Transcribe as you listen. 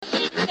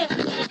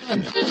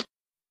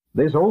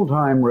This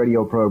old-time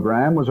radio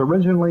program was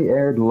originally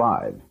aired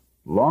live,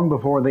 long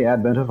before the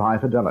advent of high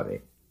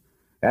fidelity.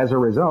 As a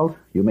result,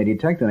 you may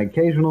detect an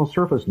occasional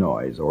surface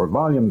noise or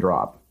volume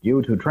drop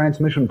due to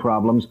transmission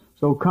problems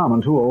so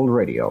common to old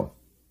radio.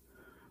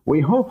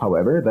 We hope,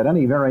 however, that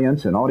any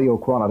variance in audio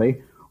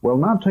quality will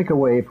not take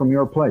away from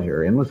your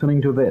pleasure in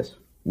listening to this,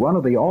 one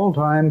of the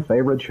all-time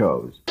favorite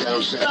shows.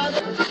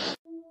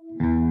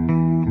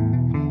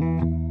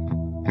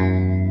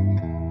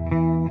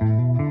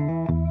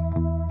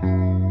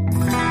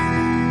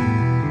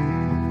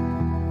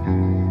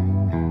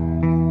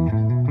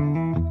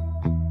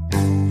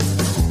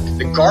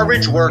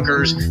 Garbage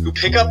workers who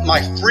pick up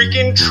my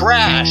freaking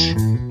trash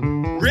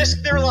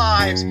risk their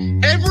lives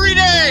every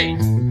day.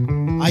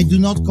 I do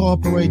not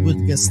cooperate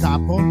with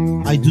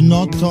Gestapo. I do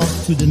not talk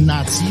to the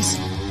Nazis.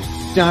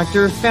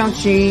 Dr.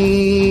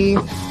 Fauci,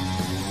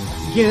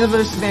 give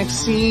us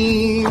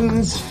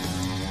vaccines.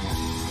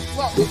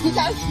 Well, we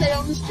got to stay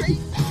on the street,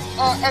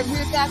 and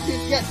we've got to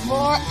get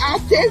more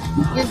active.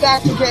 We've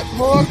got to get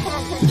more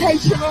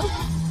confrontational.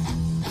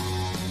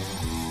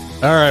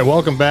 All right,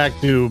 welcome back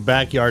to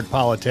Backyard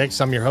Politics.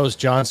 I'm your host,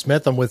 John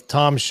Smith. I'm with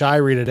Tom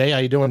Shirey today. How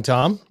you doing,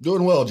 Tom?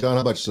 Doing well, John.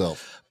 How about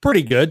yourself?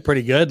 Pretty good,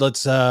 pretty good.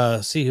 Let's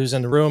see who's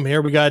in the room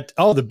here. We got,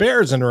 the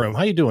Bear's in the room.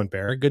 How you doing,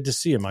 Bear? Good to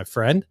see you, my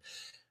friend.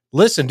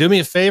 Listen, do me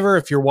a favor.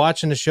 If you're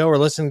watching the show or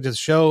listening to the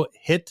show,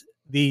 hit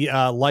the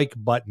like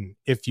button,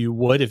 if you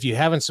would. If you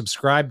haven't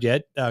subscribed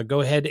yet,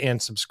 go ahead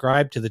and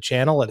subscribe to the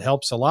channel. It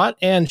helps a lot.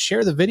 And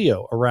share the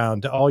video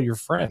around to all your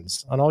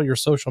friends on all your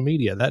social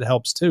media. That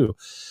helps too.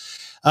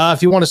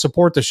 If you want to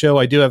support the show,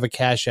 I do have a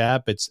Cash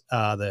App. It's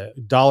the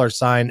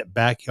 $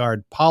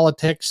 Backyard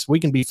Politics. We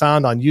can be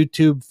found on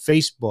YouTube,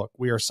 Facebook.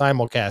 We are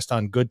simulcast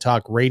on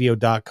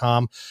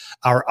goodtalkradio.com.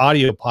 Our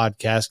audio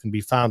podcast can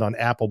be found on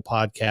Apple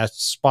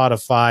Podcasts,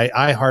 Spotify,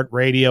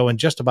 iHeartRadio, and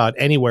just about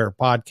anywhere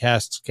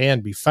podcasts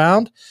can be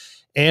found.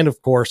 And,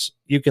 of course,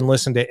 you can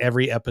listen to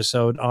every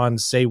episode on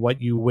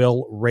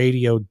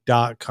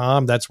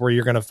saywhatyouvillradio.com. That's where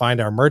you're going to find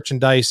our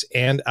merchandise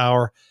and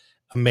our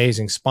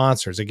amazing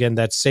sponsors. Again,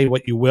 that's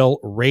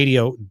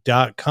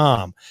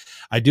saywhatyouvillradio.com.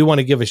 I do want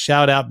to give a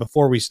shout out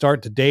before we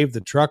start to Dave the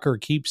Trucker.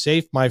 Keep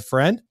safe, my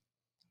friend.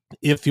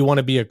 If you want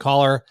to be a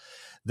caller,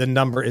 the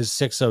number is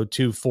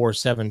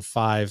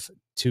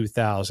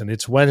 602-475-2000.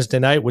 It's Wednesday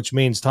night, which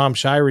means Tom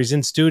Shirey's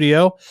in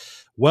studio.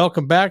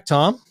 Welcome back,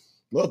 Tom.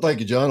 Well,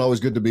 thank you, John. Always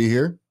good to be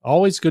here.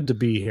 Always good to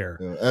be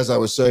here. As I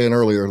was saying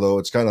earlier, though,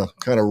 it's kind of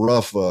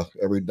rough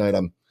every night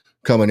I'm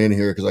coming in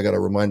here because I got to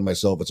remind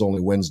myself it's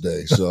only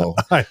Wednesday. So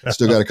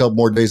still got a couple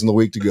more days in the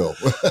week to go.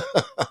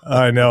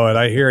 I know it.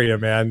 I hear you,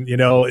 man. You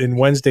know, and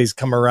Wednesdays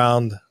come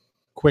around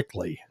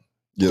quickly.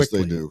 Yes,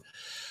 they do.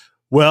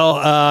 Well,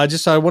 I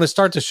want to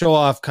start to show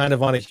off kind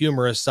of on a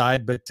humorous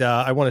side, but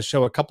I want to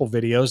show a couple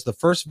videos. The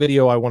first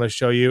video I want to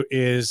show you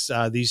is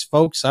these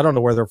folks. I don't know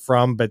where they're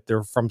from, but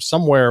they're from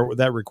somewhere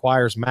that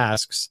requires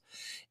masks.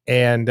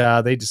 And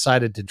they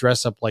decided to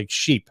dress up like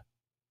sheep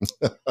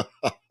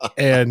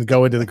and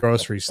go into the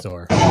grocery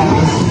store. A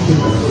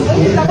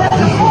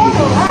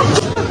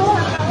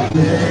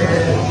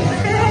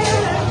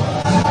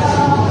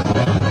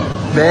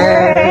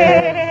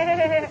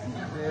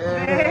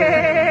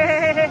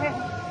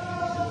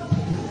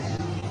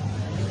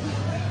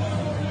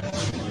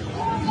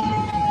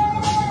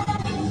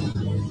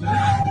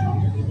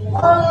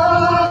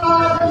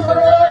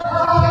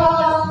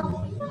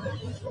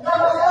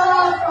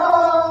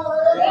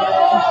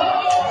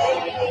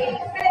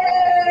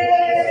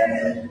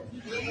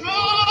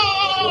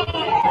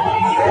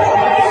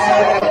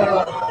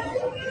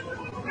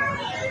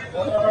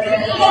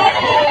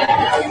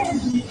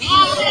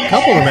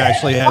couple of them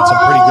actually had some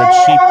pretty good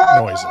sheep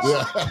noises.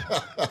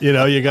 You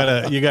know, you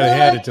gotta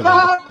hand it to them.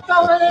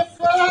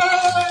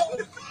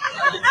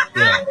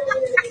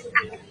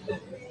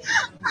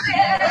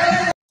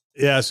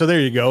 Yeah, so there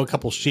you go. A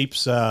couple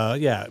sheeps,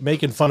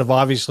 making fun of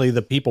obviously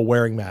the people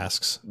wearing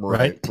masks.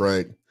 Right.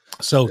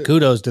 So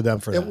kudos to them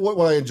for that. What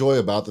I enjoy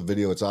about the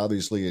video, it's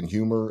obviously in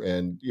humor,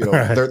 and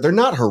Right. they're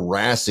not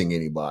harassing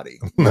anybody.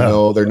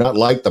 No. They're not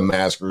like the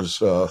maskers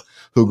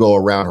who go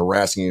around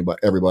harassing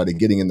everybody,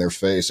 getting in their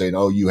face, saying,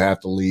 "Oh, you have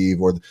to leave."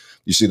 Or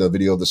you see the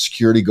video of the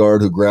security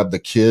guard who grabbed the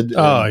kid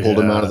and pulled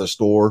him out of the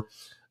store.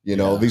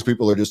 These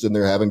people are just in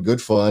there having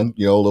good fun.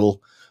 A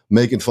little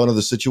making fun of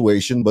the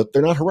situation, but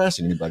they're not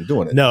harassing anybody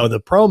doing it. No,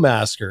 the pro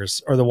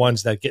maskers are the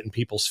ones that get in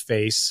people's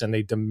face and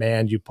they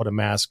demand you put a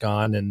mask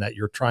on and that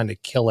you're trying to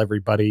kill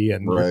everybody.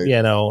 And, Right.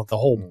 the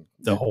whole,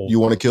 You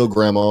want to kill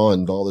grandma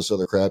and all this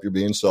other crap. You're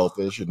being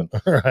selfish. And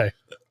right.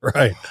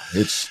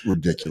 it's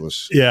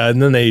ridiculous. Yeah.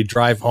 And then they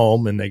drive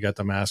home and they got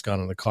the mask on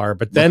in the car.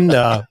 But then,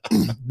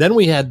 then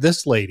we had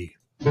this lady.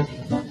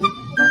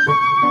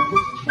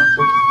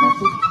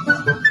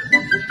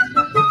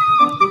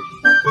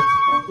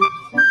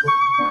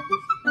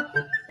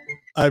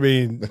 I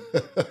mean,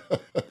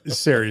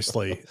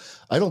 seriously.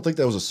 I don't think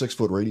that was a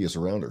 6-foot radius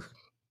around her.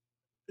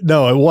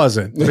 No, it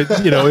wasn't. But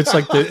it's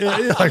like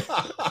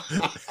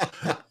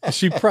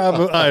She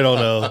probably, I don't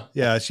know.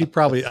 Yeah, she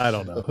probably, I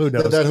don't know. Who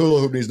knows? That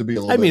hula hoop needs to be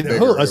a little I mean, bit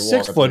bigger. a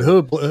 6-foot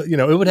hoop,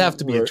 it would have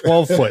to be a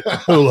 12-foot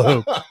hula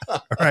hoop,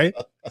 right?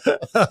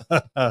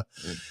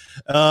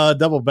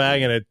 Double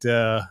bagging it.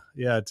 To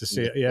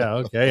see it. Yeah,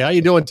 okay. How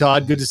you doing,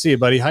 Todd? Good to see you,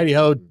 buddy. Heidi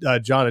ho,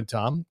 John and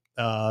Tom.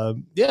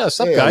 What's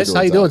up, guys?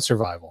 How you doing,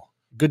 Survival?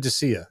 Good to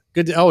see you.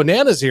 Oh,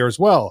 Nana's here as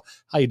well.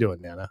 How you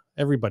doing, Nana?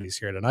 Everybody's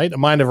here tonight. A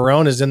Mind of Her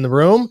Own is in the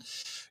room.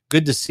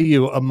 Good to see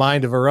you. A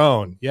Mind of Her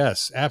Own.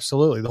 Yes,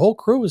 absolutely. The whole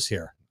crew is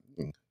here.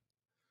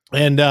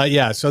 And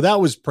so that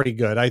was pretty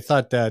good. I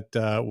thought that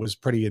was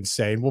pretty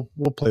insane.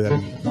 We'll play that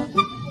again.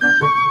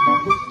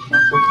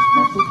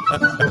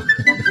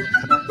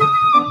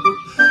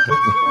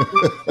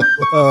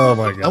 Oh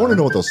my God. I want to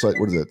know what those,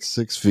 what is it?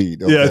 6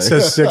 feet. Okay. Yeah, it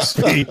says 6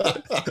 feet.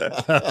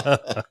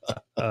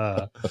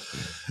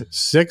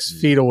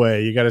 6 feet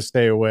away. You got to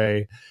stay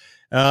away.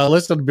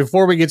 Listen,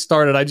 before we get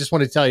started, I just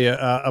want to tell you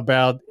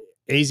about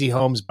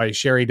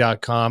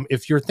azhomesbysherry.com.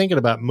 If you're thinking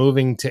about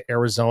moving to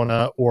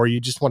Arizona, or you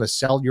just want to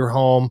sell your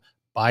home,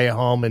 buy a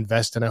home,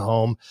 invest in a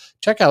home,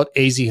 check out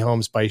AZ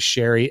Homes by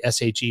Sherry,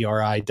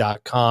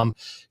 SHERI.com.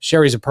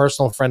 Sherry's a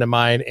personal friend of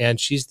mine, and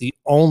she's the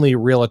only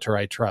realtor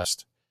I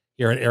trust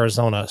here in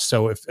Arizona.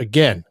 So if,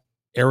 again,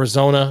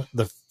 Arizona,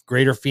 the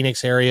greater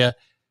Phoenix area,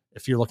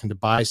 if you're looking to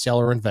buy, sell,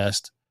 or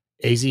invest,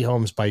 AZ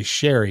Homes by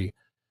Sherry.com.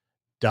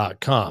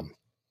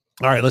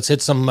 All right, let's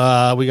hit some.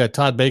 We got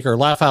Todd Baker.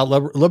 Laugh out.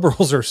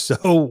 Liberals are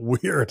so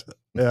weird.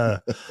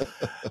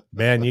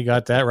 Man, you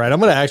got that right. I'm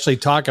going to actually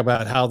talk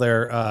about how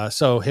they're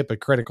so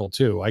hypocritical,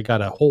 too. I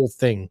got a whole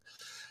thing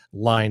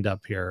lined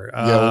up here.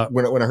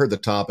 When I heard the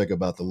topic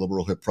about the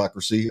liberal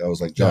hypocrisy, I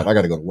was like, John, I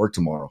got to go to work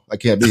tomorrow. I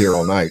can't be here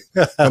all night.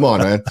 Come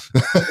on, man.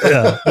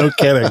 Yeah, no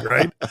kidding,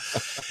 right?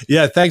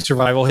 Yeah, thanks,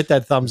 Survival. Hit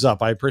that thumbs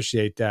up. I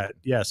appreciate that.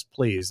 Yes,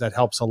 please. That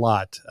helps a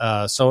lot.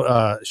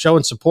 So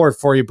showing support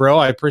for you, bro.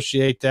 I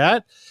appreciate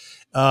that.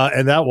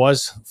 And that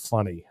was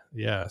funny.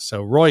 Yeah.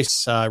 So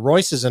Royce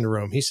is in the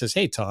room. He says,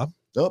 "Hey, Tom."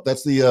 Oh,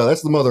 that's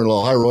the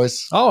mother-in-law. Hi,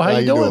 Royce. Oh, how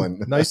you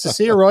doing? Nice to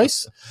see you,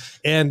 Royce.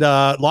 And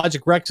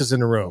Logic Rex is in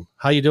the room.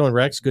 How you doing,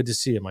 Rex? Good to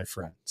see you, my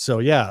friend. So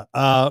yeah.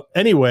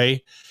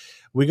 Anyway,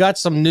 we got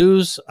some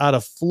news out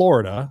of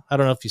Florida. I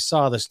don't know if you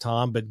saw this,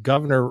 Tom, but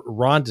Governor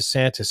Ron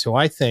DeSantis, who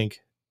I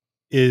think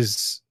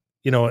is,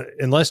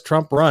 unless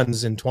Trump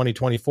runs in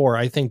 2024,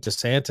 I think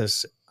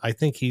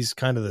he's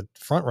kind of the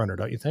front runner,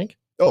 don't you think?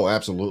 Oh,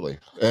 absolutely.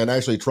 And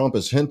actually, Trump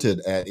has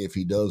hinted at, if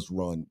he does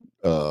run,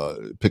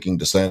 picking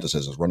DeSantis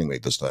as his running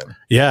mate this time.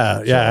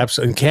 Yeah,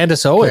 absolutely. And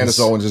Candace Owens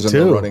is in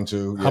the running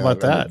too. How about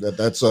that?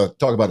 That's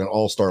talk about an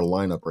all-star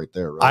lineup right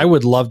there. Right? I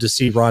would love to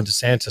see Ron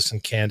DeSantis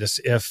and Candace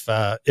if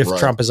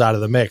Trump is out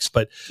of the mix.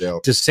 But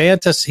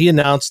DeSantis, he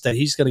announced that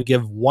he's going to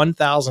give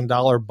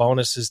 $1,000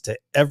 bonuses to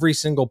every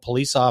single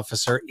police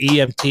officer,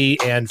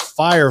 EMT, and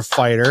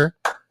firefighter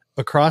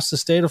across the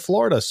state of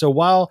Florida. So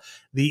while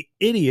the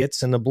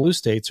idiots in the blue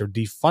states are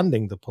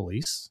defunding the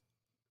police,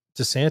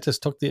 DeSantis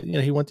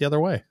he went the other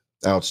way.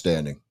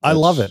 Outstanding. I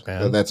love it,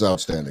 man. That's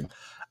outstanding.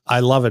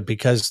 I love it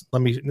because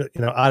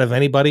out of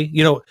anybody,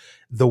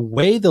 the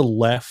way the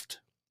left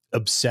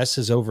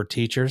obsesses over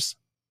teachers,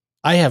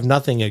 I have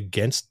nothing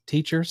against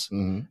teachers,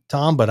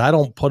 Tom, but I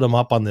don't put them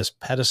up on this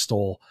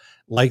pedestal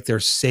like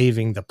they're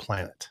saving the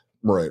planet.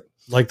 Right.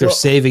 Like they're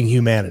saving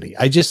humanity.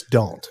 I just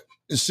don't.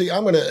 See,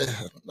 I'm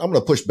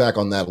gonna push back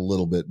on that a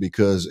little bit,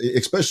 because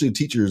especially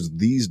teachers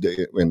these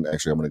days, and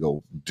actually I'm gonna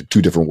go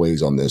two different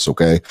ways on this.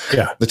 Okay.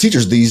 Yeah. The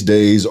teachers these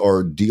days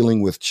are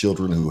dealing with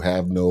children who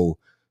have no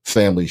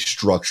family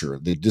structure.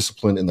 The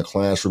discipline in the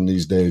classroom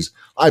these days,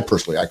 I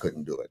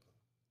couldn't do it.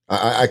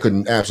 I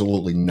couldn't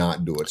absolutely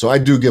not do it. So I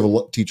do give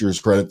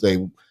teachers credit.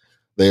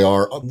 They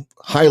are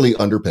highly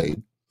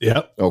underpaid.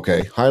 Yep.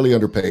 Okay. Highly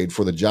underpaid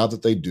for the job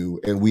that they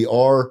do. And we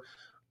are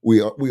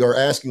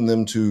asking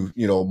them to,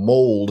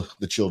 mold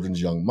the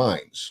children's young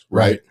minds.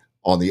 Right.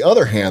 On the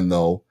other hand,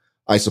 though,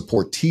 I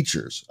support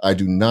teachers. I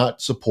do not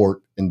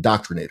support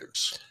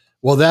indoctrinators.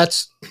 Well,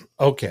 that's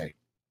okay.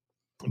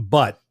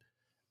 But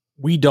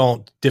we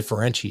don't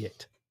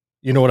differentiate.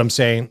 You know what I'm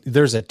saying?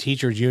 There's a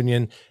teachers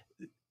union.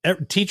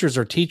 Teachers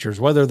are teachers,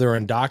 whether they're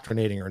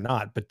indoctrinating or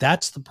not. But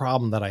that's the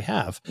problem that I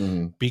have,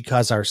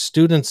 because our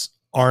students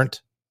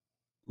aren't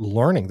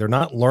learning. They're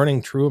not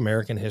learning true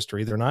American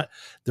history.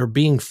 They're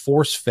being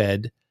force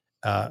fed,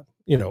 the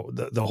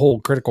whole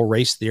critical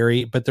race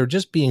theory, but they're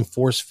just being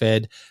force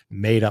fed,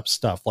 made up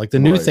stuff. Like the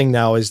new thing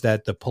now is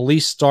that the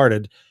police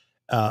started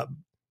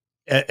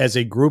as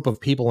a group of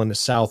people in the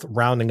South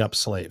rounding up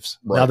slaves.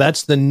 Right. Now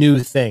that's the new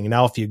thing.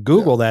 Now, if you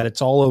Google that,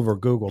 it's all over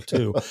Google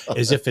too,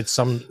 as if it's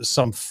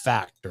some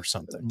fact or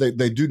something.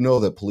 They do know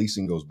that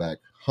policing goes back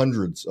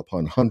hundreds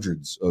upon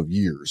hundreds of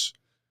years.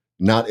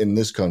 Not in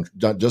this country,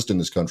 not just in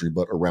this country,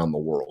 but around the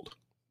world.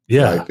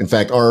 Yeah. Right? In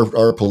fact,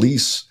 our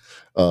police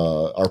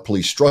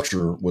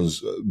structure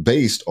was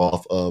based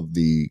off of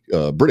the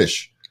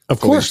British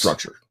police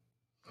structure.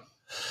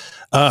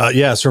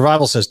 Yeah,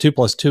 Survival says 2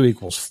 + 2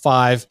 =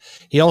 5.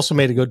 He also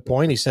made a good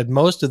point. He said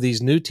most of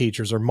these new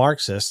teachers are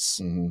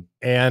Marxists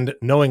and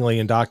knowingly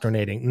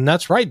indoctrinating. And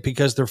that's right,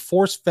 because they're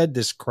force-fed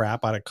this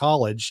crap out of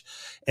college,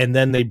 and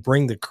then they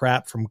bring the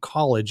crap from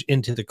college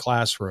into the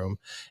classroom.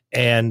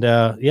 And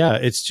yeah,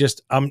 it's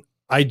just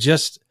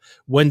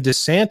when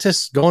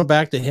DeSantis, going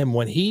back to him,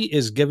 when he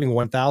is giving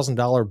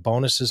 $1,000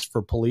 bonuses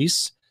for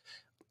police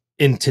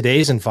in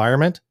today's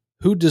environment,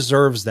 who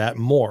deserves that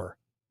more?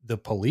 The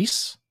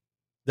police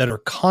that are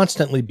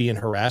constantly being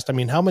harassed. I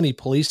mean, how many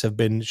police have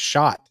been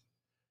shot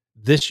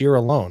this year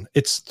alone?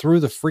 It's through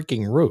the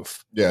freaking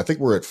roof. Yeah, I think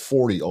we're at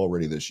 40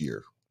 already this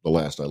year. The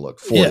last I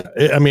looked, 40.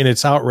 Yeah, I mean,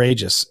 it's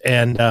outrageous.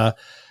 And,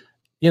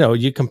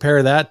 you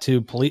compare that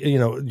to police,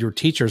 your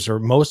teachers, or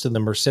most of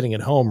them are sitting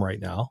at home right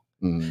now.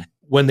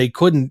 When they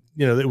couldn't,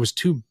 it was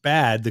too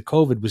bad. The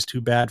COVID was too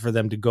bad for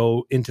them to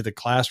go into the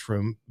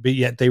classroom, but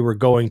yet they were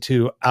going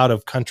to out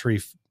of country,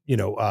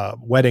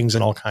 weddings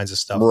and all kinds of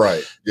stuff.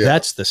 Right. Yeah.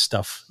 That's the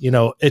stuff,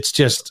 it's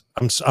just,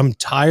 I'm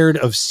tired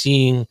of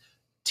seeing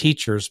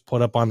teachers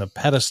put up on the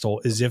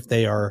pedestal as if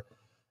they are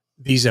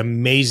these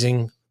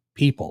amazing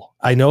people.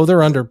 I know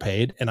they're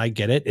underpaid, and I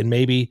get it. And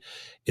maybe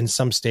in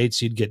some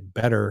states you'd get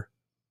better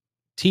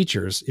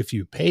teachers if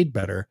you paid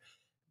better,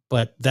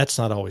 but that's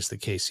not always the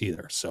case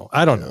either. So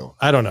I don't know.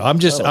 I'm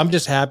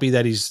just happy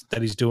that he's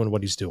doing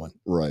what he's doing.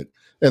 Right.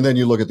 And then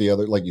you look at the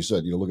other, like you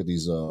said, look at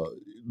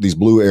these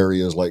blue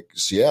areas. Like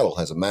Seattle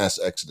has a mass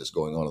exodus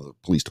going on in the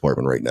police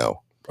department right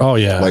now. Oh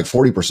yeah. Like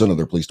 40% of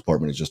their police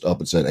department is just up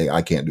and said, hey,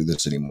 I can't do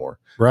this anymore.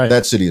 Right.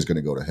 That city is going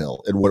to go to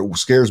hell. And what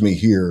scares me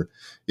here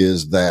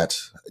is that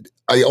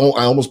I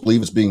almost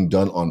believe it's being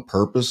done on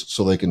purpose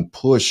so they can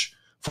push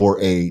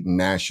for a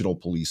national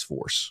police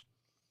force.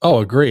 Oh,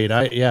 agreed.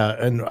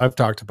 And I've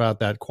talked about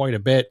that quite a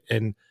bit.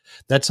 And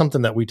that's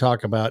something that we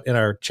talk about in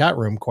our chat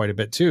room quite a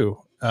bit too,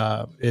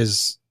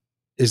 is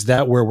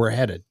that where we're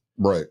headed?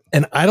 Right.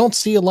 And I don't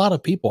see a lot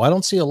of people. I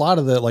don't see a lot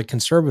of the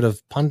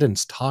conservative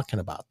pundits talking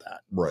about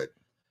that. Right.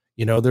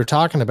 They're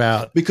talking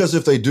about, because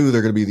if they do,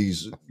 they're going to be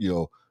these,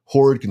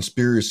 horrid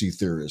conspiracy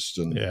theorists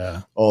and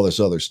all this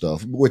other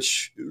stuff,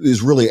 which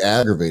is really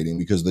aggravating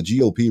because the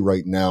GOP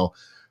right now,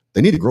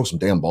 they need to grow some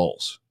damn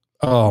balls.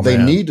 Oh, they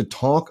need to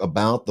talk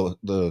about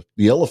the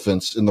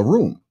elephants in the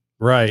room.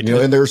 Right.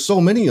 And there's so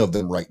many of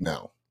them right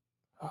now.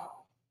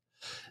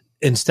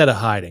 Instead of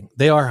hiding,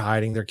 they are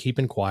hiding. They're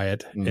keeping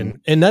quiet.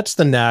 And that's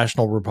the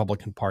National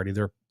Republican Party.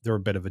 They're a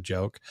bit of a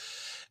joke.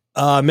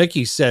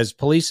 Mickey says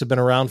police have been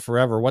around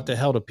forever. What the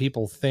hell do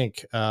people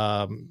think?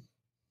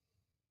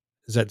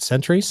 Is that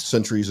centuries?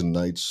 Centuries and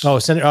Knights.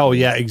 Oh,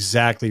 yeah,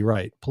 exactly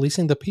right.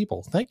 Policing the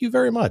people. Thank you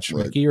very much,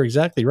 Mickey. You're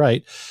exactly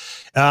right.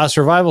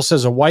 Survival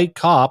says a white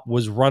cop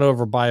was run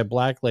over by a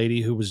black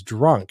lady who was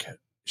drunk.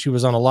 She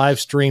was on a live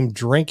stream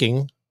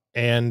drinking,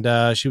 and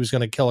she was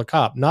going to kill a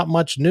cop. Not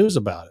much news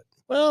about it.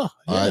 Well,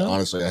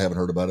 honestly, I haven't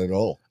heard about it at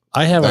all.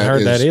 I haven't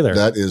heard that either.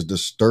 That is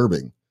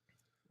disturbing.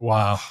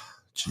 Wow.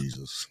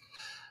 Jesus.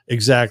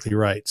 Exactly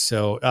right.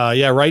 So,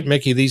 right,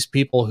 Mickey, these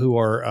people who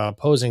are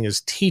posing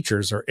as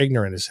teachers are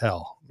ignorant as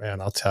hell,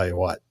 man. I'll tell you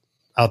what,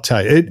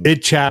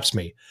 it chaps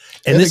me.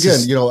 And again,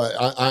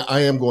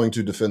 I am going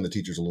to defend the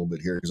teachers a little bit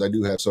here because I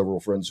do have several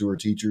friends who are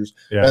teachers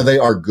and they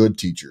are good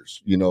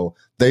teachers.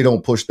 They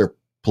don't push their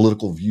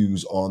political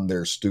views on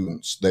their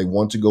students. They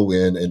want to go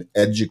in and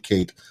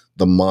educate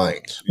the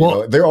mind.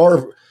 There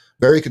are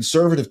very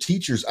conservative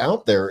teachers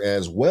out there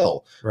as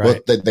well,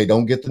 but they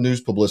don't get the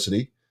news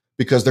publicity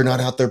because they're not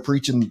out there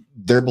preaching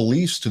their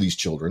beliefs to these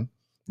children.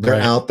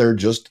 They're out there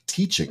just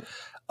teaching.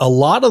 A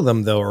lot of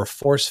them, though, are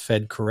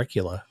force-fed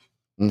curricula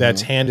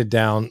that's handed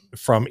down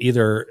from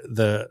either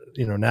the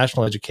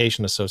National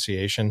Education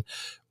Association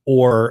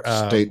or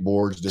state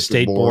boards,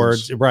 district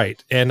boards.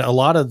 Right. And a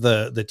lot of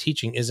the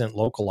teaching isn't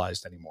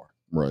localized anymore.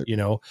 Right.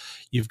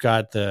 You've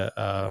got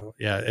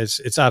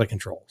it's out of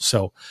control.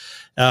 So,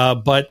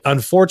 but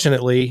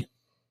unfortunately,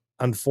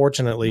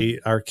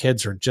 our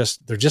kids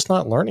they're just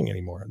not learning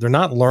anymore. They're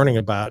not learning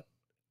about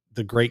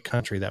the great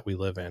country that we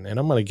live in. And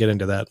I'm going to get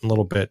into that in a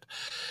little bit,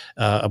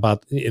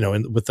 about,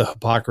 with the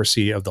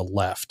hypocrisy of the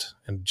left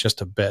in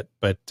just a bit.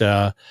 But,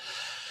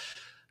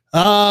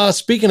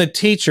 speaking of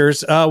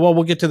teachers,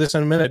 we'll get to this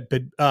in a minute,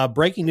 but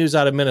breaking news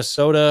out of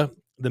Minnesota.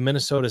 The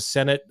Minnesota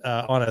Senate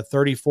on a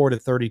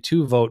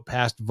 34-32 vote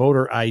passed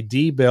voter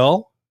ID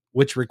bill,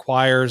 which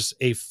requires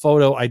a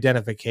photo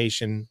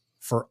identification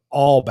for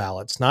all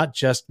ballots, not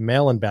just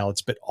mail-in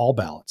ballots, but all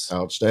ballots.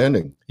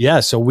 Outstanding. Yeah.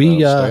 So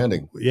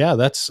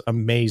that's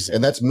amazing.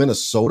 And that's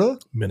Minnesota?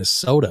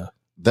 Minnesota.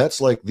 That's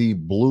like the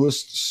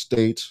bluest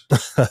state.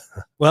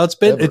 Well, it's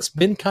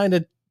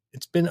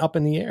been up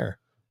in the air.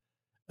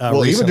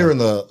 Recently. even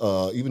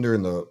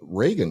during the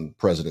Reagan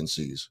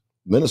presidencies,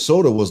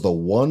 Minnesota was the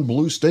one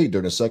blue state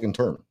during the second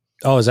term.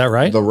 Oh, is that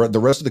right? The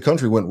rest of the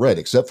country went red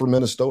except for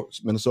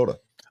Minnesota.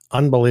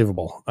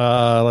 Unbelievable.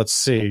 Let's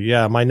see.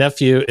 Yeah, my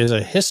nephew is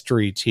a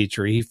history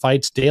teacher. He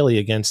fights daily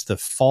against the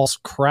false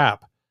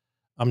crap.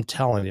 I'm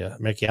telling you,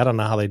 Mickey, I don't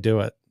know how they do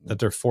it, that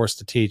they're forced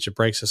to teach. It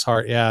breaks his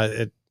heart.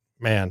 Yeah,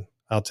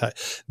 I'll tell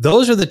you.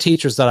 Those are the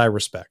teachers that I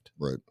respect.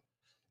 Right.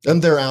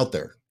 And they're out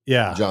there.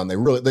 Yeah. John, they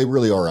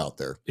really are out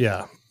there.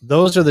 Yeah.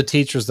 Those are the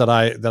teachers that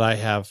I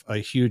have a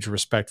huge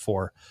respect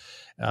for.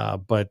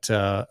 But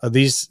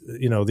these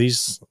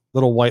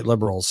little white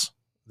liberals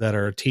that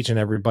are teaching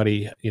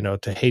everybody,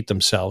 to hate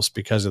themselves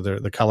because of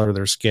the color of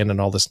their skin and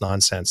all this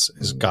nonsense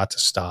has got to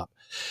stop.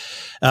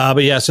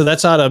 But yeah, so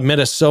that's out of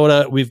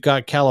Minnesota. We've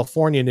got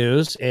California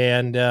news,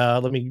 and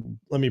let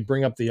me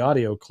bring up the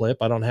audio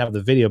clip. I don't have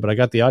the video, but I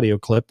got the audio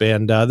clip,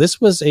 and this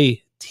was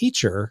a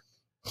teacher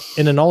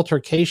in an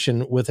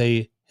altercation with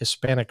a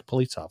Hispanic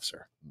police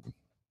officer.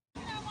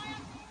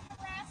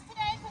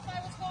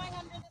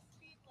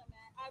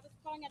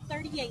 At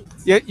 38.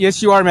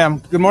 Yes, you are,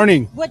 ma'am. Good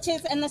morning.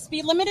 And the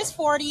speed limit is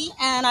 40,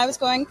 and I was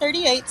going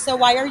 38. So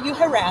why are you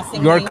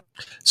harassing me?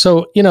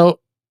 So,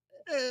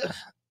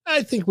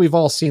 I think we've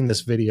all seen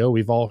this video.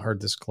 We've all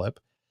heard this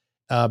clip.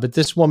 But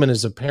this woman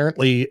is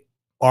apparently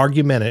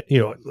argumentative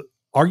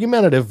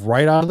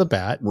right out of the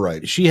bat.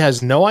 Right. She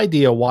has no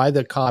idea why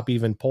the cop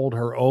even pulled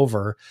her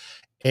over,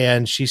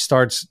 and she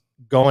starts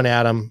going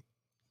at him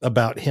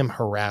about him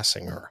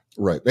harassing her.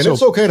 Right. And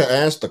it's okay to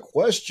ask the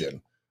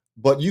question,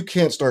 but you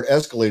can't start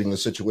escalating the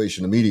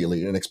situation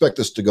immediately and expect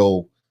this to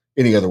go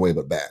any other way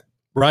but bad.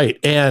 Right.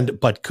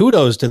 But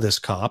kudos to this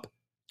cop,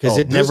 because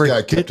this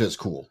guy kept his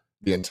cool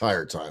the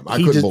entire time. I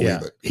couldn't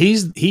believe it.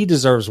 He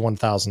deserves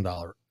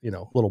 $1,000,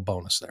 little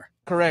bonus there.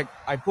 Correct.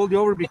 I pulled you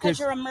over because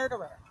you're a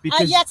murderer.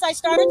 Yes, I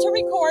started to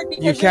record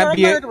because you're a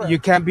murderer. You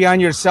can't be on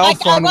your cell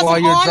phone while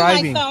you're driving. I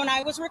wasn't on my phone.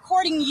 I was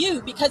recording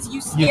you because you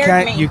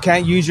scared me. You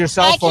can't use your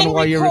cell phone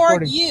while you're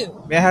recording.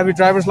 You. May I have your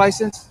driver's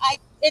license?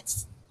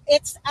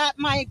 It's at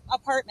my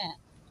apartment.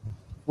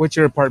 What's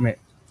your apartment?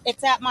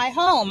 It's at my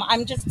home.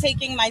 I'm just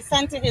taking my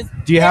son to his.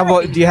 Do you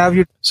have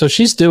your? So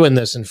she's doing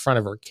this in front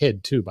of her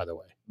kid too, by the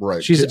way.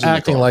 Right. She's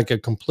acting like a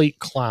complete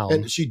clown.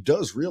 And she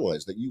does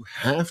realize that you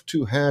have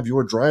to have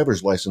your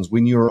driver's license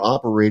when you're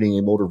operating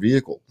a motor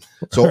vehicle.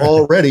 So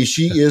already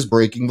she is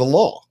breaking the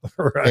law.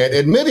 Right. And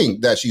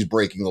admitting that she's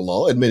breaking the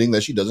law, admitting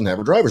that she doesn't have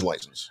her driver's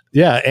license.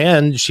 Yeah.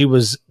 And she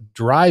was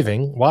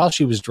driving. While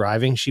she was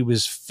driving, she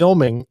was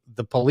filming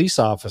the police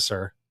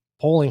officer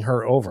pulling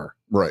her over.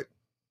 Right.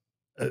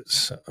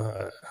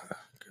 Your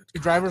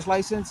driver's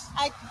license?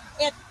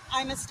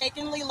 I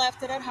mistakenly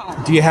left it at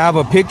home. Do you have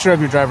a picture of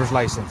your driver's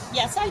license?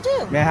 Yes, I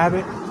do. May I have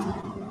it?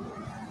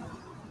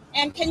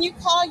 And can you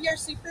call your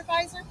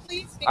supervisor,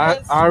 please? I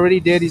already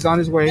did. He's on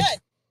his way. Good.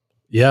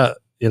 Yeah.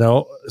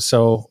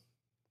 So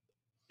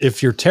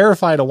if you're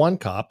terrified of one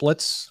cop,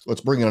 let's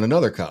bring on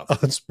another cop.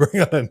 Let's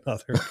bring on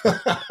another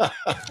cop.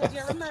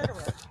 You're a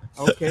murderer.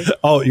 Okay.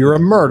 Oh, you're a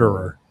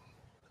murderer.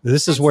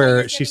 This is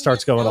where she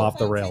starts going off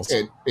the rails.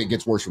 It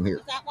gets worse from here.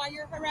 Is that why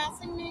you're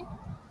harassing me?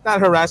 Not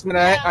harassment.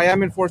 I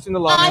am enforcing the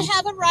law. I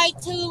have a right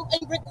to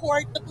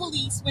record the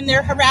police when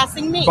they're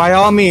harassing me. By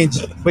all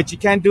means, but you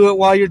can't do it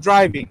while you're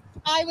driving.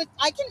 I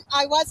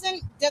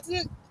wasn't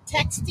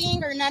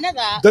texting or none of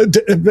that.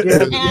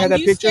 And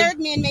you scared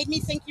me and made me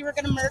think you were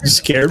going to murder me.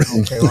 Scared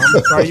me. Okay, well,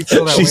 I'm sorry you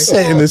feel that She's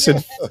way. saying this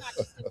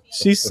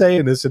she's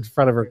saying this in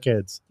front of her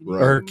kids or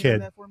her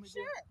kid.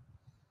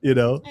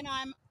 Sure. And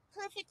I'm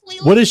perfectly.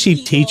 What is she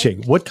legal,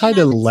 teaching? What kind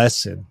of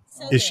lesson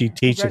is she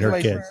teaching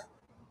her kids?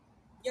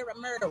 You're a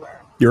murderer.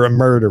 You're a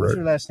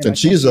murderer. And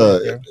she's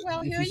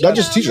not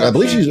just a teacher. I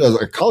believe she's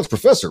a college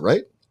professor,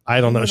 right? I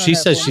don't know. She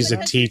says she's a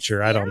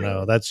teacher. I don't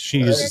know. I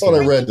thought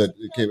I read that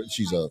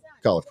she's a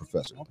college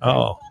professor.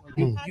 Oh.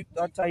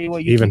 I'll tell you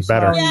what. Even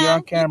better. You're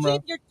on camera.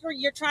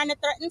 You're trying to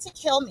threaten to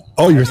kill me.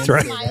 Oh, you're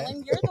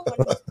threatening. You're the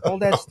one.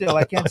 Hold that still.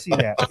 I can't see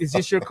that. Is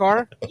this your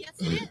car? Yes,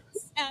 it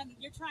is. And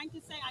you're trying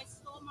to say I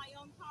stole my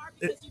own car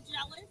because you're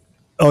jealous?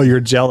 Oh, you're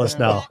jealous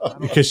now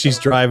because she's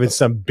driving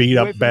some beat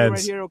up Benz.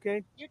 Right here,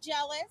 okay? You're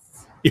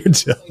jealous? You're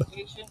jealous.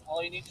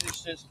 All you need to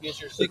do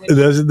is your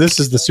signature. This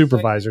is the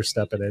supervisor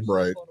stepping in.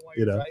 Right.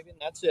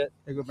 That's it.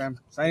 There you go, ma'am.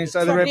 Sign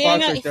inside the red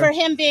box right there. For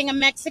him being a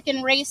Mexican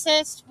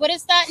racist. What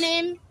is that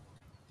name?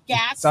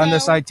 Gasso? It's on the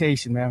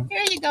citation, ma'am.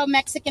 Here you go,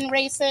 Mexican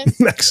racist.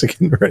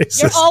 Mexican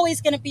racist. You're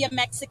always going to be a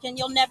Mexican.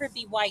 You'll never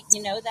be white.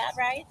 You know that,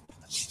 right?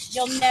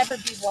 You'll never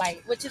be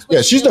white, which is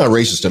what she's not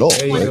racist at all.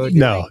 Right?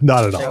 No,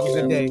 not at all. Have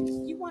a good day.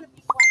 You want to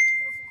be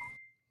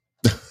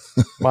white?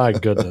 My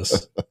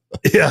goodness.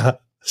 Yeah.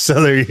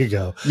 So there you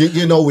go.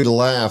 We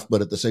laugh,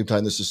 but at the same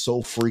time, this is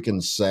so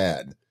freaking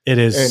sad. It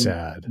is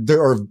sad.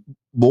 There are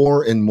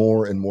more and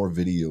more and more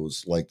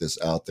videos like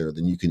this out there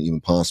than you can even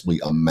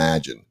possibly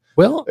imagine.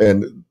 Well,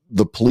 and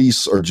the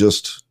police are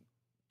just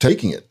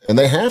taking it, and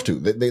they have to.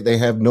 They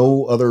have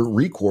no other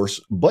recourse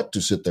but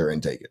to sit there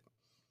and take it.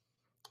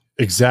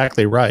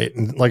 Exactly right.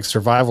 And like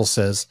Survival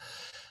says,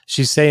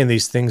 she's saying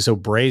these things so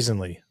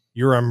brazenly.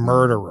 You're a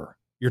murderer.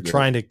 You're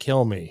trying to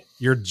kill me.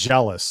 You're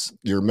jealous.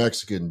 You're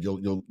Mexican.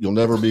 You'll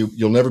never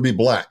be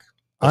black.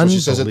 That's what she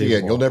says at the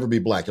end. You'll never be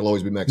black. You'll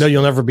always be Mexican. No,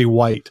 you'll never be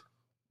white.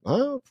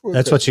 Oh,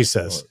 that's what she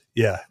says.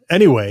 Yeah.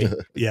 Anyway,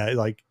 yeah,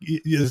 like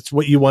it's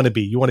what you want to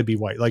be. You want to be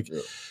white. Like,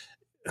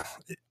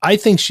 I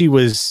think she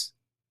was.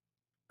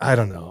 I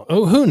don't know.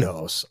 Oh, who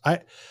knows?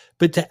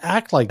 But to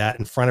act like that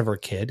in front of her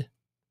kid,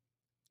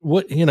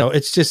 what,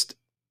 it's just,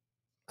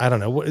 I don't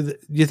know. What, do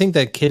you think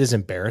that kid is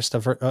embarrassed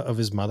of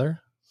his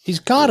mother? He's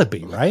got to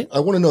be, right? I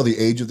want to know the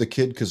age of the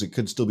kid, because it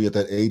could still be at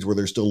that age where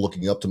they're still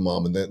looking up to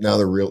mom, and that now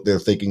they're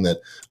thinking that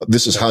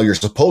this is how you're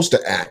supposed to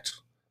act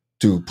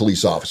to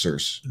police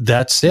officers.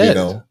 That's it.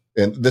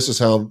 And this is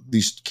how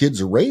these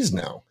kids are raised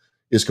now,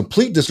 is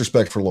complete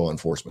disrespect for law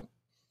enforcement.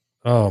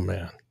 Oh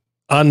man,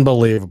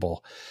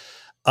 unbelievable,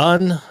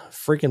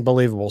 unfreaking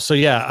believable. So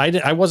yeah,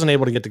 I wasn't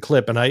able to get the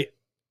clip, and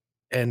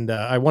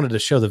I wanted to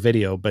show the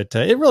video, but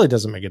it really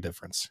doesn't make a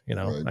difference.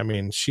 Right. I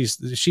mean, she's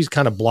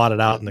kind of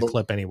blotted out in the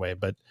clip anyway,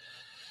 but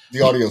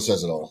the audio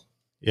says it all.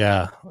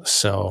 Yeah.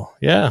 So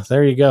yeah,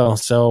 there you go.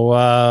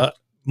 So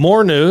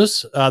more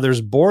news.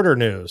 There's border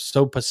news.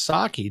 So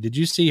Psaki, did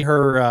you see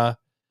her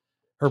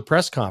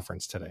press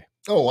conference today?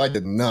 Oh, I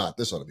did not.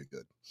 This ought to be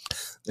good.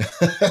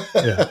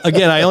 Yeah.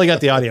 Again, I only got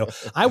the audio.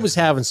 I was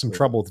having some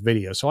trouble with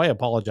video, so I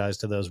apologize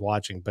to those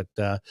watching, but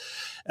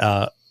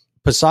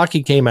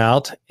Psaki came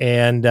out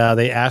and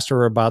they asked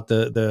her about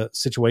the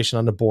situation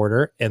on the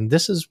border, and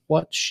this is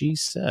what she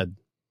said.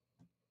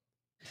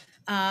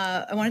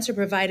 I wanted to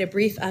provide a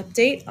brief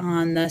update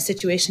on the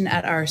situation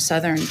at our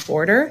southern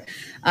border.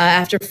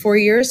 After 4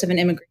 years of an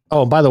immigration.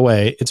 Oh, by the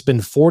way, it's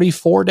been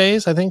 44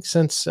 days, I think,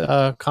 since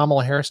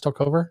Kamala Harris took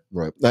over.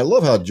 Right. I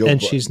love how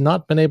she's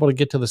not been able to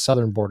get to the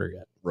southern border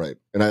yet. Right.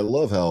 And I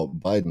love how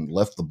Biden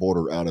left the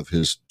border out of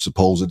his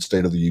supposed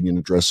State of the Union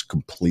address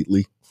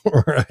completely.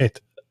 Right.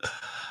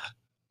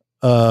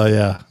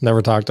 Yeah,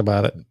 never talked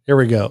about it. Here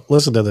we go.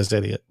 Listen to this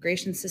idiot.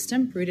 Immigration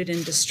system rooted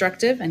in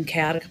destructive and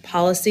chaotic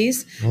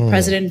policies.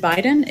 President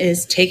Biden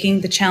is taking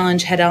the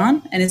challenge head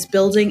on and is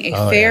building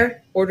a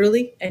fair,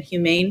 orderly, and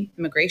humane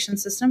immigration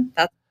system.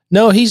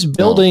 No, he's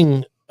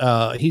building.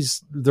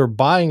 They're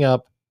buying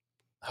up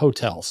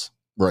hotels,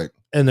 right?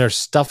 And they're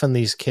stuffing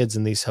these kids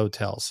in these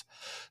hotels.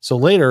 So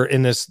later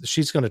in this,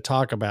 she's going to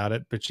talk about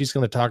it, but she's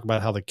going to talk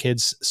about how the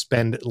kids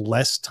spend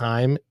less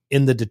time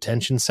in the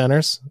detention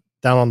centers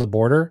down on the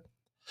border,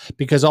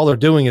 because all they're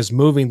doing is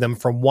moving them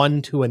from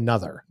one to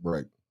another.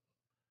 Right.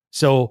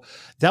 So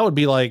that would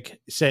be like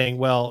saying,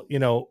 well,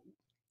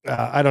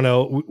 I don't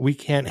know, we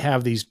can't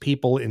have these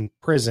people in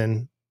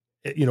prison,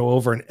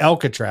 over in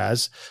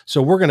Alcatraz.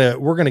 So we're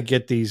going to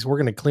get these, we're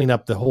going to clean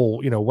up the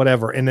whole,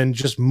 whatever, and then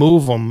just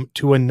move them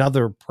to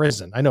another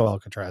prison. I know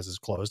Alcatraz is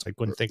closed. I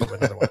couldn't think of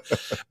another one,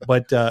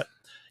 but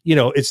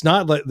it's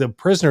not like the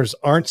prisoners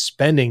aren't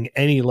spending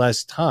any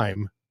less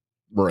time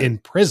in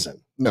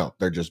prison. No,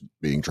 they're just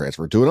being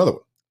transferred to another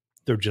one.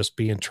 They're just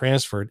being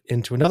transferred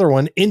into another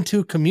one,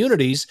 into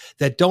communities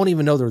that don't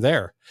even know they're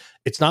there.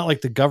 It's not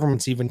like the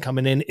government's even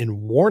coming in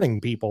and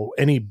warning people,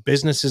 any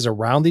businesses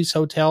around these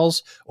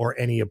hotels or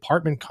any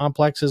apartment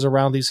complexes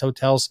around these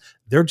hotels.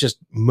 They're just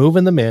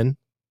moving them in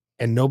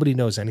and nobody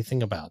knows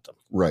anything about them.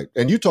 Right.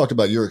 And you talked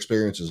about your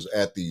experiences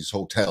at these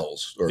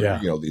hotels or,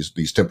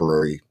 these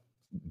temporary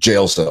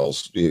jail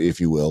cells, if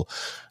you will,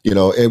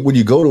 and when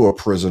you go to a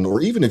prison,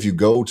 or even if you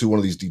go to one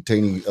of these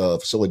detainee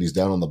facilities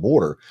down on the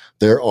border,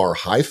 there are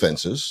high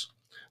fences.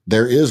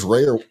 There is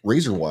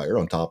razor wire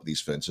on top of these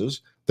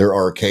fences. There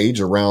are a cage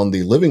around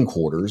the living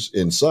quarters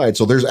inside.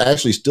 So there's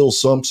actually still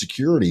some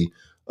security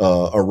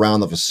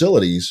around the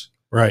facilities,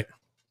 right,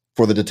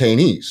 for the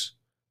detainees.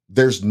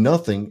 There's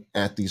nothing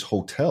at these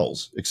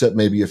hotels except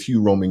maybe a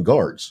few roaming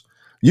guards.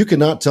 You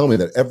cannot tell me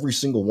that every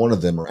single one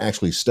of them are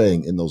actually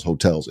staying in those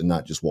hotels and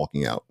not just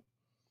walking out.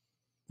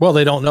 Well,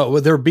 they don't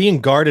know. They're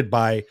being guarded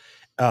by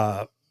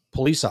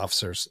police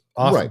officers,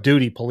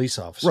 off-duty police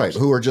officers. Right,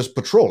 who are just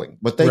patrolling,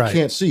 but they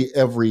can't see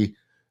every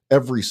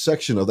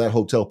section of that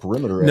hotel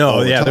perimeter.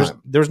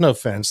 There's no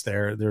fence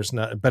there. There's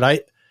not, but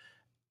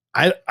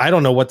I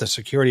don't know what the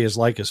security is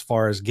like as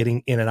far as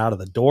getting in and out of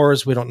the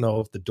doors. We don't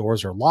know if the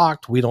doors are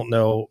locked. We don't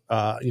know,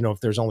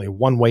 if there's only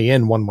one way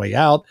in, one way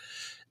out.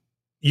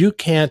 You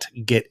can't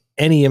get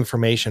any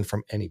information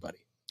from anybody.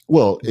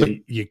 Well,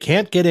 you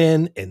can't get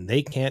in and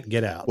they can't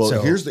get out. Well,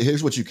 so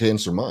here's what you can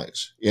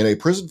surmise. In a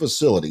prison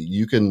facility,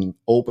 you can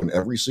open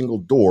every single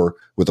door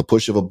with a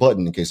push of a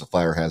button in case of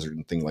fire hazard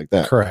and thing like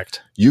that.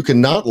 Correct. You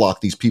cannot lock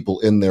these people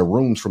in their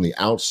rooms from the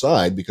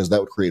outside, because that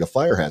would create a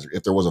fire hazard.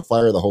 If there was a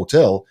fire at the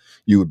hotel,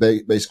 you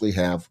would basically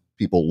have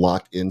people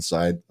locked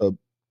inside a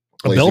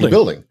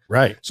building.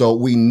 Right. So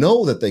we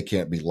know that they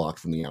can't be locked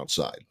from the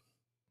outside.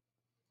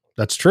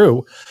 That's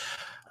true.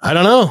 I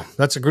don't know.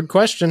 That's a good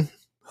question.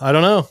 I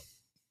don't know.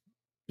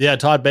 Yeah,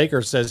 Todd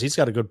Baker says he's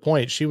got a good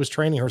point. She was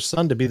training her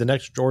son to be the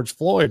next George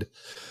Floyd.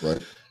 Right.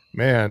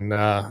 Man,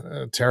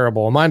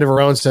 terrible. A Mind of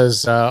Her Own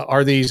says,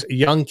 are these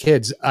young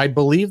kids? I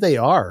believe they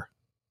are.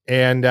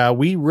 And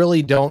we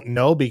really don't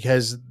know,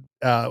 because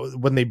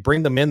when they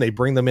bring them in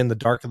the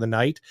dark of the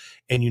night,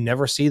 and you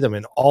never see them.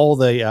 And all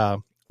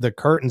the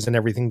curtains and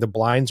everything, the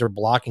blinds are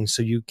blocking,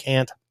 so you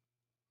can't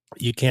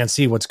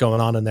see what's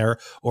going on in there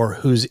or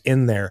who's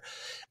in there.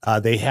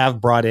 They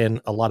have brought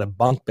in a lot of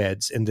bunk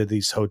beds into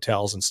these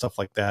hotels and stuff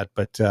like that,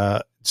 but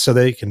so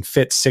they can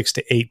fit 6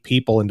 to 8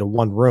 people into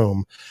one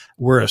room.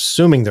 We're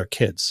assuming they're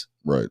kids.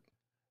 Right.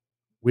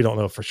 We don't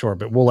know for sure,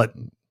 but we'll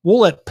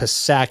let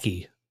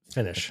Psaki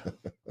Finish.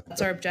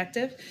 That's our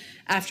objective.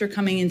 After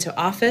coming into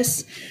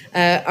office,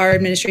 our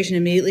administration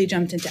immediately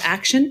jumped into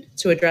action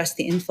to address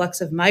the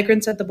influx of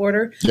migrants at the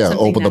border. Yeah,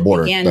 something open the that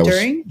border. began That was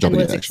during and jumping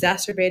was into action.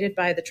 exacerbated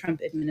by the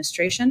Trump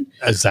administration.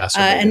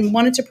 Exacerbated. And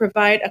wanted to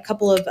provide a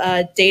couple of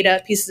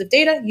pieces of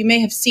data you may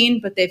have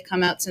seen, but they've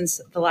come out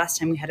since the last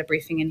time we had a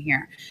briefing in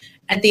here.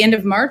 At the end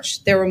of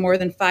March, there were more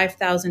than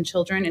 5,000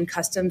 children in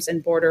Customs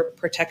and Border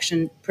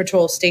Protection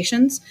Patrol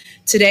stations.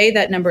 Today,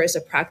 that number is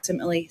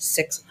approximately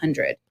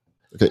 600.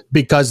 Okay.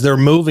 Because they're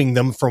moving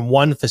them from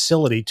one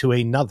facility to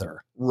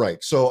another.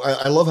 Right. So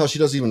I love how she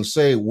doesn't even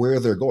say where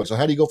they're going. So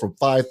how do you go from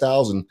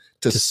 5,000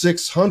 to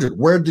 600?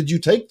 Where did you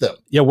take them?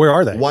 Yeah, where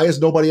are they? Why is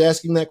nobody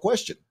asking that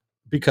question?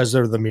 Because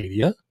they're the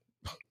media.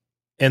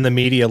 And the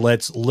media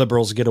lets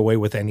liberals get away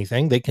with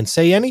anything. They can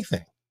say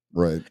anything.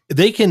 Right.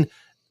 They can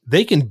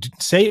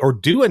say or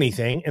do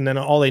anything, and then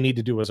all they need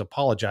to do is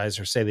apologize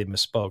or say they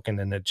misspoke, and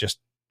then it just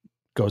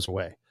goes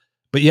away.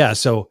 But yeah,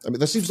 so I mean,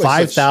 that seems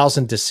like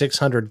 5,000 to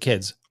 600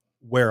 kids.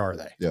 Where are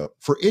they? Yeah.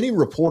 For any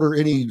reporter,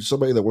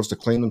 somebody that wants to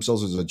claim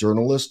themselves as a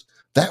journalist,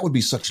 that would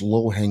be such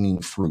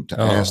low-hanging fruit to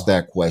ask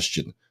that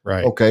question.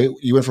 Right. Okay,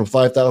 you went from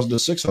 5,000 to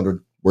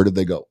 600. Where did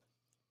they go?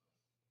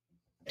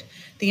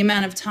 The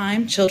amount of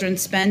time children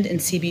spend in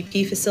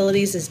CBP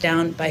facilities is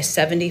down by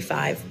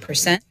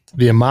 75%.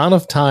 The amount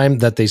of time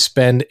that they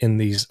spend in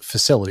these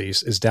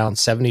facilities is down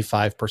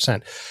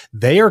 75%.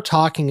 They are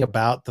talking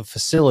about the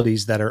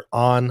facilities that are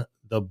on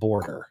the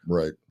border.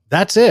 Right.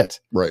 That's it.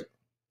 Right.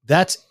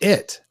 That's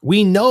it.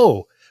 We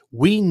know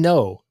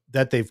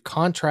that they've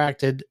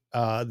contracted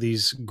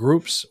these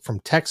groups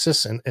from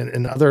Texas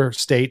and other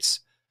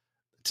states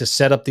to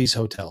set up these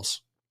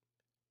hotels.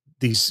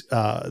 These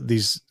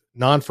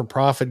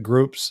non-for-profit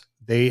groups,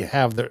 they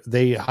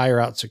hire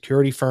out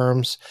security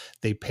firms,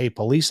 they pay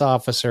police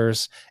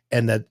officers,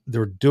 and that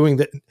they're doing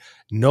that.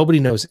 Nobody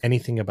knows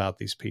anything about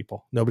these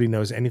people. Nobody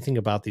knows anything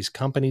about these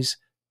companies.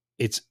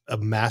 It's a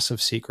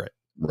massive secret.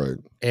 Right.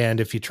 And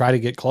if you try to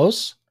get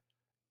close,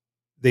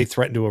 they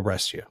threaten to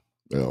arrest you.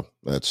 Yeah,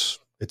 it's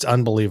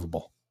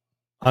unbelievable.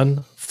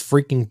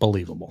 Unfreaking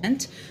believable.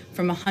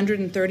 From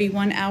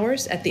 131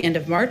 hours at the end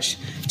of March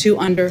to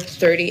under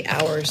 30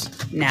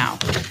 hours now.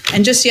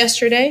 And just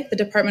yesterday, the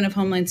Department of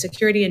Homeland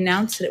Security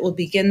announced that it will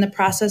begin the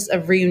process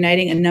of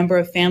reuniting a number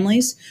of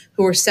families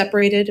who were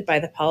separated by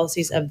the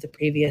policies of the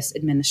previous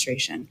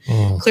administration.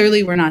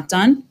 Clearly, we're not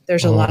done.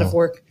 There's a lot of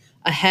work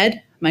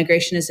ahead.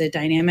 Migration is a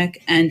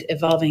dynamic and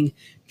evolving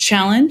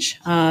challenge,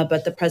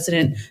 but the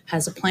president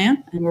has a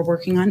plan and we're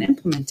working on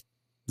implementing.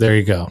 There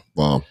you go.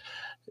 Wow.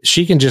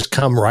 She can just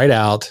come right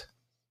out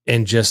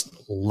and just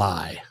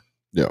lie.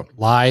 Yeah.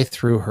 Lie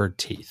through her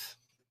teeth.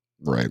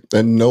 Right.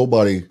 And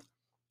nobody,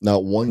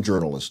 not one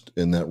journalist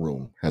in that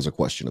room has a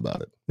question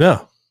about it.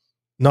 No,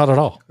 not at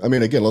all. I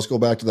mean, again, let's go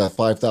back to that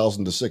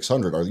 5,000 to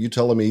 600. Are you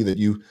telling me that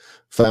you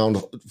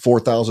found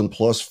 4,000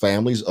 plus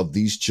families of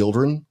these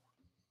children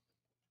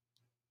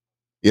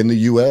in the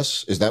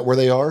U.S.? Is that where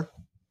they are?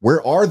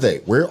 Where are they?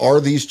 Where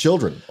are these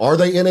children? Are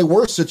they in a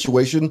worse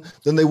situation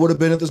than they would have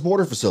been at this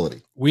border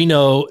facility? We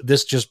know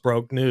this just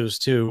broke news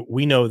too.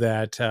 We know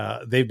that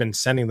they've been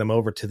sending them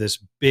over to this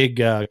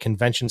big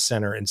convention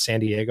center in San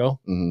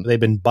Diego. Mm-hmm. They've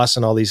been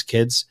busing all these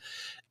kids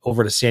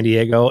over to San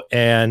Diego,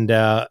 and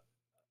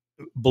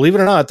believe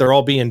it or not, they're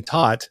all being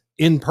taught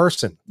in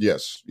person.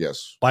 Yes,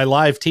 yes. By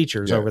live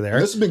teachers over there.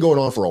 And this has been going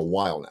on for a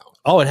while now.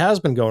 Oh, it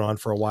has been going on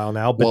for a while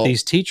now. But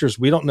these teachers,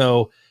 we don't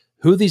know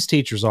who these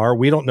teachers are.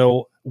 We don't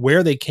know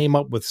where they came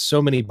up with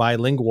so many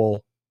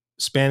bilingual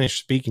Spanish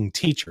speaking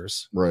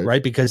teachers,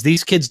 right? Because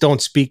these kids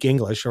don't speak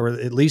English, or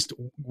at least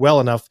well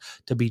enough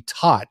to be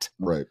taught.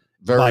 Right.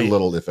 Very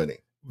little, if any.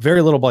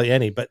 Very little by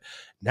any. But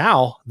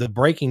now the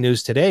breaking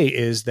news today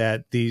is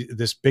that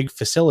this big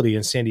facility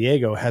in San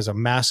Diego has a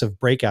massive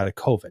breakout of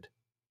COVID.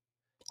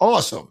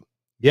 Awesome.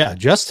 Yeah.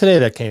 Just today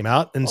that came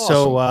out. And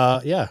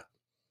awesome.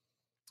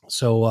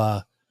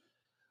 So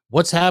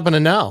what's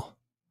happening now?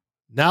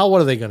 Now,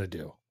 what are they going to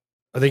do?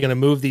 Are they going to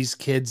move these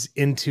kids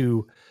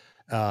into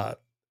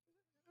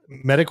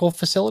medical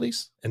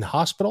facilities and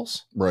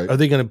hospitals? Right. Are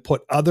they going to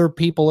put other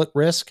people at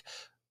risk?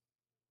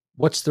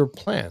 What's their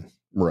plan?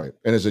 Right.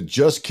 And is it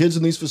just kids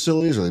in these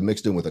facilities? Are they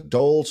mixed in with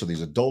adults? Are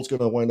these adults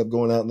going to wind up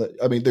going out?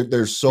 I mean,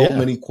 there's so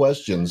many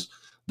questions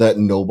that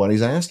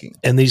nobody's asking.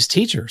 And these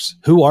teachers,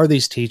 who are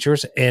these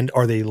teachers? And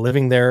are they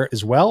living there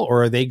as well?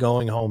 Or are they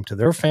going home to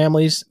their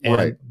families? And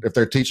right. If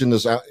they're teaching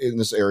this out in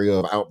this area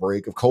of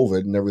outbreak of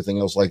COVID and everything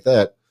else like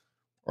that,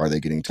 are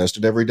they getting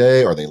tested every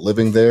day? Are they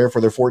living there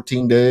for their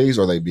 14 days?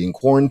 Are they being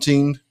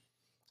quarantined?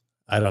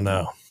 I don't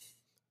know.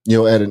 You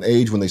know, at an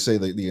age when they say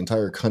that the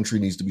entire country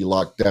needs to be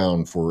locked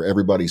down for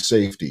everybody's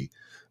safety,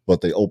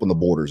 but they open the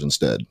borders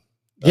instead.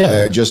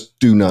 Yeah. I just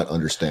do not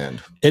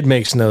understand. It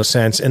makes no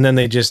sense. And then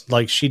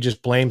she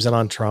just blames it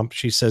on Trump.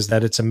 She says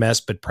that it's a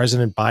mess, but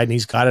President Biden,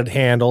 he's got it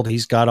handled.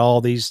 He's got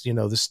all these,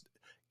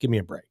 give me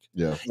a break.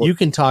 Yeah. You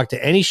can talk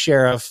to any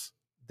sheriff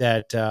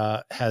that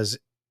has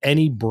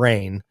any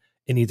brain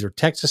in either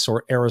Texas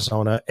or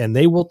Arizona, and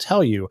they will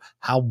tell you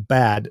how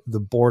bad the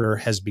border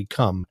has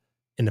become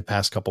in the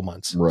past couple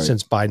months Right.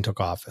 since Biden took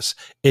office.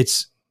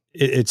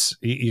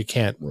 You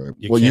can't. Right.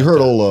 You Well, you can't,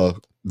 heard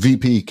old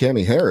VP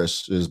Kamala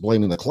Harris is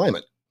blaming the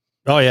climate.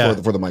 Oh yeah,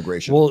 for the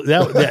migration. Well,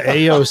 the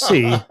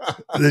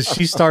AOC,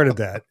 she started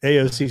that.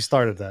 AOC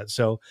started that.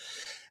 So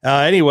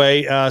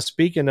anyway,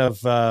 speaking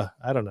of, I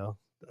don't know,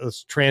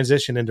 let's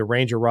transition into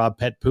Ranger Rob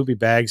pet poopy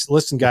bags.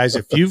 Listen, guys,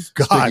 if you've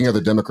got speaking of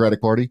the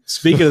Democratic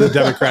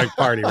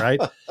Party, right?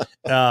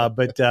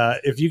 But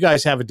if you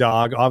guys have a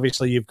dog,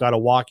 obviously you've got to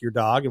walk your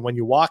dog, and when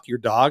you walk your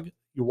dog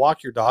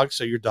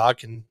so your dog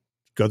can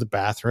go to the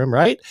bathroom,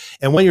 right?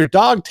 And when your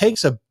dog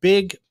takes a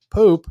big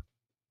poop,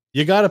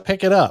 you got to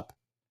pick it up.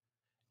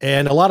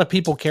 And a lot of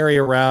people carry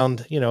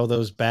around,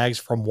 those bags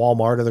from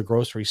Walmart or the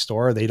grocery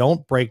store. They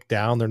don't break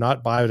down. They're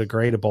not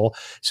biodegradable.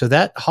 So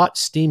that hot,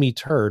 steamy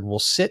turd will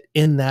sit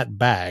in that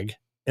bag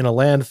in a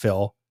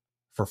landfill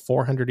for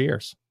 400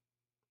 years.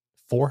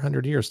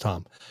 400 years,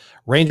 Tom.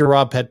 Ranger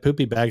Rob pet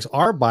poopy bags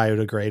are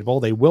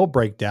biodegradable. They will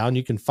break down.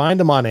 You can find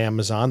them on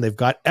Amazon. They've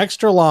got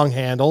extra long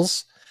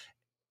handles,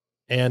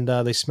 and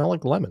they smell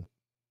like lemon.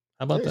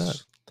 How about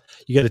that?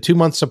 You get a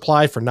 2-month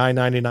supply for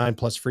 $9.99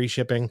 plus free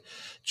shipping.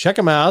 Check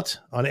them out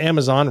on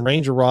Amazon,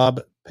 Ranger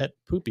Rob pet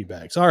poopy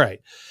bags. All right.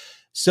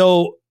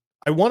 So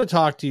I want to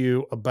talk to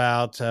you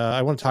about,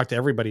 I want to talk to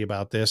everybody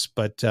about this,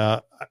 but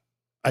I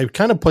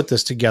kind of put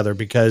this together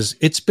because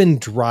it's been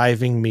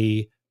driving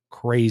me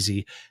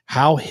crazy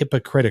how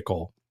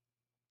hypocritical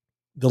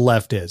the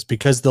left is,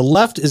 because the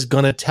left is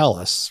going to tell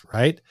us,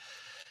 right?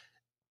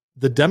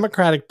 The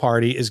Democratic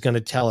Party is going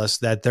to tell us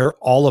that they're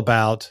all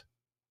about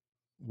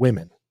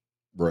women.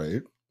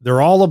 Right. They're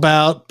all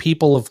about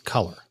people of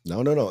color.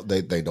 No.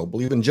 They don't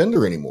believe in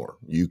gender anymore.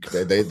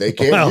 They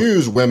can't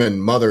use women,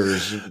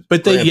 mothers.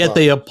 But yet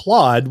they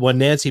applaud when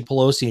Nancy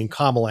Pelosi and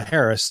Kamala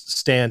Harris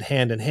stand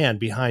hand in hand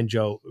behind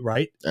Joe,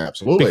 right?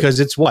 Absolutely. Because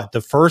it's what? The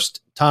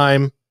first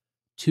time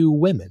 2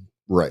 women.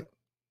 Right.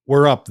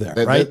 We're up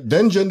there, right?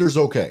 Then gender's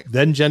okay.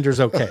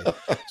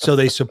 So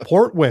they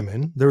support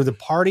women. They're the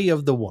party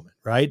of the woman,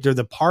 right? They're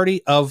the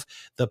party of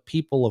the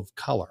people of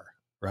color.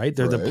 Right.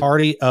 They're the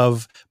party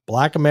of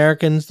Black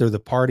Americans. They're the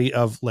party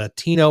of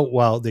Latino.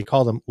 Well, they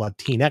call them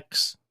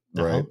Latinx.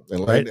 Right.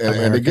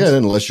 And again,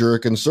 unless you're a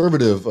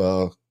conservative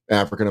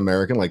African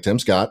American like Tim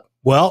Scott.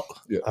 Well,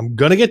 I'm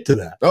going to get to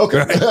that. Okay.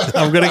 Right?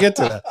 I'm going to get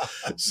to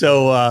that.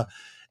 So,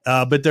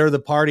 but they're the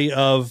party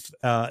of,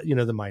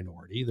 the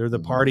minority. They're the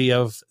party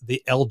of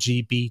the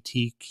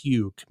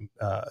LGBTQ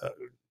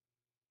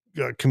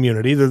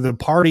community. They're the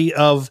party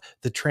of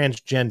the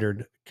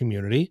transgendered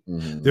community.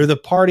 Mm-hmm. They're the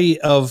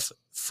party of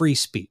free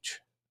speech,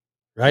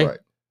 right?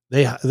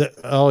 You got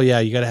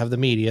to have the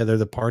media. They're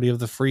the party of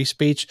the free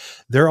speech.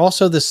 They're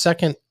also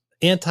the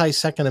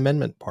anti-Second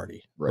Amendment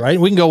party, right?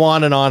 We can go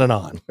on and on and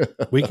on.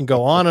 We can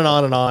go on and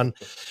on and on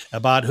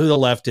about who the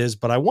left is,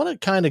 but I want to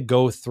kind of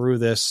go through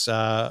this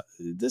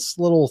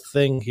little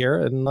thing here,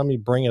 and let me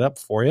bring it up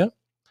for you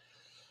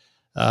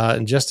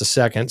in just a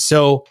second.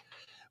 So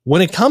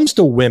when it comes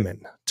to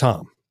women,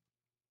 Tom,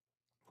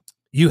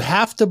 you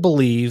have to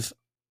believe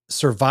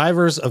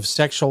survivors of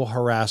sexual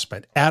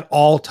harassment at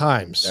all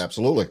times.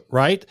 Absolutely.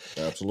 Right?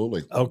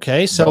 Absolutely.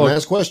 Okay. So don't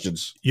ask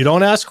questions. You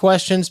don't ask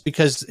questions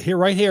because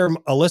right here,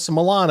 Alyssa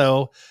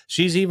Milano,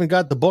 she's even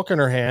got the book in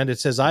her hand. It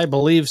says, I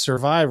believe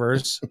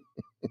survivors.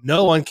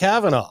 No on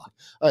Kavanaugh.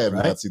 I have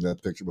not seen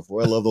that picture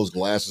before. I love those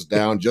glasses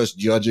down, just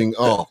judging.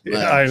 Oh,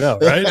 man. Yeah, I know,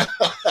 right?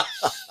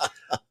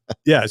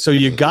 Yeah. So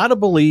you got to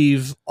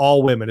believe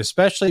all women,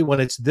 especially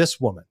when it's this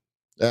woman.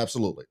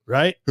 Absolutely.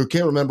 Right. Who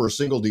can't remember a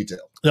single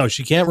detail. No,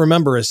 she can't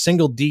remember a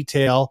single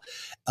detail.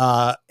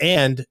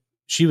 And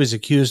she was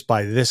accused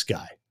by this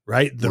guy,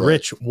 right? The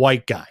rich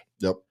white guy.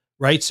 Yep.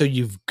 Right. So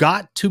you've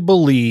got to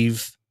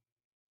believe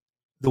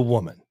the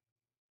woman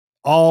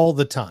all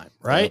the time,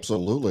 right?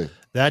 Absolutely.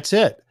 That's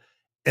it.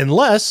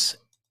 Unless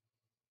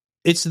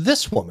it's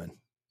this woman,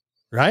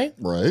 right?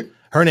 Right.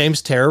 Her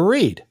name's Tara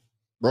Reid.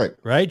 Right.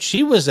 Right.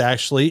 She was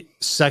actually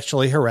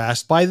sexually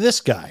harassed by this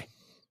guy.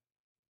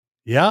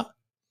 Yeah.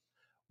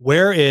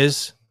 Where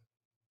is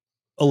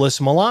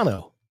Alyssa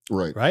Milano?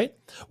 Right. Right.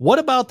 What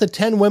about the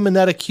 10 women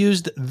that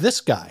accused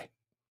this guy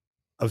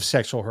of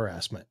sexual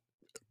harassment?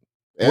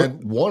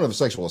 And one of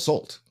sexual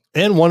assault.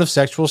 And one of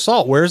sexual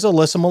assault. Where's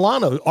Alyssa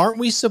Milano? Aren't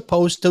we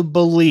supposed to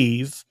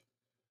believe,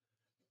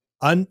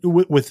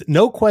 with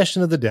no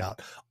question of the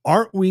doubt,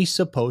 aren't we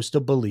supposed to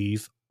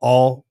believe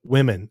all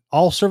women,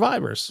 all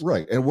survivors?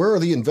 Right. And where are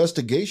the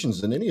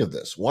investigations in any of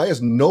this? Why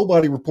is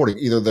nobody reporting?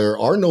 Either there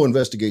are no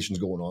investigations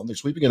going on, they're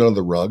sweeping it under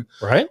the rug,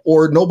 right?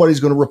 Or nobody's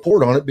going to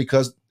report on it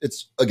because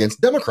it's against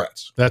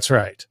Democrats. That's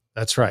right.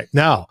 That's right.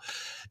 Now,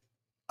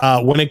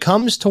 when it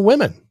comes to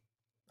women,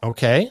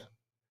 okay,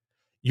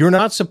 you're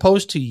not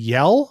supposed to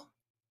yell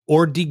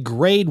or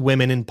degrade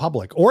women in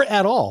public or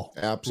at all.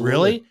 Absolutely.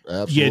 Really?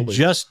 Absolutely. You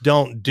just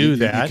don't do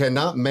that. You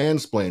cannot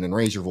mansplain and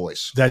raise your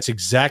voice. That's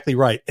exactly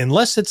right.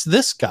 Unless it's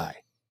this guy.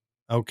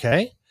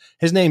 Okay.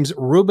 His name's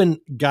Ruben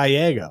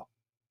Gallego.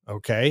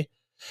 Okay.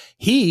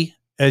 He,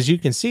 as you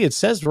can see, it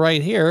says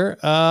right here,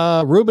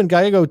 Ruben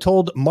Gallego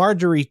told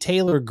Marjorie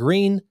Taylor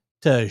Greene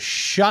to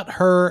shut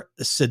her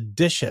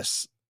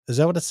seditious Is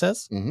that what it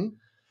says? Mm-hmm.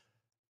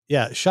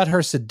 Yeah. Shut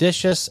her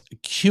seditious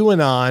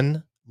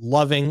QAnon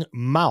loving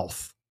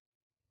mouth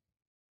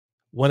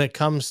when it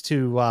comes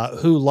to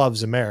who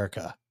loves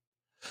America.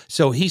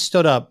 So he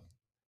stood up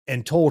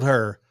and told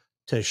her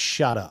to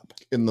shut up.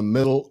 In the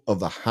middle of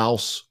the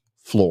House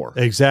floor.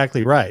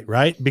 Exactly right.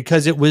 Right.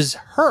 Because it was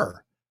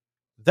her.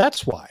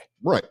 That's why.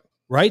 Right.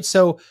 Right.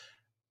 So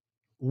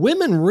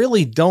women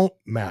really don't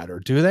matter,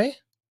 do they?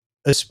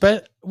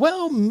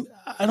 Well,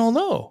 I don't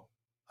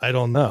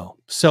know.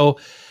 So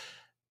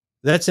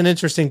that's an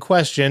interesting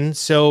question.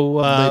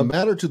 So they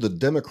matter to the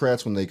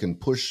Democrats when they can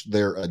push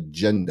their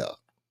agenda.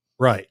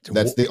 Right.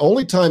 That's the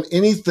only time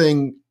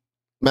anything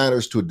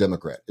matters to a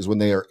Democrat, is when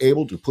they are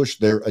able to push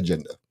their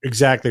agenda.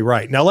 Exactly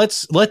right. Now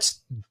let's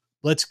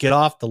get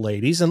off the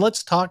ladies and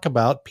let's talk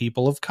about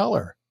people of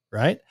color,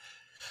 right?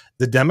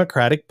 The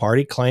Democratic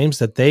Party claims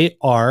that they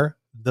are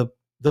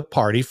the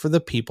party for the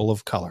people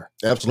of color.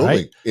 Absolutely.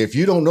 Right? If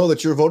you don't know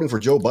that you're voting for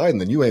Joe Biden,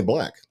 then you ain't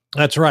black.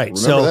 That's right.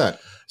 Remember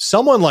that.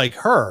 Someone like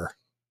her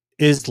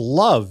is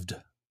loved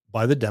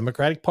by the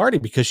Democratic Party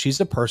because she's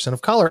a person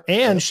of color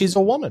and she's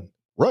a woman.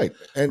 Right.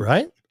 And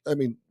right. I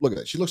mean, look at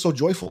that. She looks so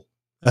joyful.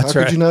 That's How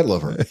right. could you not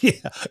love her? Yeah.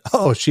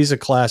 Oh, she's a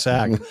class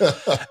act.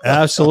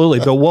 Absolutely.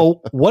 But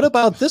what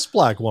about this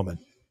black woman?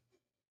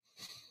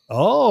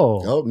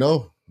 Oh,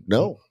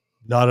 no,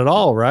 not at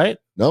all. Right.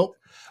 No.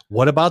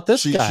 What about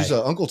this guy? She's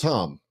Uncle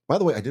Tom. By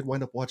the way, I did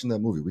wind up watching that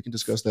movie. We can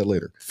discuss that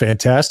later.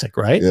 Fantastic.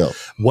 Right. Yeah.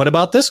 What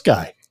about this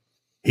guy?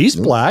 He's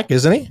black,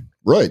 isn't he?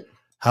 Right.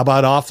 How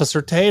about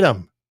Officer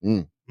Tatum?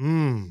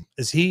 Mm.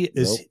 Is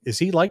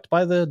he liked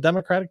by the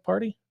Democratic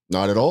Party?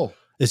 Not at all.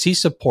 Is he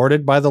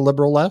supported by the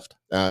liberal left?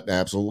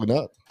 Absolutely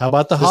not. How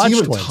about the Is Hodge he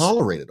even twins?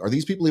 tolerated? Are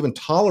these people even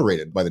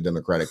tolerated by the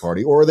Democratic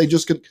Party, or are they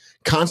just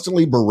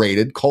constantly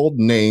berated, called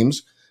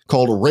names,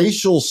 called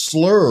racial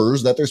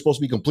slurs that they're supposed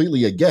to be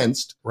completely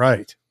against?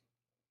 Right.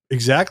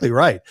 Exactly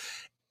right.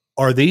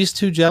 Are these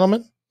two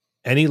gentlemen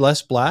any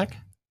less black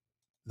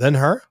than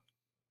her?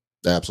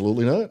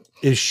 Absolutely not.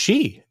 Is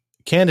she,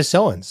 Candace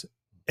Owens,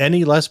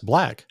 any less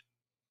black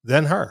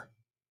than her?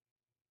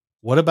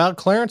 What about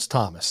Clarence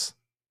Thomas?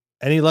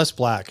 Any less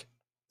black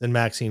than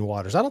Maxine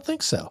Waters? I don't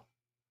think so.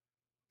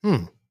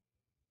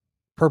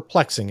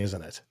 Perplexing,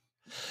 isn't it?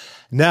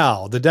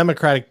 Now, the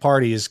Democratic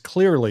Party is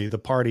clearly the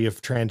party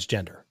of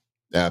transgender.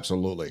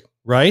 Absolutely.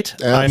 Right?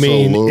 Absolutely. I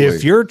mean,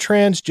 if you're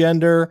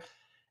transgender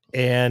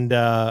and,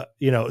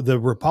 the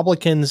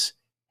Republicans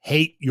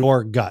hate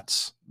your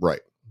guts. Right.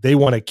 They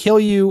want to kill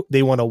you.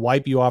 They want to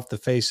wipe you off the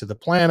face of the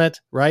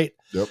planet. Right.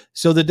 Yep.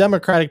 So the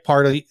Democratic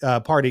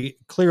Party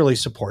clearly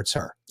supports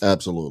her.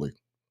 Absolutely.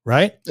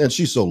 Right. And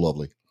she's so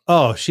lovely.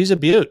 Oh, she's a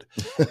beaut.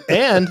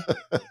 And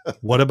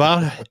what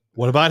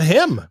about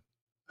him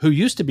who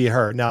used to be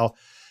her? Now,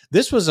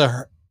 this was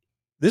a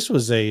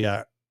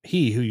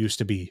he who used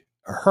to be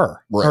a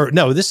her. Right. Or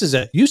no, this is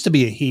used to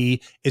be a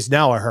he, is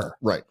now a her.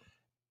 Right.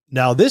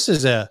 Now this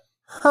is a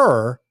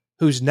her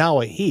who's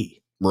now a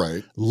he.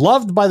 Right.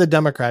 Loved by the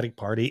Democratic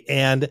Party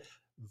and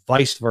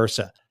vice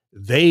versa.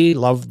 They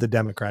love the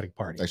Democratic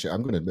Party. Actually,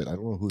 I'm going to admit, I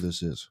don't know who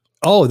this is.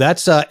 Oh,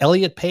 that's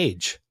Elliot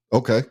Page.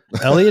 Okay.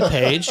 Elliot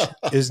Page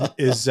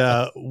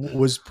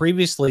was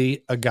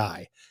previously a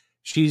guy.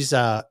 She's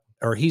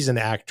or he's an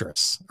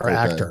actress or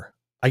actor.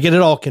 I get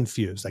it all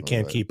confused. I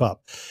can't keep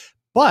up.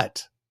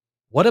 But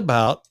what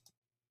about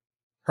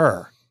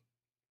her?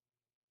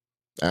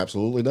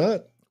 Absolutely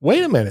not.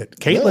 Wait a minute.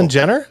 Caitlyn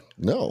Jenner?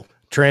 No.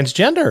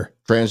 Transgender.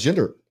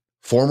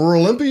 Former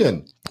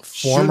Olympian.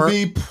 Should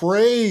be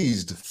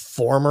praised.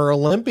 Former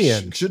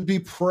Olympian. Should be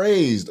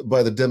praised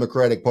by the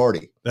Democratic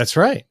Party. That's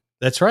right.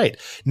 That's right.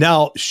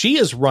 Now, she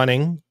is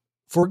running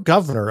for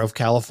governor of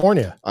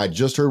California. I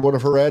just heard one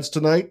of her ads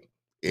tonight.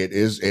 It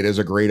is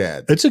a great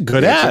ad. It's a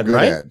good ad,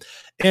 right?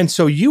 And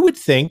so you would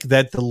think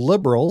that the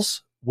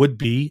liberals would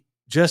be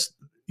just,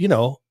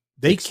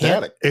 they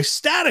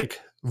ecstatic.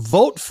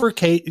 Vote for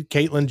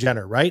Caitlyn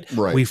Jenner, right?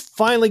 Right. We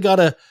finally got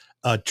a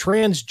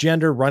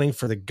transgender running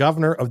for the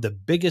governor of the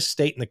biggest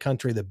state in the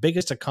country, the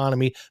biggest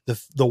economy,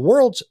 the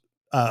world's,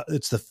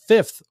 it's the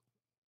fifth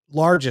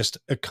largest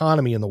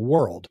economy in the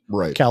world.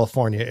 Right.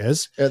 California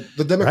is. And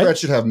the Democrats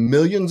should have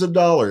millions of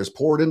dollars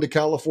poured into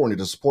California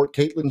to support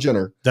Caitlyn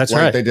Jenner. That's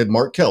like right. They did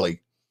Mark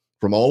Kelly.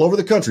 From all over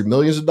the country,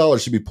 millions of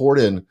dollars should be poured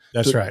in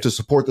to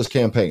support this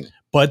campaign.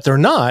 But they're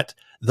not.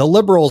 The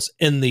liberals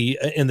in the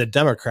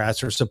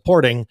Democrats are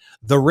supporting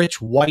the rich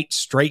white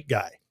straight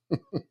guy.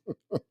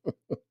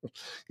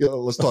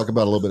 Let's talk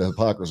about a little bit of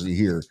hypocrisy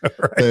here.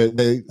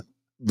 Right.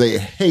 They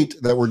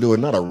hate that we're doing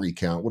not a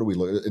recount. What do we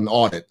look? An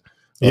audit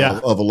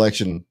of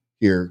election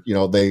here.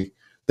 They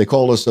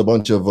called us a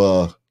bunch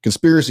of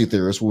conspiracy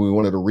theorists when we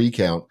wanted a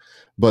recount.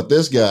 But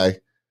this guy,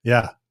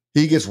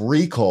 he gets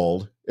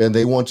recalled, and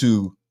they want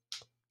to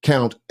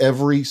count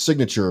every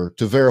signature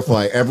to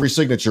verify every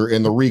signature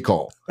in the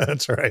recall.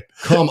 That's right.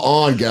 Come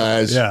on,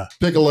 guys. Yeah.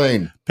 Pick a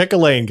lane. Pick a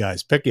lane,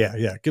 guys.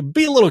 Yeah.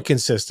 Be a little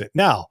consistent.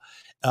 Now,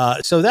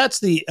 so that's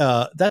the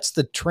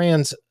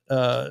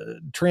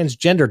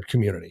transgendered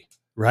community,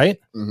 right?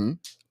 Mm-hmm.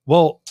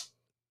 Well,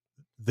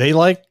 they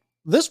like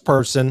this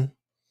person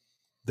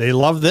They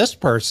love this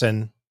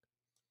person,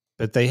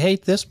 but they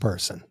hate this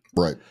person.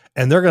 Right.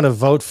 And they're going to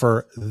vote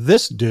for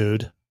this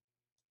dude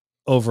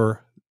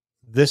over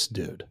this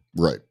dude.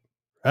 Right.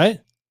 Right.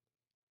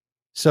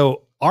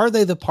 So are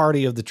they the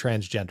party of the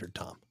transgender,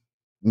 Tom?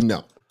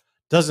 No.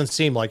 Doesn't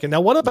seem like it.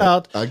 Now, what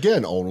about,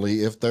 again,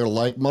 only if they're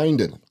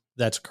like-minded.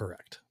 That's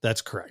correct.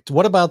 That's correct.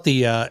 What about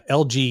the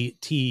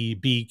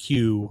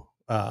LGBTQ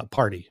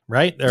party,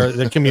 right? Or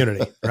the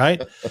community,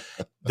 right?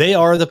 They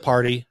are the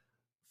party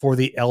for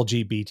the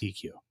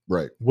LGBTQ.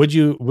 Right. Would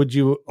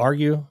you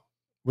argue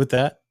with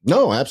that?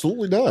 No,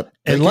 absolutely not.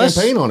 They Unless,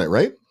 campaign on it,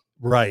 right?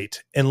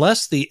 Right.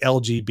 Unless the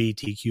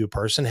LGBTQ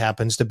person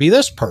happens to be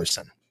this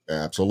person.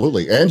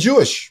 Absolutely. And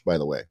Jewish, by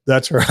the way.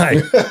 That's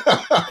right.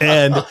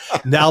 And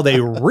now they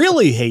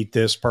really hate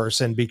this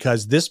person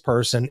because this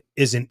person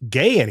isn't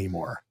gay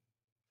anymore.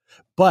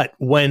 But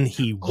when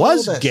he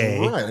was gay,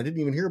 right. I didn't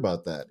even hear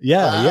about that.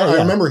 I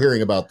remember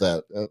hearing about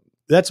that.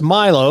 That's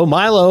Milo.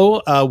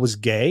 Milo was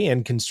gay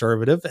and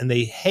conservative, and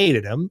they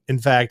hated him. In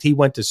fact, he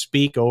went to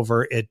speak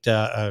over at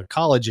a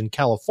college in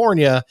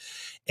California,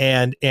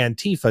 and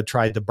Antifa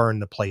tried to burn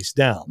the place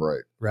down.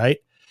 Right. Right.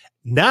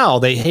 Now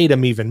they hate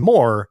him even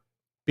more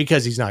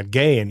because he's not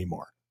gay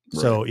anymore.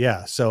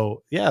 Right.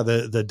 So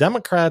the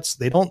Democrats,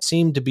 they don't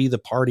seem to be the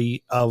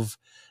party of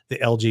the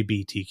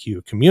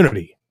LGBTQ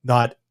community.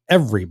 Not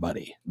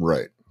everybody.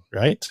 Right.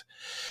 Right.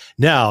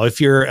 Now,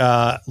 if you're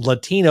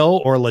Latino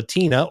or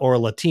Latina or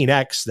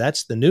Latinx,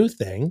 that's the new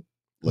thing.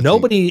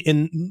 Nobody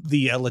in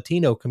the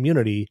Latino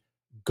community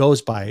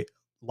goes by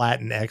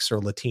Latinx or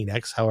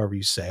Latinx, however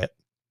you say it.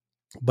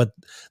 But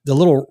the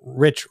little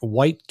rich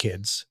white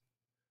kids,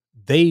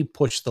 they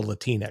push the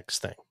Latinx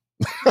thing.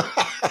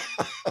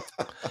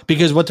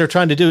 Because what they're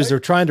trying to do is they're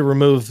trying to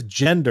remove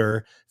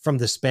gender from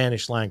the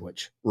Spanish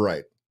language.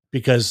 Right.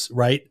 Because,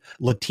 right,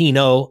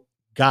 Latino,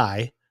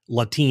 guy,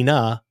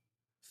 Latina,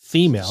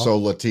 female. So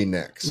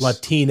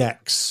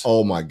Latinx.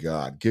 Oh my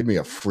God. Give me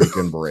a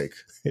freaking break.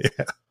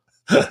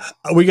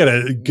 We got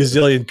a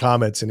gazillion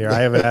comments in here. I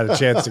haven't had a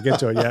chance to get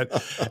to it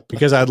yet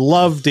because I'd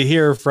love to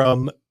hear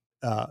from,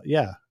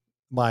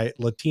 my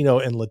Latino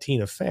and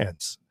Latina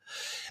fans.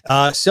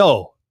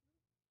 So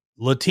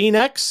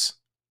Latinx,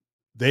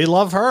 they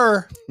love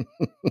her,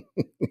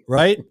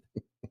 right?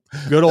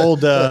 Good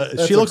old,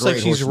 she looks like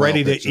she's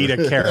ready to eat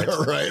a carrot.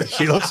 Right.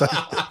 She looks like,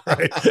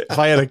 right. If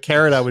I had a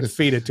carrot, I would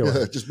feed it to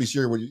her. Just be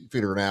sure when you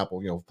feed her an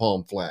apple,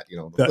 palm flat,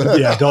 she'll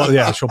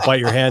bite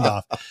your hand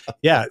off.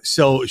 Yeah.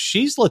 So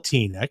she's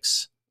Latina,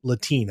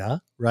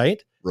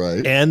 right?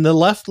 Right. And the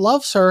left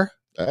loves her.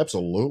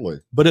 Absolutely.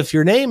 But if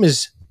your name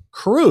is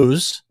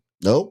Cruz,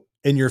 nope.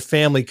 And your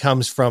family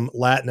comes from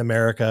Latin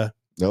America,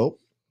 nope.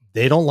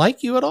 They don't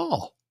like you at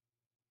all.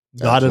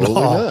 Not at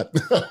all.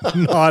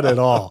 Not at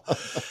all.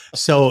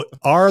 So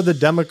are the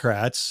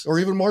Democrats, or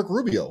even Mark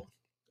Rubio?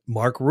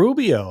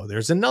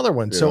 There's another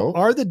one.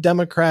 Are the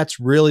Democrats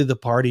really the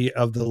party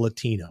of the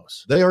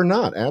Latinos? They are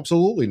not.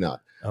 Absolutely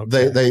not.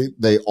 Okay.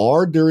 They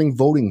are during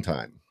voting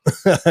time.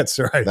 That's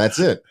right. That's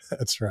it.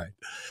 That's right.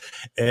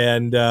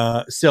 And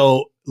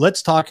so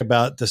let's talk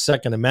about the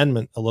Second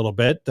Amendment a little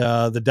bit.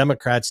 The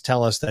Democrats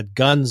tell us that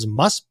guns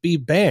must be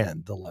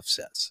banned, the left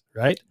says,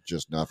 right?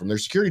 Just not from their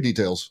security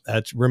details.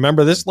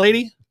 Remember this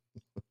lady?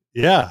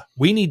 Yeah.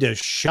 We need to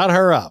shut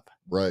her up.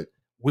 Right.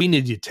 We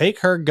need to take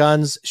her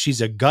guns. She's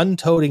a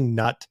gun-toting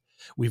nut.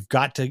 We've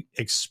got to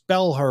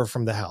expel her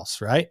from the house,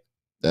 right?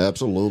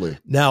 Absolutely.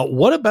 Now,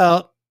 what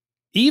about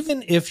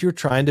even if you're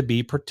trying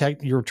to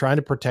protect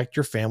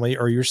your family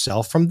or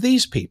yourself from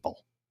these people,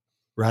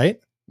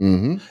 right?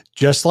 Mm-hmm.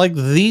 Just like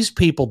these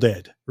people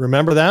did.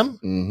 Remember them?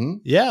 Mm-hmm.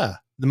 Yeah.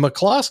 The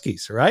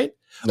McCloskeys, right?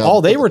 No,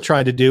 all they were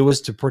trying to do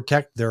was to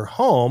protect their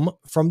home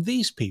from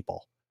these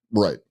people.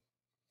 Right.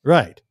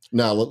 Right.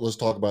 Now, let's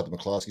talk about the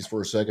McCloskeys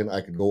for a second. I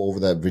could go over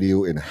that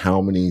video and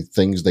how many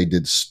things they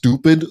did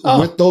stupid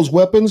with those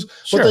weapons,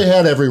 but they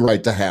had every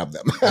right to have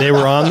them. They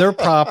were on their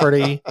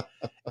property,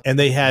 and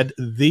they had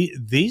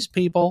these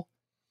people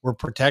were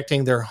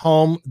protecting their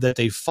home that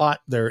they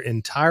fought their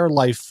entire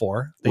life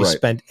for. They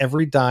spent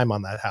every dime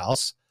on that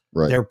house.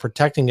 Right. They're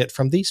protecting it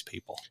from these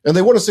people. And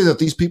they want to say that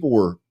these people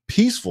were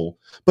peaceful,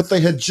 but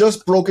they had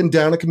just broken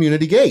down a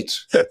community gate.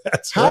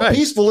 How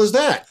peaceful is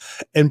that?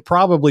 And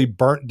probably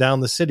burnt down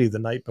the city the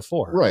night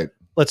before. Right.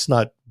 Let's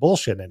not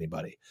bullshit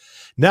anybody.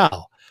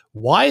 Now,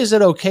 why is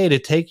it okay to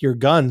take your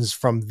guns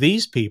from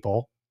these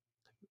people,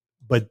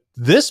 but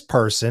this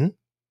person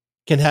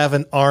can have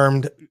an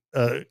armed,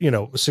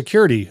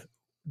 security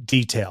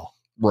detail?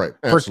 Right.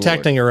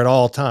 Protecting her at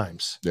all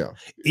times. Yeah.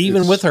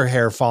 Even with her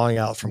hair falling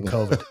out from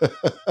COVID.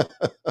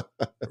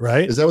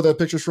 Right? Is that what that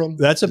picture's from?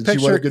 That's a Did picture.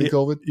 She wind up getting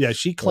COVID? Yeah.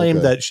 She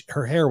claimed that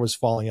her hair was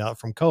falling out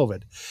from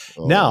COVID.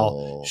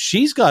 Now,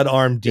 she's got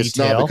armed detail. It's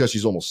not because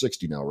she's almost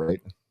 60 now, right?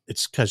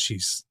 It's because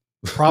she's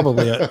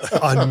probably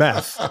on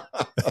meth.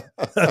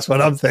 That's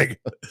what I'm thinking.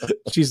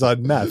 She's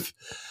on meth.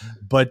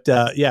 But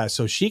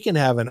so she can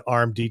have an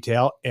armed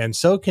detail, and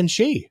so can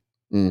she.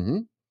 Mm-hmm.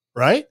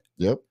 Right?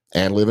 Yep.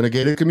 And live in a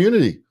gated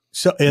community.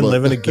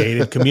 Live in a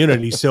gated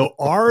community. So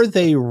are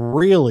they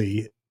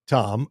really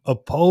Tom,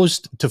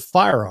 opposed to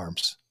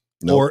firearms.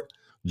 No, Or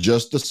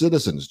just the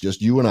citizens, just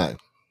you and I.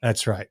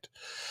 that's right.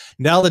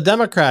 Now the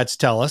Democrats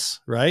tell us,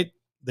 right?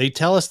 They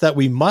tell us that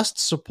we must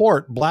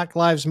support Black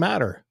Lives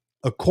Matter.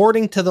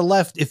 According to the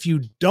left, if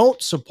you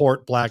don't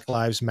support Black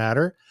Lives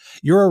Matter,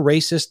 you're a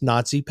racist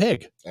Nazi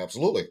pig.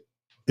 Absolutely.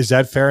 Is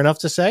that fair enough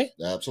to say?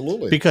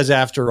 Absolutely. Because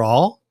after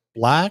all,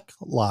 Black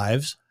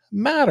Lives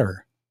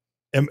Matter.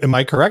 Am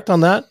I correct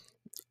on that?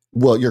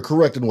 Well, you're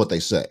correct in what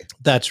they say.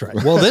 That's right.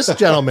 Well, this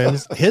gentleman,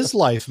 his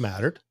life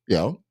mattered.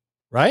 Yeah.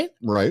 Right?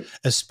 Right.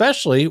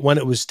 Especially when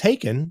it was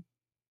taken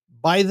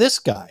by this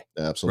guy.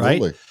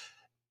 Absolutely. Right?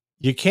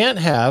 You can't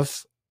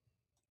have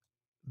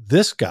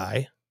this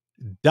guy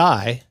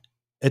die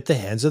at the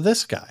hands of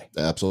this guy.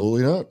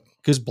 Absolutely not.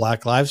 Because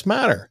Black Lives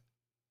Matter.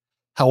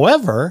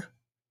 However,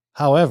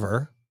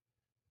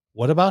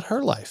 what about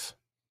her life?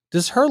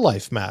 Does her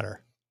life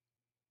matter?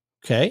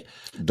 Okay.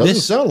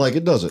 Doesn't sound like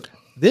it, does it?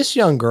 This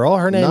young girl,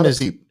 her name Not a is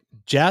peep.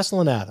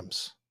 Jaslyn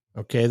Adams.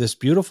 Okay. This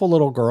beautiful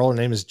little girl, her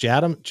name is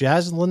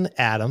Jaslyn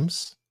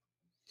Adams.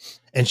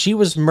 And she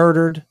was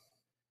murdered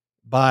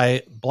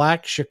by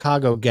Black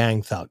Chicago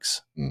gang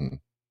thugs. Mhm.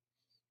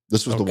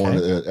 This was the Okay. one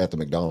at the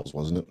McDonald's,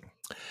 wasn't it?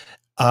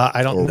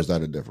 I don't Or know. was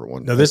that a different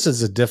one? No, this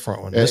is a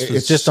different one. This was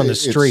It's- just on the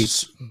it's-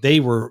 streets.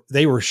 They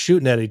were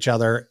shooting at each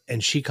other,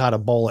 and she caught a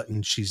bullet,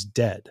 and she's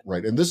dead.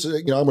 Right. And this,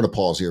 I'm going to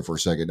pause here for a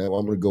second. Now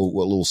I'm going to go a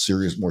little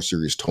more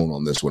serious tone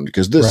on this one,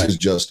 because this Right. is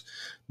just,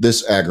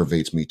 this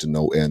aggravates me to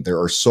no end. There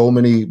are so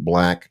many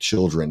Black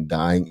children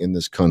dying in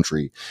this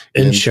country.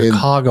 In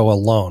Chicago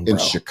alone, in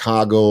bro.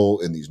 Chicago,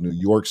 in these New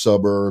York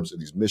suburbs, in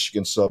these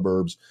Michigan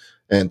suburbs,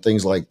 and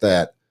things like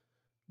that.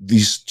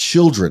 These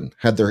children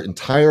had their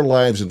entire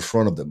lives in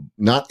front of them.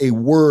 Not a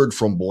word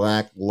from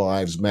Black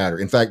Lives Matter.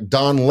 In fact,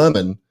 Don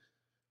Lemon.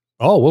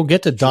 Oh, we'll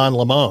get to Don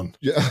Lemon.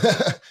 Yeah,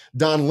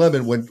 Don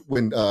Lemon.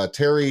 When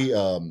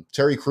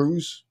Terry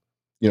Crews,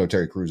 you know who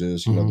Terry Crews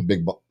is, you know, the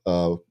big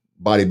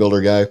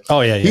bodybuilder guy.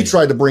 Oh yeah, He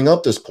tried to bring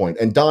up this point,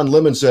 and Don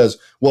Lemon says,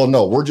 "Well,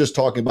 no, we're just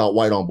talking about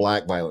white on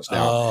black violence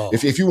now. Oh.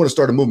 If you want to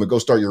start a movement, go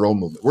start your own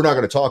movement. We're not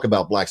going to talk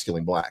about blacks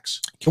killing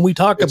blacks." Can we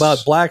talk It's-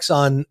 about blacks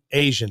on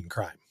Asian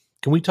crime?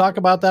 Can we talk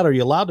about that? Are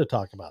you allowed to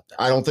talk about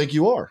that? I don't think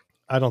you are.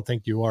 I don't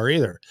think you are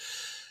either.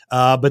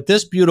 But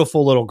this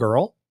beautiful little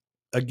girl,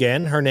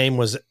 again, her name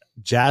was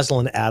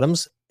Jaslyn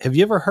Adams. Have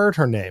you ever heard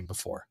her name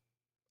before?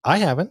 I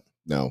haven't.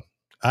 No.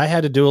 I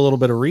had to do a little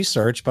bit of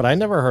research, but I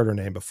never heard her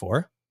name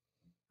before.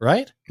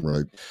 Right?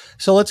 Right.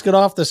 So let's get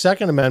off the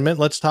Second Amendment.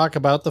 Let's talk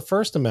about the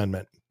First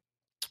Amendment.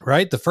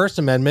 Right? The First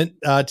Amendment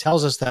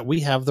tells us that we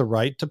have the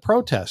right to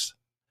protest,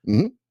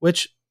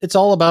 which it's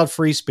all about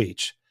free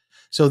speech.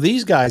 So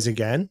these guys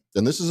again,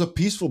 and this is a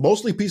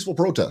mostly peaceful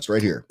protest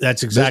right here.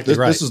 That's exactly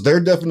right. This is their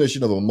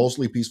definition of a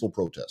mostly peaceful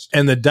protest.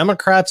 And the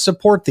Democrats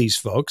support these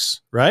folks,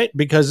 right?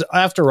 Because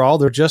after all,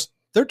 they're just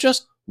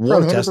protesting.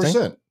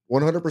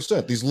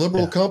 100%. These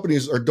liberal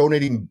companies are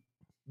donating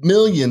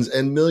millions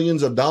and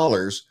millions of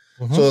dollars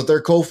so that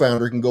their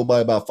co-founder can go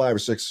buy about $5 or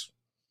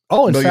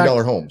 $6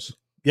 million homes.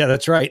 Yeah,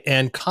 that's right.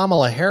 And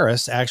Kamala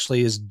Harris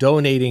actually is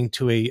donating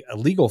to a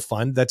legal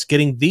fund that's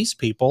getting these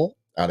people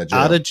out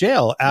of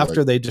jail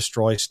after they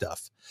destroy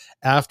stuff,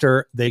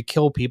 after they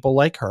kill people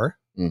like her.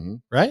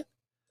 Right.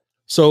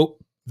 So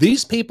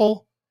these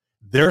people,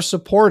 they're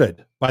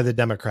supported by the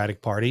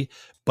Democratic Party,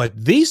 but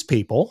these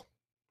people,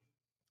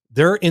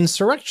 they're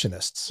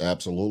insurrectionists.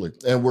 Absolutely.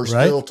 And we're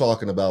still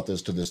talking about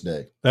this to this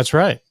day. That's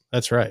right.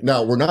 That's right.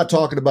 Now, we're not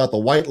talking about the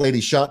white lady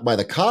shot by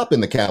the cop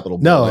in the Capitol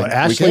No, building.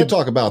 Ashley, we can't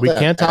talk about that. We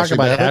can't talk Ashley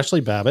about Babbitt? Ashley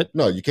Babbitt.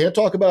 No, you can't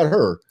talk about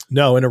her.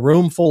 No, in a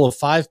room full of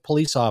 5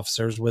 police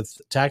officers with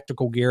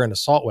tactical gear and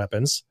assault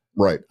weapons.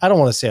 Right. I don't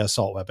want to say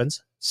assault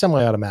weapons,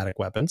 semi-automatic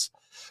weapons,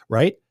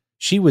 right?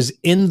 She was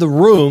in the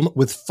room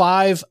with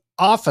 5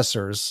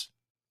 officers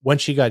when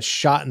she got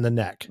shot in the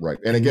neck. Right.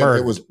 And again,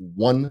 murdered. it was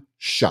one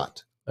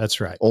shot. That's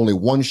right. Only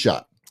one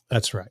shot.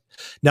 That's right.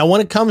 Now,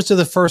 when it comes to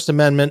the First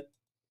Amendment,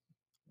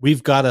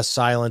 we've got to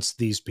silence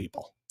these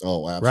people.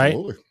 Oh,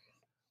 absolutely. Right?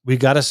 We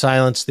got to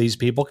silence these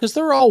people because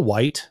they're all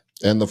white.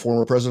 And the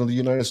former president of the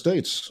United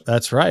States.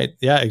 That's right.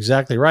 Yeah,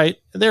 exactly right.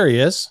 There he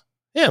is.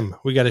 Him.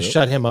 We got to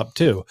shut him up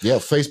too. Yeah,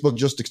 Facebook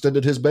just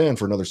extended his ban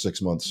for another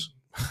 6 months.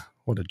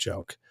 What a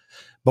joke.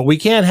 But we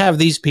can't have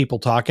these people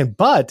talking,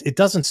 but it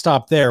doesn't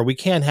stop there. We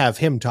can't have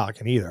him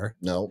talking either.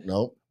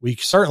 No. We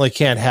certainly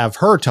can't have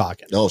her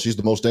talking. No, she's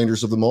the most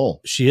dangerous of them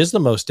all. She is the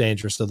most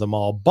dangerous of them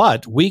all,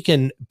 but we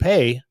can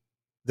pay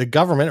the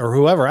government or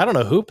whoever, I don't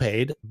know who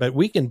paid, but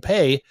we can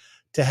pay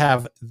to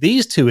have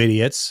these 2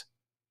 idiots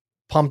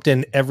pumped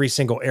in every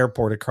single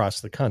airport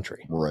across the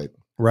country. Right.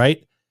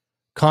 Right?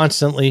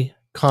 Constantly.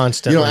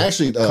 You know,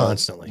 actually,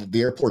 constantly.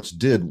 The airports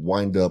did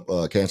wind up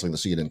canceling the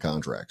CNN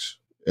contracts.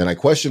 And I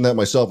questioned that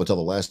myself until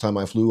the last time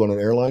I flew on an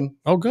airline.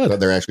 Oh, good.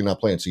 They're actually not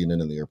playing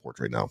CNN in the airports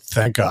right now.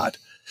 Thank God.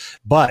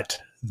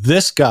 But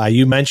this guy,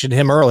 you mentioned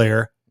him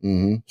earlier.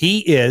 He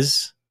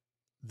is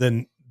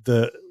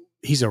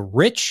he's a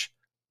rich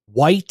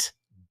white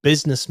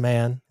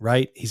businessman,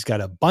 right? He's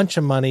got a bunch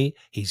of money.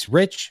 He's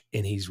rich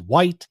and he's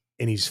white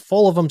and he's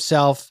full of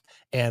himself.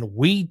 And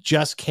we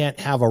just can't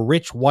have a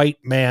rich white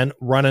man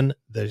running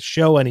the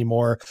show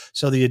anymore.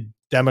 So the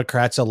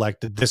Democrats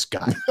elected this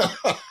guy.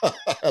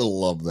 I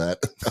love that.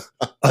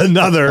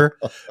 Another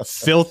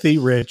filthy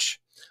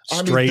rich,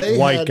 straight they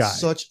white had guy.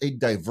 Such a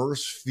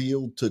diverse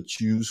field to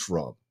choose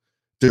from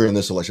during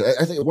this election.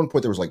 I think at one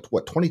point there was like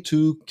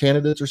 22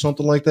 candidates or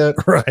something like that.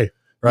 Right.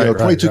 You know,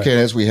 22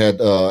 candidates. We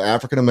had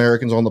African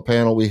Americans on the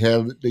panel. We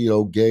had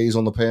gays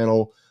on the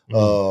panel.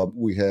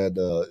 We had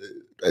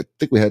I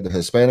think we had the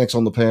Hispanics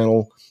on the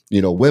panel.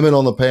 Women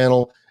on the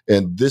panel.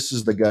 And this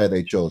is the guy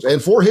they chose.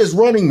 And for his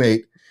running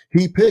mate,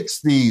 he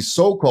picks the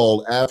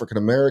so-called African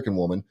American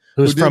woman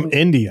who's from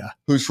India.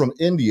 Who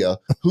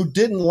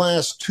didn't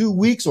last 2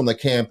 weeks on the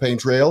campaign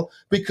trail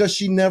because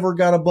she never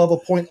got above a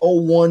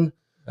 0.01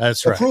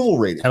 That's right. approval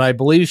rating. And I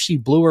believe she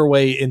blew her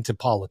way into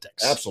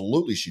politics.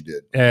 Absolutely, she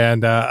did.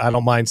 And I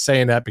don't mind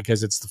saying that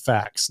because it's the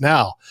facts.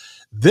 Now,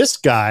 this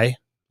guy,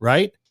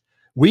 right?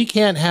 We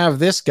can't have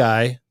this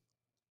guy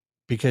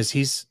because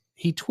he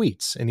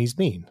tweets and he's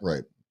mean.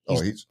 Right.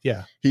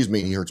 He's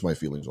mean. He hurts my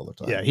feelings all the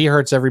time. Yeah, he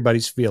hurts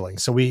everybody's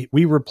feelings. So we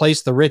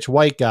replace the rich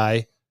white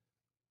guy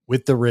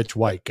with the rich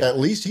white guy. At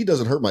least he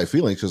doesn't hurt my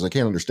feelings because I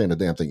can't understand a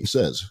damn thing he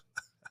says.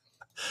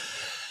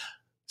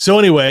 So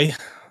anyway,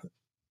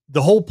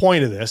 the whole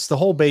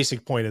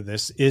basic point of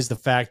this is the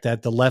fact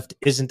that the left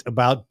isn't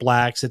about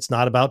blacks. It's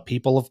not about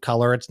people of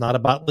color. It's not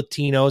about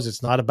Latinos.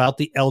 It's not about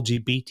the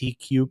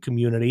LGBTQ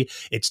community.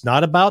 It's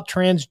not about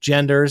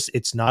transgenders.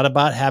 It's not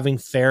about having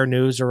fair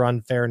news or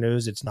unfair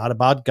news. It's not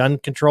about gun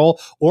control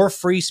or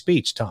free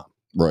speech, Tom.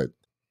 Right.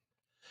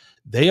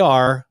 They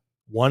are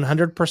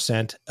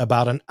 100%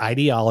 about an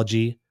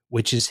ideology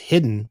which is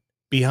hidden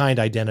behind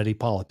identity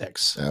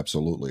politics.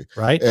 Absolutely.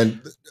 Right.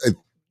 And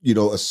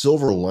a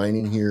silver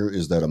lining here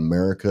is that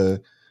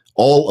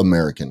all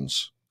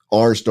Americans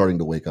are starting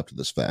to wake up to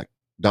this fact.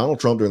 Donald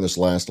Trump during this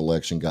last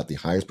election got the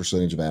highest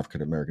percentage of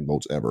African-American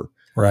votes ever.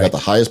 Right. Got the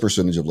highest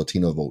percentage of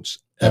Latino votes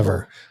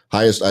ever.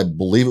 Highest, I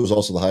believe it was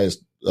also the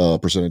highest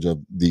percentage of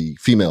the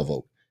female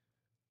vote.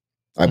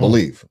 I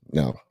believe.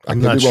 Now, I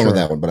could be wrong on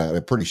that one, but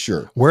I'm pretty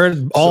sure. Where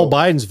did all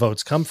Biden's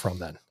votes come from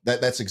then?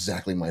 That's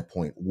exactly my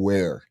point.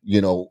 Where,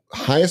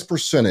 highest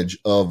percentage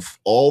of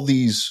all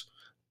these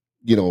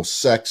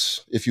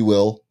sects, if you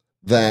will,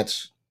 that,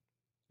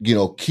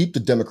 keep the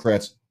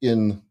Democrats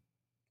in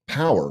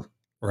power.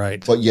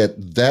 Right. But yet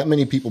that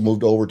many people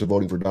moved over to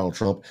voting for Donald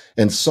Trump,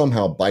 and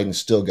somehow Biden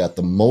still got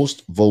the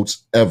most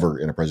votes ever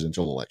in a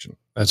presidential election.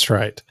 That's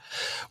right.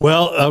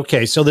 Well,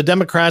 okay. So the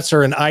Democrats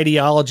are an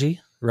ideology,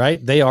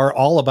 right? They are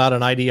all about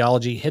an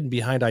ideology hidden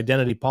behind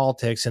identity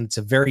politics. And it's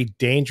a very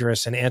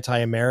dangerous and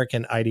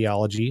anti-American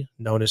ideology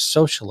known as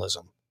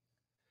socialism.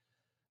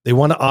 They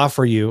want to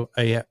offer you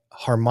a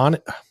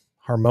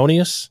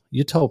harmonious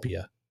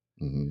utopia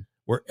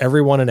where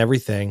everyone and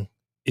everything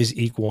is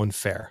equal and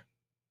fair.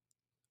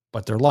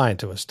 But they're lying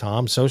to us,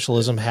 Tom.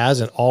 Socialism has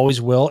and always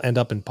will end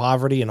up in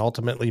poverty and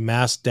ultimately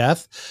mass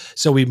death.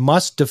 So we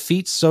must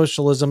defeat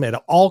socialism at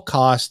all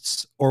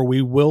costs, or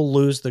we will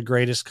lose the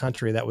greatest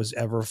country that was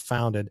ever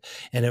founded.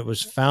 And it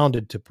was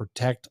founded to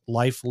protect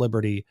life,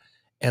 liberty,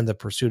 and the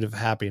pursuit of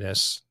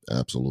happiness.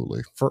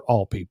 Absolutely. For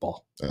all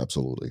people.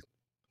 Absolutely.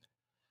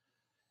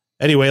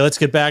 Anyway, let's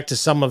get back to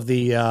some of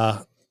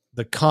the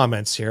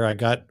comments here.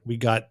 We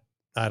got,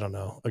 I don't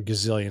know, a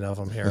gazillion of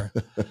them here.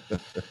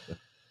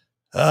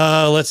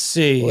 Let's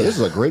see. Well, this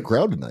is a great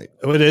crowd tonight.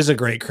 It is a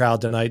great crowd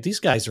tonight.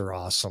 These guys are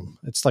awesome.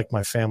 It's like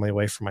my family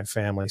away from my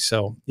family.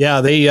 So yeah,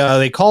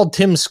 they called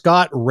Tim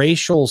Scott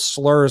racial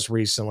slurs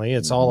recently.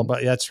 It's all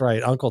about, that's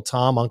right. Uncle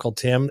Tom, Uncle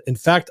Tim. In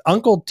fact,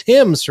 Uncle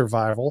Tim's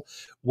survival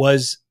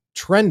was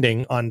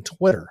trending on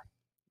Twitter.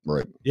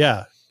 Right.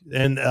 Yeah.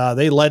 And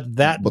they let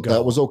that but go.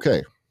 That was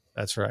okay.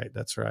 That's right.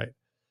 That's right.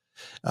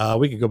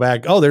 We could go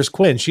back. Oh, there's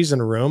Quinn. She's in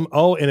the room.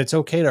 Oh, and it's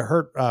okay to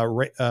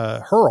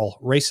hurl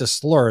racist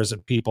slurs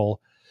at people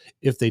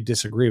if they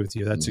disagree with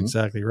you. That's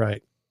exactly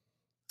right.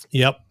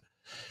 Yep.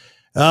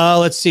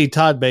 Let's see.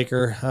 Todd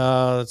Baker.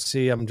 Let's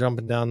see. I'm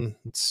jumping down.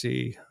 Let's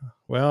see.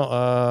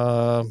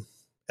 Well,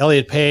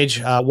 Elliot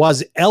Page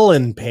was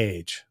Ellen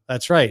Page.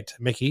 That's right,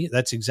 Mickey.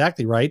 That's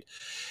exactly right.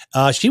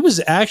 She was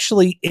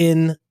actually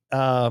in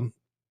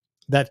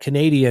that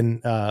Canadian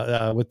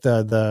with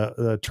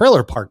the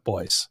Trailer Park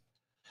Boys.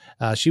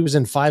 She was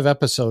in 5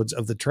 episodes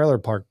of the Trailer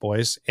Park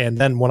Boys. And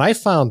then when I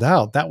found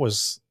out that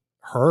was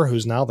her,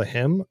 who's now the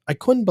him, I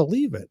couldn't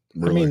believe it.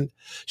 Really? I mean,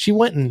 she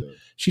went and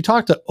she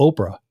talked to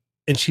Oprah,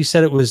 and she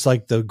said it was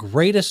like the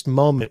greatest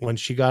moment when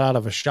she got out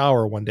of a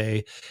shower one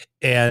day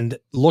and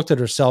looked at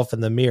herself in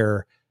the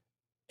mirror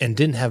and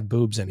didn't have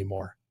boobs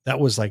anymore.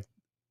 That was like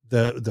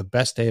the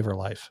best day of her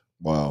life.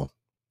 Wow.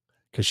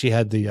 Because she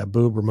had the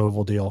boob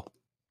removal deal.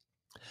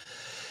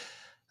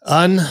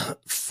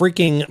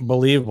 Unfreaking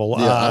believable.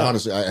 Yeah,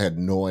 honestly, I had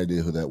no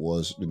idea who that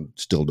was, and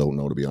still don't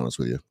know, to be honest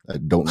with you. I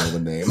don't know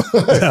the name.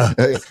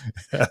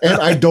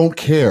 And I don't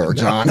care,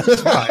 John.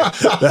 That's fine.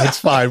 That's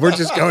fine. We're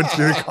just going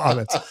through the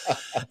comments.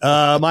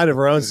 Mind of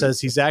Our Own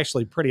says he's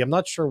actually pretty. I'm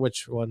not sure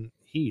which one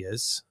he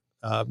is.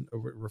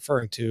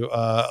 referring to.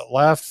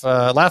 Laugh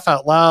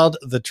out loud.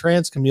 The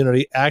trans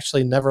community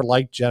actually never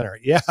liked Jenner.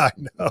 Yeah, I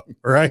know,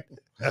 right?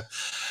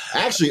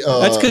 Actually,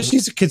 that's because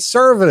she's a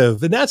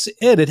conservative, and that's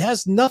it. It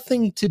has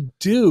nothing to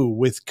do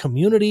with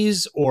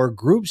communities or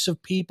groups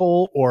of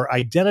people or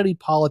identity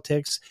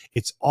politics.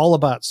 It's all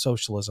about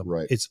socialism.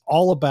 Right. It's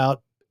all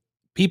about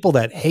people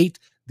that hate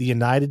the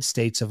United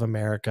States of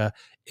America,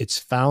 its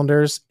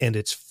founders, and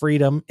its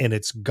freedom, and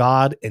its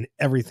God, and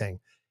everything.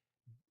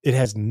 It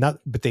has not,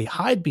 but they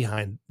hide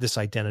behind this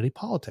identity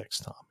politics,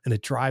 Tom, and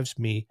it drives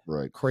me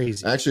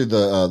crazy. Actually,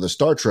 the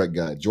Star Trek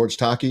guy, George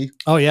Takei.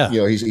 Oh yeah,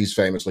 he's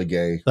famously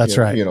gay. That's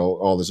right.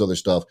 All this other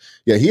stuff.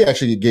 Yeah, he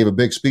actually gave a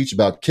big speech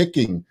about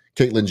kicking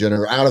Caitlyn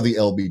Jenner out of the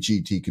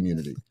LGBT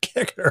community.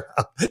 Kick her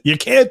out. You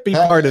can't be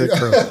part of the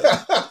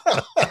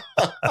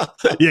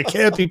crew. You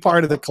can't be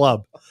part of the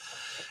club.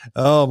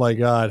 Oh my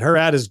God. Her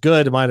ad is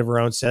good. Mind of her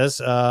own says,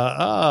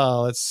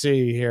 let's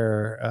see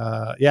here.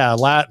 Yeah,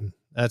 Latin.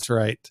 That's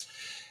right.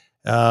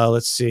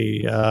 Let's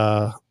see.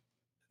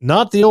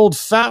 Not the old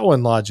fat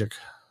one logic.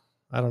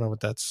 I don't know what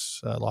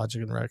that's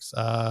Logic and Rex.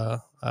 I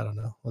don't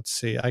know. Let's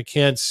see. I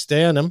can't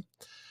stand him.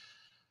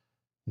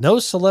 No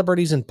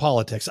celebrities in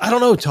politics. I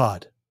don't know,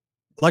 Todd.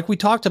 Like we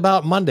talked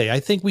about Monday, I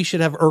think we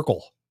should have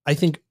Urkel. I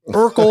think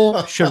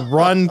Urkel should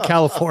run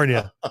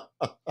California.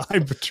 I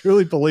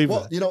truly believe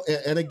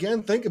that. And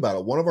again, think about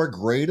it. One of our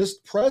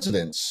greatest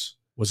presidents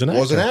was an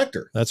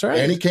actor. That's right.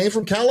 And he came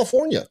from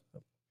California.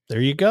 There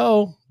you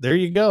go. There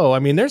you go. I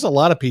mean, there's a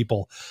lot of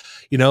people,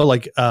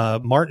 like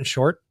Martin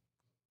Short.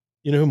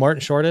 You know who Martin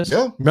Short is?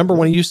 Yeah. Remember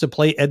when he used to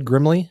play Ed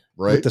Grimley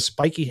with the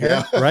spiky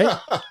hair, right?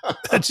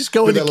 Just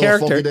go into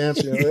character.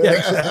 Dance,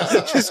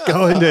 just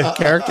go into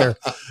character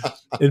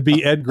and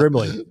be Ed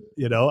Grimley.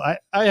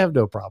 I have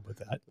no problem with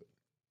that.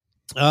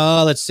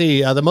 Let's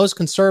see. The most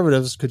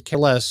conservatives could care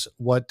less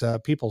what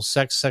people's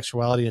sex,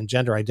 sexuality, and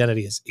gender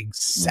identity is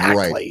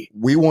exactly. Right.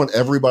 We want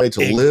everybody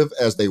to live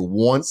as they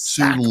want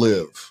to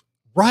live.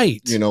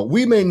 Right.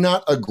 We may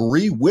not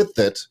agree with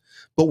it,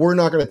 but we're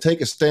not going to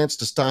take a stance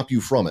to stop you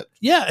from it.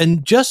 Yeah.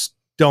 And just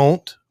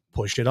don't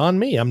push it on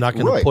me. I'm not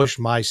going to push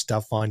my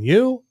stuff on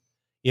you.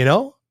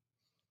 No,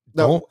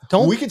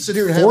 don't we can sit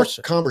here and have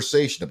a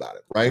conversation about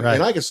it, right?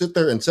 And I can sit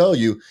there and tell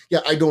you,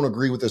 I don't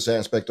agree with this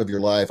aspect of your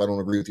life. I don't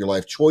agree with your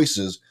life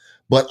choices,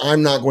 but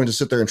I'm not going to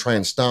sit there and try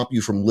and stop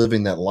you from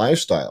living that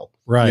lifestyle.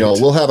 Right.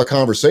 We'll have a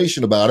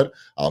conversation about it.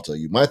 I'll tell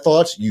you my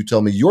thoughts. You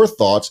tell me your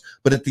thoughts.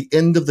 But at the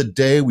end of the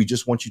day, we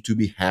just want you to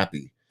be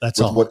happy. That's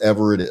with all.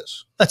 Whatever it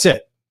is. That's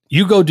it.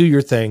 You go do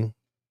your thing.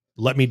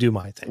 Let me do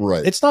my thing.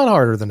 Right. It's not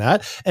harder than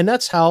that. And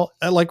that's how,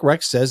 like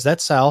Rex says,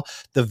 that's how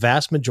the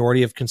vast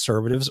majority of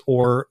conservatives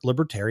or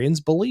libertarians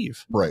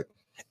believe. Right.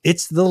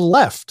 It's the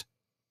left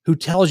who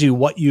tells you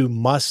what you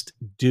must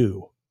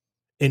do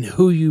and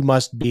who you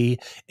must be.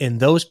 And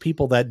those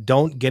people that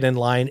don't get in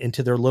line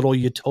into their little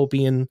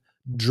utopian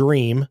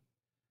dream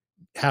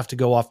have to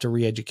go off to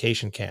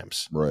re-education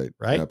camps. Right.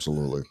 Right.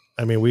 Absolutely.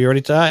 I mean, we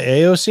already talked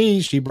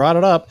AOC. She brought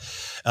it up.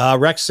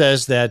 Rex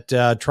says that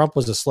Trump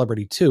was a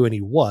celebrity too, and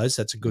he was.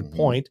 That's a good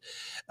point.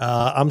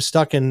 I'm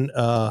stuck in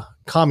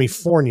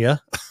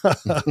California.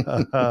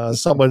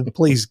 Someone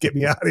please get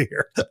me out of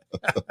here.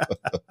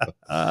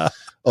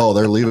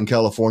 They're leaving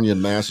California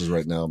in masses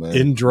right now, man.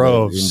 In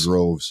droves.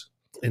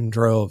 In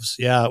droves.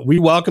 Yeah. We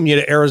welcome you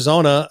to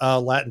Arizona,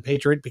 Latin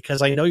Patriot,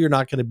 because I know you're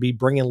not going to be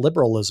bringing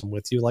liberalism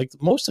with you like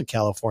most of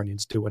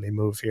Californians do when they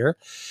move here.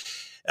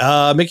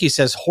 Mickey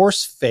says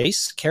horse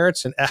face,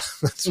 carrots and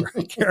that's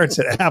right, carrots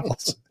and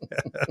apples.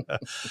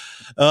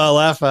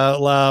 Laugh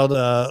out loud.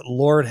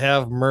 Lord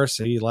have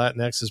mercy.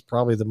 Latinx is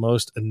probably the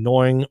most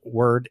annoying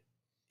word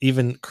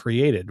even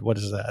created. What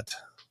is that?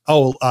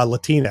 Oh,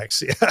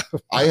 Latinx. Yeah.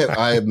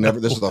 I have never,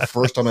 this is the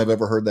first time I've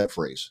ever heard that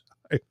phrase.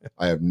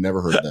 I have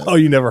never heard that. Oh,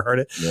 you never heard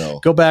it? No.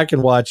 Go back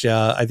and watch.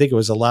 I think it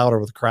was a Louder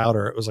with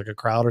Crowder. It was like a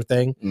Crowder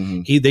thing.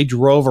 Mm-hmm. They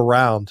drove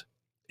around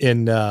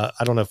in, I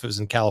don't know if it was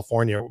in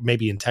California or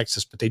maybe in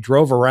Texas, but they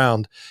drove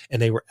around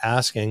and they were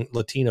asking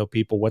Latino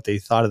people what they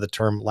thought of the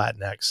term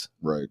Latinx.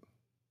 Right.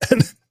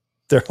 And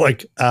they're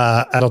like,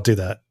 I don't do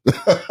that.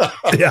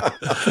 Yeah.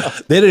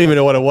 They didn't even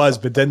know what it was.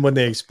 But then when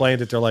they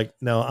explained it, they're like,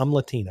 no, I'm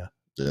Latina.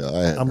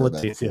 Yeah, I'm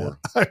Latina.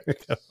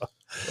 Yeah.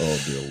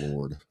 Oh, dear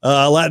Lord.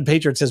 Latin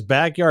Patriot says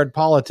backyard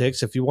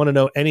politics. If you want to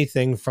know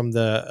anything from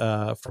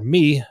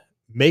me,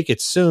 make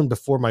it soon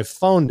before my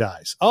phone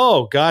dies.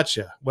 Oh,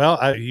 gotcha.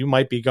 Well, you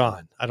might be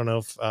gone. I don't know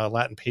if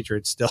Latin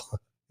Patriot still.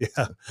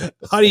 Yeah.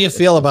 How do you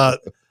feel about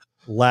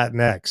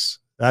Latinx?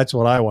 That's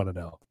what I want to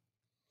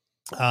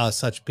know.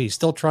 Such peace.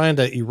 Still trying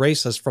to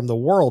erase us from the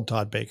world,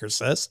 Todd Baker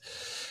says.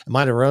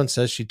 Mind of her own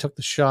says she took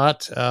the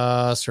shot.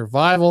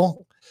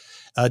 Survival.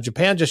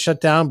 Japan just shut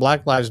down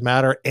Black Lives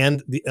Matter.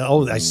 And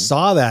I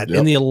saw that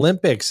in the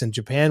Olympics, and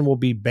Japan will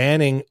be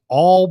banning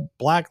all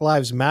Black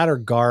Lives Matter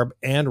garb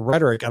and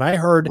rhetoric. And I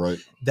heard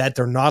that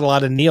they're not allowed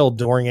to kneel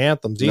during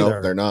anthems either.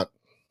 No, they're not.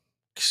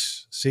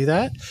 See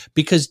that?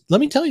 Because let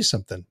me tell you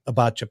something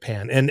about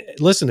Japan. And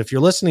listen, if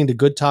you're listening to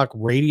Good Talk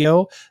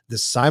Radio, the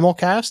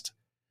simulcast,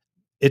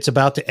 it's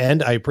about to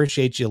end. I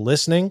appreciate you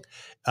listening.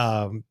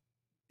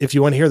 If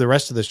you want to hear the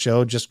rest of the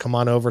show, just come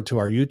on over to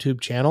our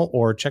YouTube channel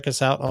or check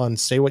us out on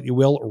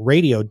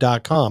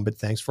saywhatyouvillradio.com. But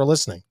thanks for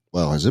listening.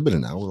 Wow, has it been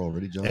an hour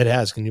already, John? It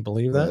has. Can you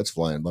believe that? That's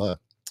flying by.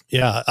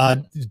 Yeah.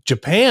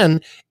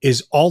 Japan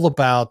is all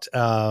about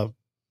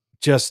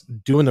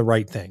just doing the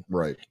right thing.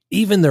 Right.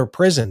 Even their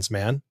prisons,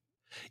 man.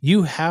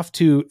 You have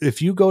to,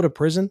 if you go to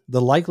prison,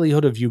 the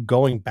likelihood of you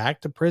going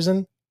back to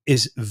prison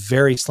is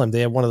very slim.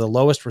 They have one of the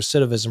lowest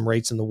recidivism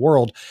rates in the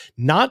world,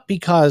 not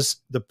because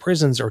the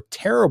prisons are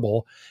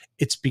terrible.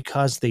 It's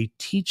because they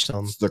teach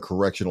them. It's the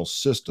correctional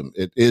system.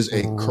 It is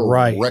a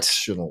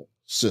correctional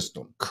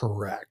system.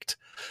 Correct.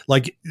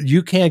 Like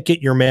you can't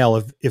get your mail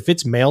if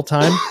it's mail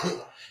time.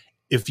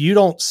 If you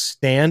don't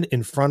stand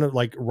in front of,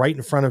 like right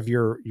in front of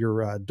your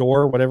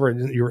door, whatever,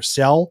 your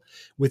cell,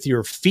 with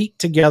your feet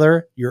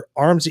together, your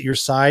arms at your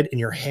side and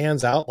your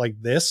hands out like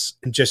this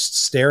and just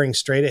staring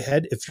straight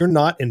ahead, if you're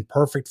not in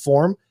perfect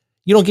form,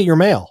 you don't get your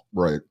mail.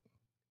 Right.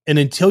 And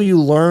until you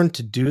learn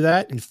to do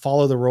that and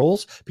follow the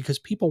rules, because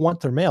people want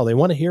their mail, they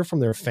want to hear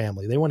from their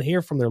family, they want to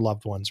hear from their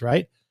loved ones,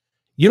 right?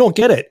 You don't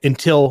get it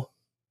until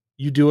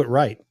you do it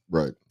right.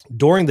 Right.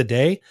 During the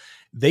day,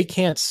 they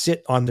can't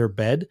sit on their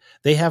bed.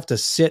 They have to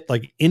sit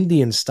like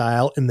Indian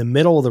style in the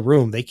middle of the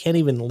room. They can't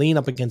even lean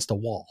up against a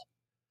wall.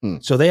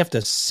 So they have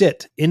to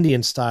sit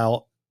Indian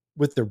style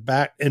with their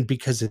back, and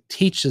because it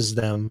teaches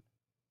them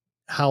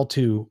how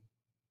to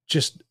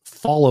just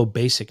follow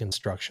basic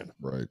instruction.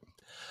 Right.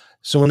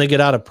 So when they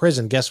get out of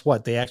prison, guess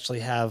what? They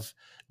actually have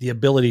the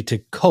ability to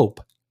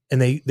cope,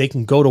 and they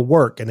can go to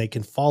work and they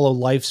can follow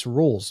life's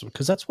rules,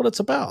 because that's what it's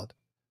about.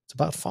 It's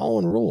about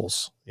following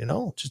rules,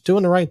 just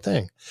doing the right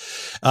thing.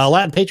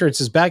 Latin Patriots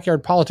is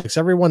backyard politics.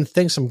 Everyone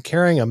thinks I'm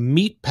carrying a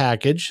meat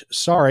package.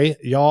 Sorry,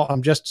 y'all.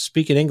 I'm just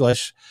speaking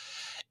English,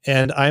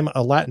 and I'm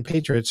a Latin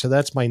Patriot, so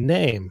that's my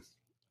name.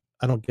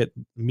 I don't get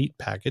meat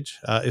package.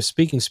 If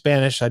speaking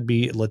Spanish, I'd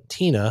be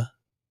Latina,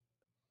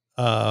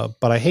 but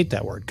I hate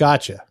that word.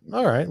 Gotcha.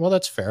 All right. Well,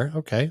 that's fair.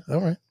 Okay. All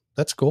right.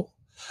 That's cool.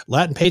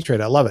 Latin Patriot.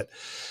 I love it.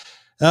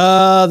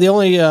 They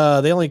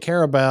only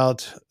care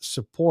about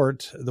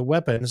support, the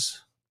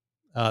weapons.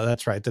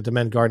 That's right. The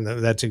Dement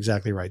Garden. That's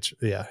exactly right.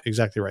 Yeah,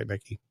 exactly right,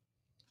 Mickey.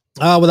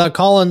 Without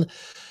calling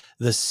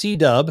the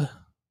C-dub,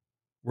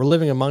 we're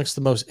living amongst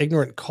the most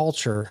ignorant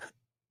culture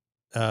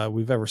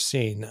we've ever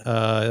seen.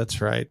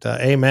 That's right.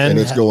 Amen. And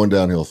it's going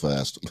downhill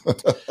fast.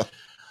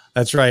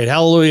 That's right.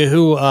 Hallelujah.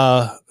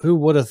 Who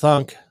would have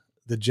thunk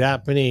the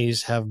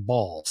Japanese have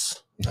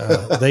balls?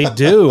 They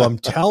do. I'm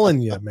telling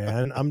you,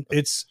 man.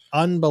 It's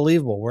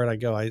unbelievable. Where'd I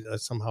go? I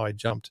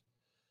jumped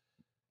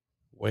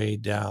way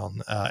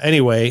down.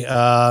 Anyway,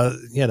 a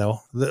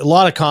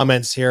lot of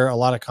comments here.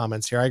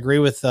 I agree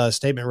with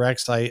Statement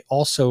Rex. I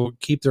also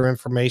keep their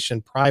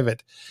information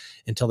private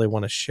until they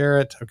want to share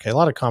it. Okay, a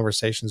lot of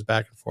conversations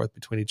back and forth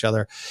between each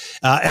other.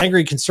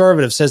 Angry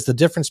Conservative says the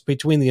difference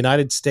between the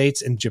United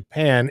States and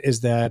Japan is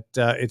that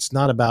it's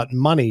not about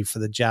money for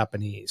the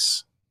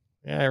Japanese.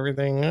 Yeah,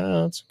 everything.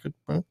 That's good.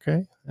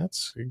 Okay,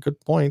 that's a good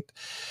point.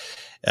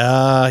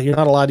 You're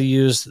not allowed to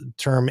use the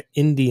term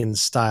Indian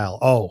style.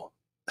 Oh,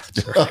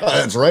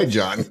 that's right,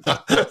 John.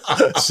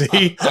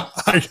 See,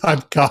 I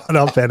got caught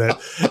up in it.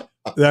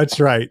 That's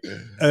right.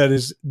 That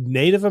is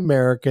Native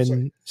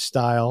American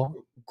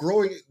style.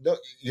 Growing, no,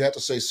 you have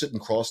to say sitting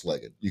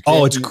cross-legged.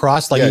 It's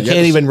cross-legged. You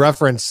can't even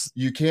reference.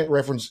 You can't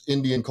reference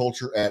Indian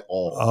culture at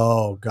all.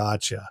 Oh,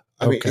 gotcha.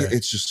 I mean,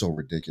 it's just so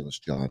ridiculous,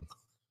 John.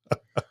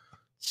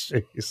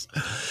 Jeez.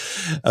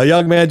 A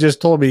young man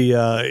just told me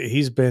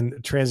he's been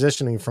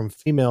transitioning from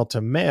female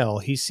to male.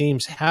 He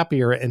seems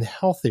happier and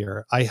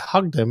healthier. I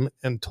hugged him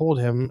and told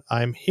him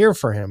I'm here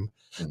for him.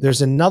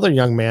 There's another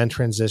young man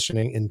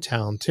transitioning in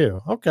town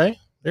too. Okay,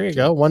 there you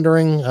go.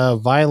 Wondering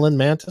Violin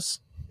Mantis.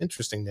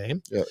 Interesting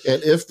name. Yeah,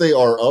 and if they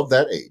are of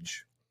that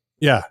age,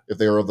 if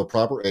they are of the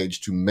proper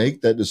age to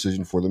make that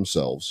decision for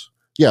themselves,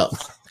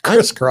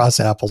 crisscross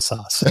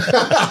applesauce.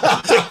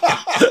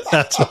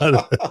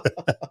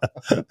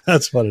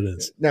 That's what it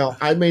is. Now,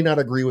 I may not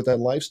agree with that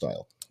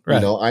lifestyle.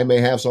 Right. I may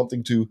have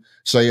something to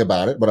say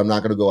about it, but I'm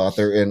not going to go out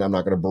there and I'm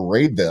not going to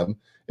berate them,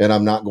 and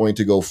I'm not going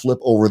to go flip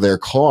over their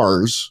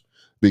cars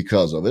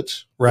because of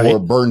it, or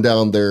burn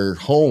down their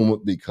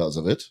home because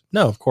of it.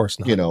 No, of course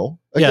not.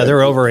 Again,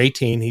 they're over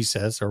 18, he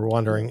says, or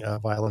wondering,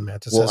 Violin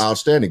Mantis well, says.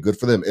 Outstanding. Good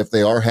for them. If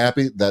they are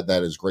happy, that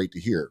is great to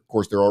hear. Of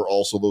course, there are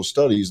also those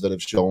studies that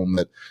have shown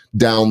that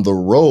down the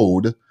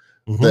road,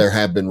 there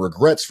have been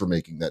regrets for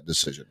making that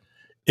decision.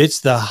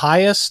 It's the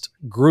highest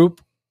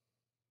group,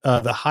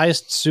 the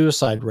highest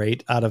suicide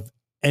rate out of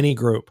any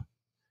group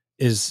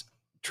is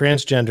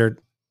transgendered.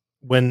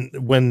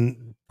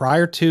 When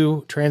prior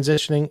to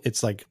transitioning,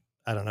 it's like,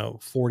 I don't know,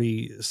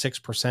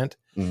 46%.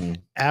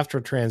 After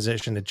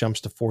transition, it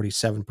jumps to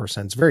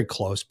 47%. It's very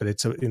close, but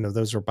it's,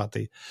 those are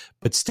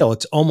but still,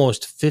 it's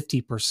almost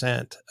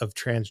 50% of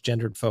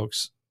transgendered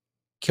folks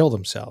kill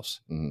themselves.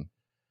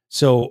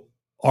 So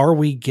are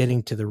we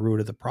getting to the root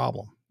of the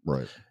problem?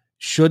 Right.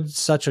 Should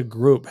such a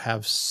group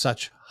have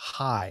such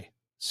high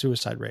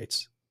suicide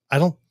rates?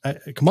 Come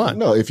on.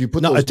 No, if you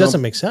put it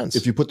doesn't make sense.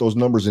 If you put those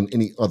numbers in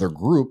any other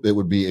group, it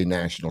would be a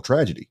national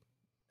tragedy.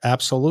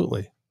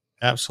 Absolutely.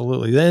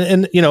 Absolutely.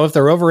 And if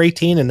they're over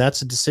 18 and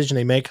that's a decision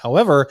they make,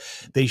 however,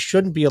 they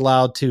shouldn't be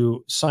allowed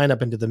to sign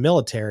up into the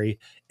military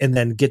and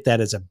then get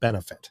that as a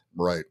benefit.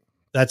 Right.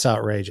 That's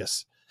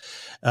outrageous.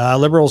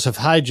 Liberals have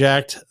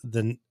hijacked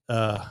the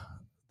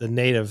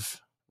native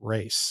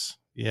race.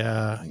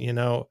 Yeah.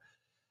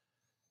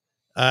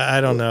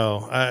 I don't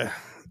know.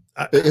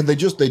 And they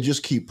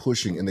just keep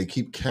pushing, and they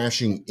keep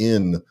cashing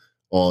in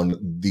on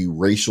the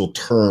racial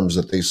terms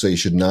that they say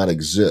should not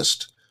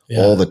exist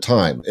all the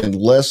time,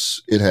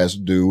 unless it has to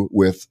do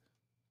with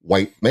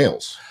white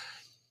males.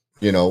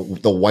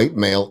 The white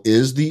male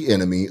is the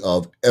enemy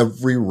of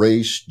every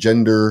race,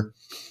 gender,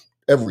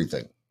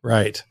 everything.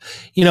 Right.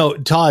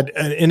 Todd,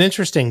 an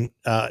interesting,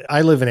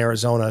 I live in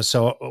Arizona,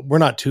 so we're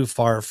not too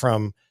far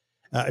from,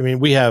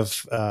 we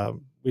have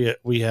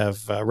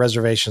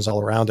reservations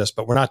all around us,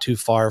 but we're not too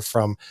far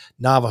from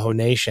Navajo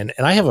Nation.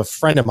 And I have a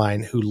friend of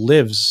mine who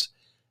lives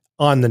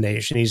on the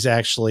nation. He's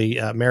actually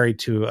married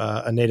to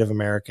a Native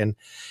American.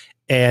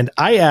 And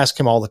I ask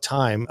him all the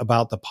time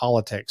about the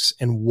politics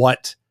and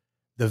what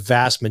the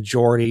vast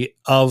majority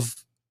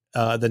of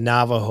the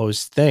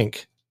Navajos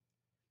think.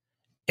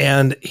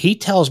 And he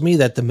tells me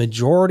that the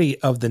majority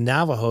of the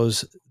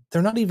Navajos,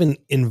 they're not even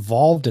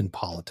involved in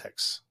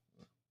politics.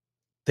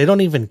 They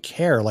don't even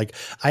care. Like,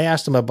 I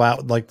asked him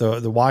about like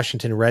the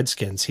Washington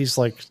Redskins. He's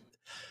like,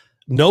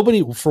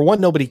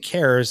 nobody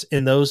cares.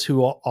 And those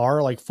who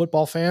are like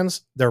football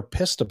fans, they're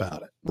pissed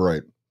about it.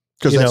 Right.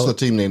 Because that's the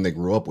team name they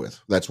grew up with.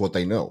 That's what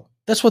they know.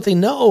 That's what they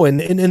know. And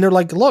they're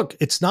like, look,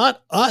 it's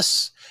not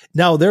us.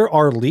 Now there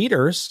are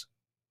leaders,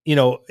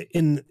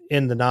 in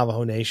the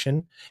Navajo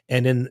Nation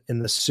and in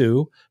the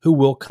Sioux who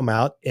will come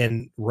out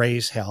and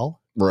raise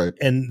hell. Right.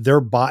 And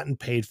they're bought and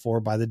paid for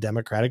by the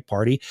Democratic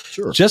Party.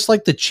 Sure. Just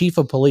like the chief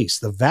of police.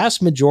 The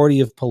vast majority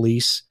of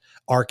police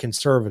are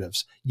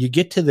conservatives. You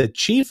get to the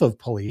chief of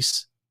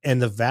police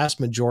and the vast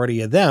majority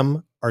of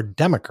them are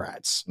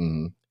Democrats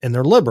and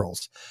they're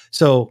liberals.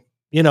 So,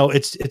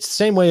 it's the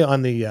same way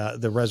on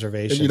the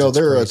reservation. And,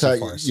 they're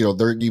attacking,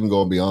 they're even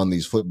going beyond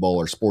these football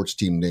or sports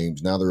team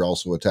names. Now they're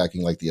also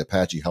attacking like the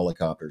Apache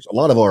helicopters. A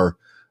lot of our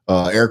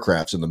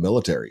aircrafts in the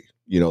military,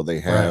 they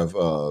have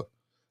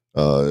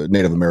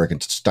Native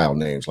American style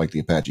names like the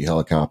Apache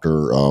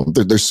helicopter.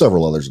 There's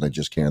several others and I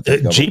just can't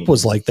think of Jeep them.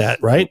 was like that,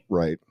 right?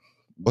 Right.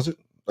 Was it?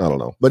 I don't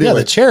know. But anyway,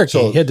 the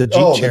Cherokee. He had the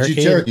Jeep Cherokee. The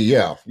Jeep Cherokee,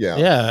 yeah.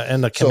 Yeah,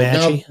 and the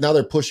Comanche. So now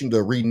they're pushing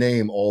to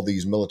rename all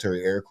these military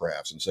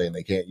aircrafts and saying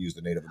they can't use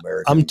the Native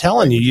American. I'm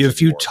telling you,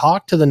 if you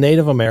talk to the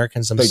Native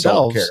Americans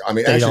themselves, they don't care. I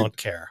mean, they actually, don't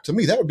care. To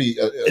me, that would be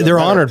they're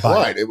honored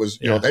by it. It was,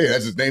 hey,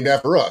 that's named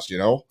after us,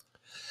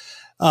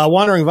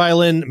 Wandering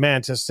Violin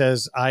Mantis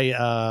says,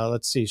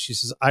 let's see. She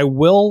says, I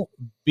will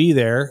be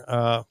there.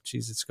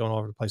 It's going all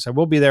over the place. I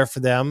will be there for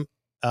them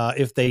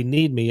if they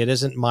need me. It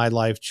isn't my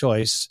life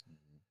choice.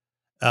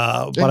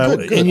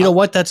 But you know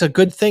what? That's a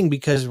good thing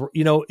because,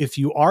 if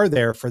you are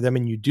there for them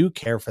and you do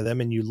care for them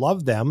and you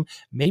love them,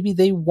 maybe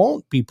they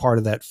won't be part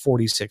of that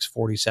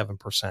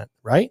 47%,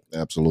 right?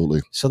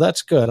 Absolutely. So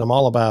that's good. I'm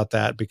all about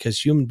that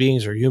because human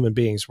beings are human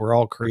beings. We're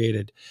all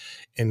created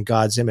in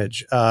God's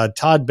image.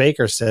 Todd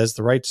Baker says,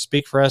 the right to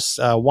speak for us.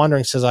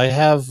 Wandering says, I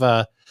have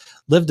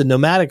lived a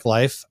nomadic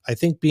life. I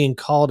think being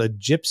called a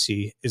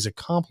gypsy is a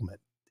compliment.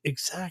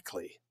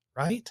 Exactly.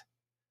 Right?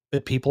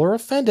 But people are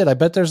offended. I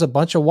bet there's a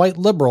bunch of white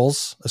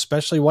liberals,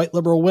 especially white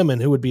liberal women,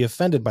 who would be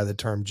offended by the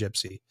term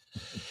gypsy.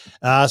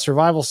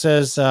 Survival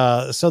says,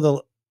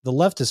 so the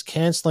left is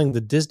canceling the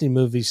Disney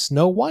movie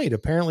Snow White.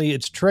 Apparently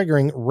it's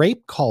triggering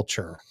rape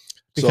culture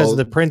because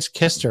the prince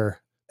kissed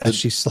her as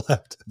she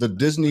slept. The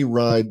Disney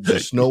ride, the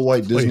Snow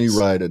White Disney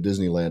ride at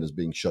Disneyland is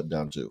being shut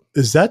down too.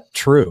 Is that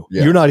true?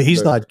 Yeah,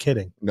 he's not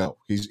kidding. No,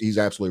 he's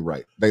absolutely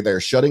right.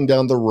 They're shutting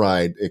down the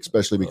ride,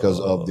 especially because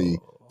of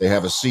they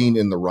have a scene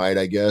in the ride,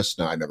 I guess.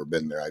 Now, I've never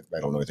been there. I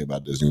don't know anything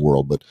about Disney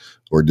World,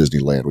 or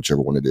Disneyland,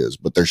 whichever one it is.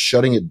 But they're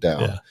shutting it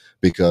down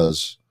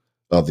because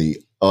of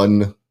the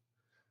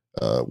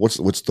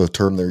what's the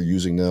term they're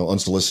using now?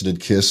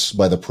 Unsolicited kiss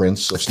by the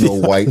Prince of Snow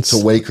White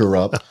to wake her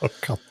up. Oh,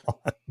 come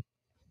on!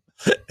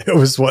 It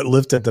was what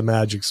lifted the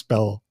magic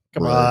spell.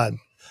 Come on.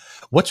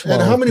 What's wrong?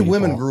 And how many people?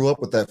 women grew up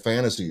with that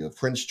fantasy of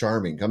Prince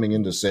Charming coming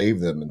in to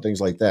save them and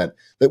things like that?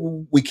 That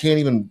they can't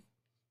even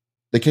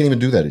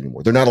do that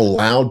anymore. They're not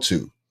allowed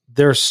to.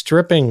 They're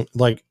stripping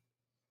like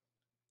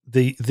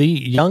the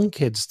young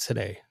kids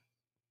today.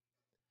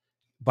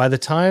 By the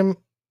time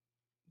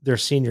they're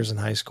seniors in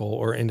high school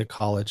or into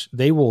college,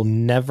 they will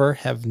never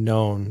have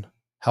known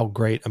how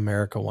great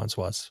America once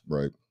was.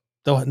 Right.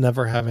 They'll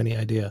never have any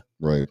idea.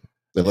 Right.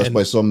 Unless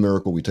by some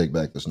miracle we take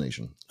back this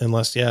nation.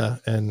 Unless,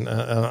 and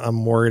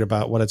I'm worried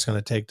about what it's going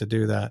to take to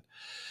do that.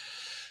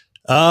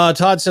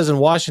 Todd says in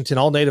Washington,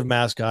 all native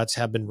mascots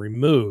have been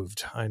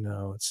removed. I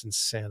know, it's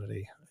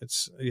insanity.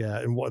 It's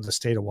in the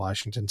state of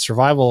Washington.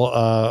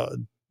 Survival,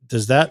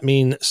 does that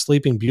mean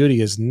Sleeping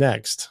Beauty is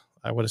next?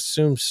 I would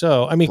assume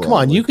so. I mean, Probably. Come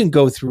on, you can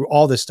go through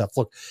all this stuff.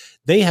 Look,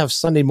 they have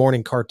Sunday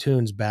morning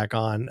cartoons back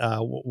on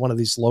one of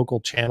these local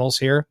channels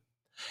here.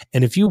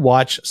 And if you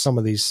watch some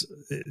of these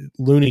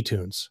Looney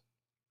Tunes,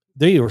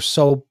 they are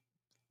so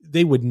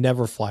they would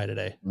never fly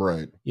today.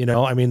 Right. You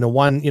know, I mean, the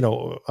one, you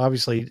know,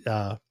 obviously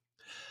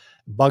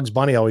Bugs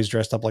Bunny always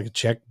dressed up like a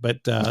chick, but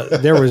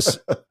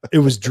it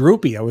was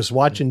Droopy. I was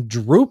watching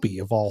Droopy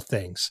of all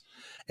things.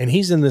 And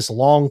he's in this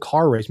long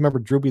car race. Remember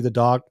Droopy the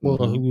dog?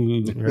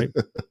 Right.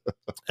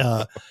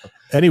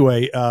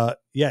 Anyway,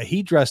 yeah,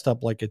 he dressed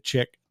up like a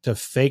chick to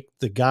fake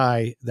the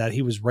guy that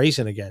he was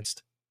racing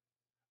against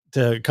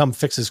to come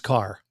fix his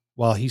car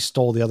while he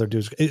stole the other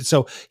dude's.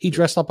 So he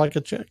dressed up like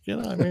a chick, you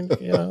know, I mean,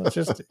 you know, it's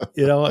just,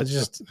 you know, it's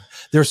just,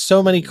 there's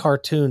so many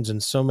cartoons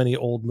and so many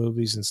old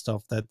movies and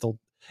stuff that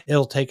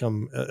it'll take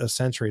them a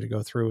century to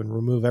go through and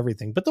remove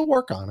everything, but they'll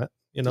work on it.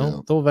 You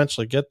know, they'll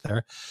eventually get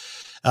there.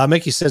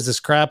 Mickey says this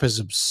crap is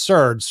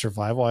absurd.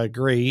 Survival. I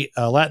agree.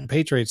 Latin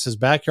Patriot says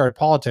backyard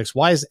politics.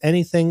 Why is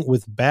anything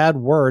with bad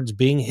words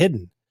being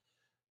hidden?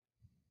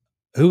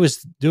 Who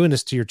is doing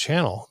this to your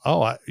channel?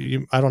 Oh, I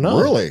don't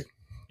know. Really?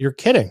 You're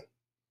kidding.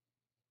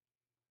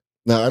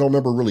 Now, I don't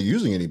remember really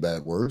using any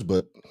bad words,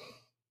 but.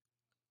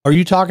 Are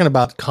you talking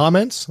about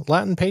comments,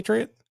 Latin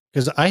Patriot?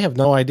 Because I have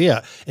no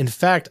idea. In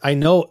fact, I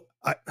know,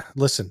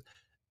 listen,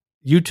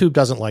 YouTube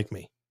doesn't like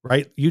me,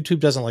 right? YouTube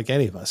doesn't like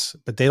any of us,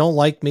 but they don't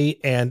like me.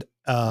 And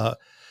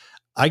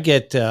I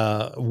get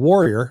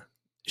Warrior.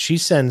 She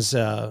sends,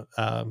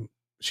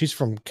 she's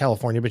from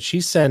California, but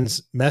she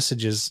sends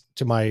messages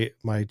to my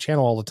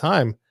channel all the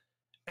time,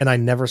 and I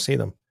never see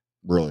them.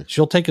 Really?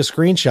 She'll take a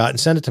screenshot and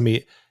send it to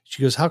me.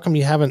 She goes, how come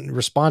you haven't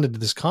responded to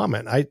this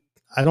comment? I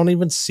don't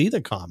even see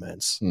the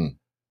comments.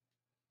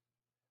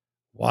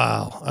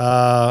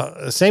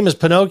 Wow. Same as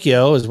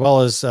Pinocchio, as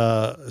well as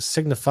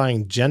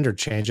signifying gender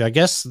change. I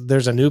guess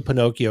there's a new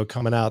Pinocchio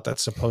coming out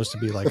that's supposed to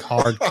be like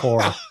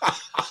hardcore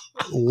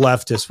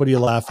leftist. What are you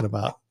laughing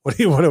about? What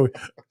are we?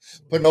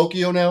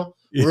 Pinocchio now?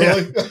 Yeah.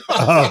 Really?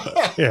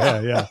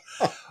 Yeah.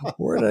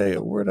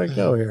 Where'd I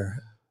go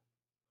here?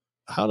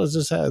 How does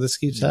this happen? This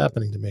keeps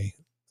happening to me.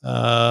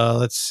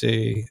 Let's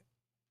see.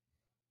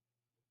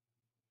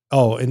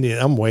 Oh,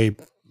 India. I'm way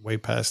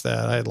past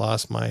that. I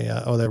lost my,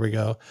 there we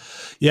go.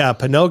 Yeah.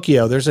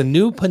 Pinocchio. There's a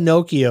new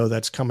Pinocchio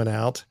that's coming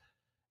out,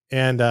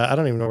 and I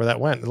don't even know where that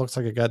went. It looks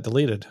like it got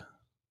deleted.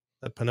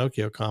 That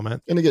Pinocchio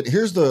comment. And again,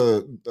 here's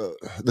the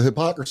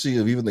hypocrisy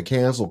of even the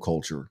cancel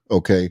culture.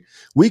 Okay.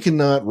 We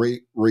cannot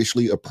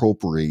racially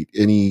appropriate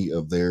any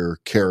of their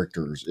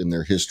characters in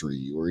their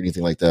history or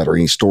anything like that, or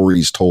any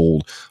stories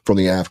told from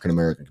the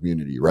African-American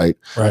community. Right.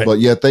 But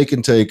yet they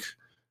can take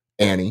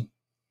Annie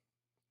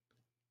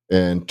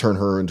and turn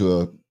her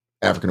into a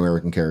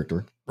African-American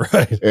character.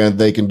 Right. And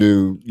they can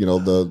do, you know,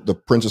 the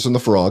Princess and the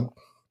Frog,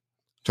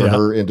 turn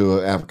her into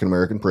an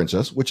African-American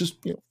princess, which is,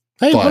 you know,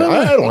 hey, fine.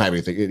 I don't have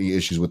any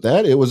issues with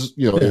that. It was,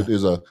 you know, it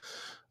is a,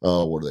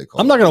 what do they call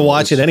it? I'm not going to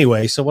watch it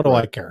anyway. So what do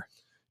I care?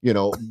 You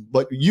know,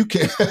 but you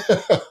can.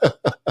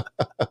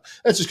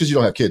 That's just because you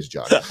don't have kids,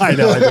 John. I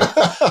know.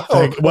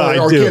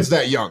 or kids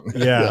that young.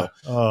 Yeah.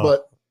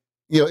 But,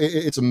 you know,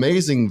 it's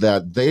amazing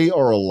that they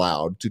are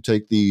allowed to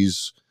take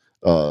these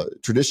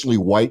traditionally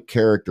white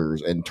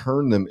characters and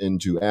turn them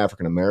into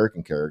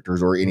African-American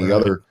characters or any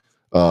other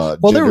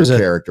there was a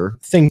character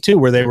thing too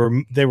where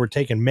they were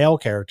taking male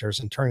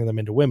characters and turning them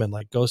into women,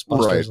 like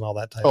Ghostbusters and all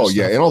that type of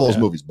stuff. And all those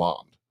movies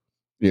bombed.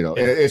 You know,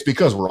 it's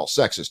because we're all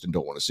sexist and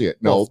don't want to see it.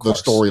 No, the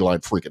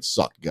storyline freaking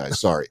sucked, guys.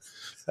 Sorry.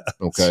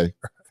 Okay.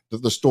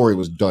 The story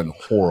was done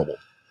horrible,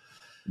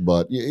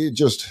 but it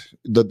just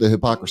the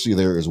hypocrisy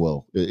there as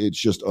well. It's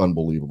just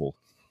unbelievable.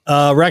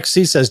 Rex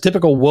C says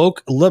typical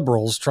woke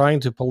liberals trying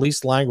to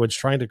police language,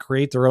 trying to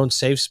create their own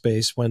safe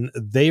space when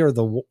they are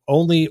the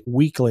only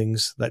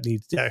weaklings that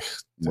need.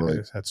 Right.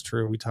 That's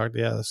true. We talked.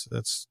 Yeah,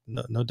 that's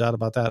no doubt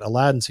about that.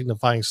 Aladdin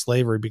signifying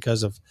slavery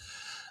because of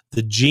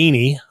the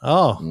genie.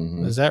 Oh,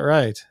 is that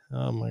right?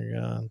 Oh my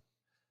God.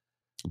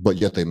 But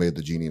yet they made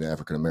the genie an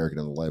African-American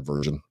in the live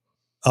version.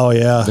 Oh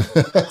yeah.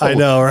 I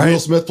know. Right. Will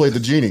Smith played the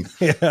genie.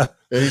 Yeah.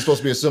 And he's supposed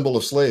to be a symbol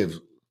of slaves.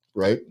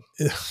 Right.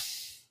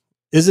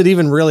 Is it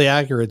even really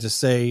accurate to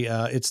say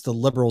it's the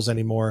liberals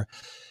anymore?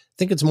 I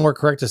think it's more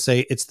correct to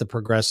say it's the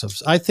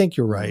progressives. I think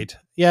you're right.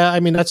 Yeah, I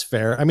mean, that's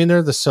fair. I mean,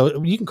 they're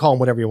you can call them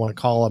whatever you want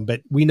to call them,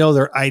 but we know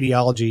their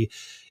ideology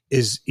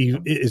is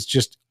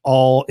just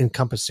all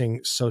encompassing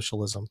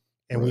socialism.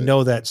 And we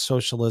know that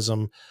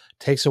socialism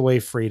takes away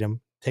freedom,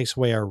 takes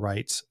away our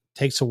rights,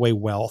 takes away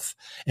wealth,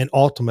 and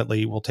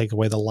ultimately will take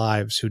away the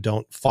lives who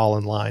don't fall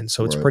in line.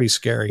 So it's pretty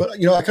scary. But,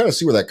 you know, I kind of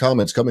see where that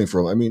comment's coming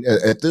from. I mean,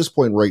 at this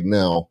point right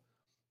now,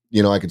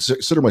 you know, I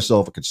consider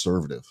myself a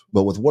conservative,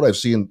 but with what I've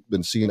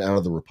been seeing out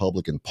of the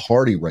Republican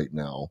Party right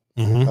now,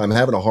 I'm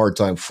having a hard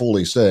time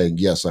fully saying,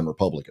 yes, I'm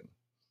Republican.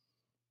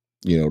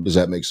 You know, does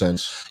that make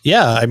sense?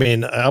 Yeah. I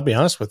mean, I'll be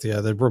honest with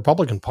you. The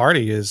Republican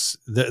Party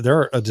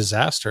they're a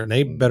disaster, and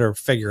they better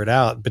figure it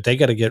out, but they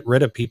got to get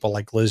rid of people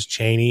like Liz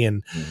Cheney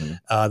and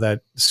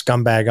that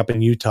scumbag up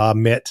in Utah,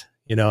 Mitt,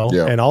 you know,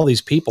 and all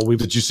these people.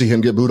 Did you see him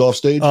get booed off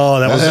stage?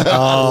 Oh, that was, I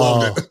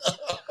loved it.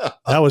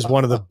 That was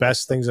one of the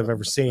best things I've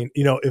ever seen.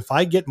 You know, if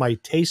I get my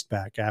taste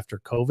back after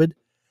COVID,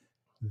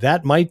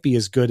 that might be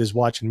as good as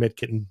watching Mitt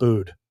getting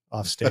booed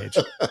off stage.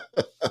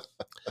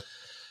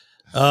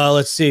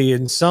 Let's see.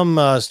 In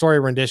some story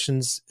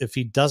renditions, if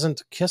he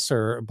doesn't kiss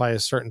her by a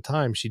certain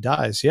time, she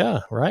dies.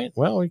 Yeah, right.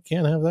 Well, we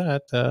can't have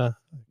that.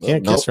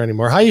 Can't kiss her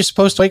anymore. How are you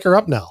supposed to wake her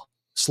up now?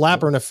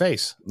 Slap her in the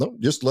face? No,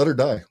 just let her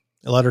die.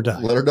 Let her die.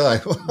 Let her die.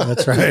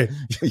 That's right.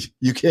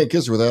 You can't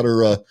kiss her without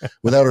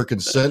her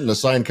consent and a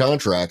signed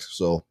contract.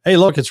 So hey,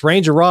 look, it's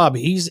Ranger Rob.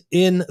 He's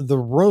in the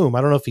room.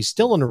 I don't know if he's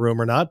still in the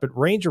room or not, but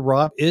Ranger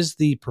Rob is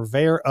the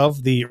purveyor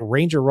of the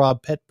Ranger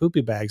Rob pet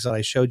poopy bags that I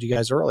showed you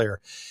guys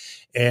earlier.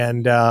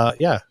 And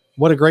yeah,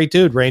 what a great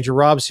dude. Ranger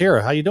Rob's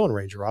here. How you doing,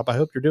 Ranger Rob? I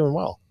hope you're doing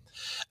well.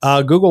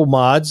 Google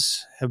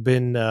mods have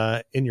been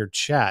in your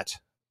chat.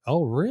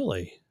 Oh,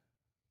 really?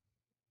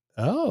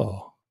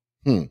 Oh,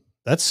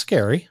 that's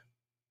scary.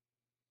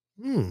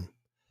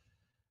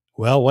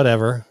 Well,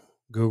 whatever.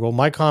 Google.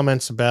 My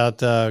comments about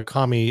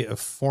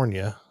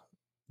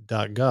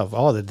California.gov.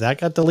 Oh, did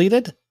that got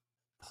deleted?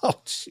 Oh,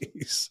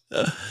 jeez.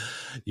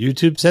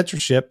 YouTube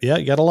censorship. Yeah,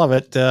 you gotta love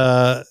it.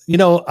 You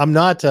know, I'm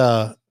not.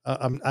 I'm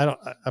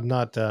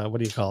not.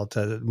 What do you call it?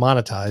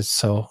 Monetized.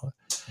 So,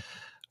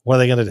 what are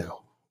they gonna do?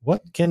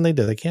 What can they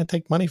do? They can't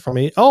take money from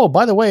me. Oh,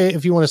 by the way,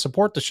 if you want to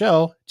support the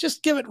show,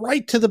 just give it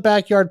right to the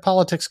Backyard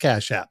Politics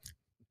Cash App.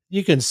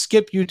 You can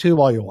skip YouTube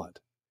all you want.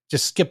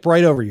 Just skip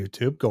right over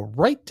YouTube. Go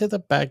right to the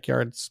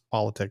Backyard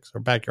Politics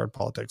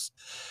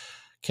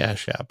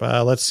Cash App.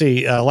 Let's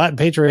see. Latin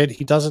Patriot,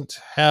 he doesn't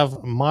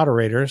have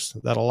moderators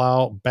that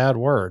allow bad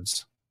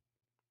words.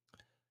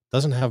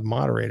 Doesn't have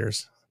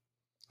moderators.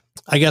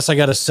 I guess I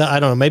got to set. I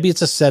don't know. Maybe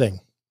it's a setting.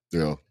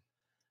 Yeah.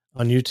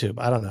 On YouTube.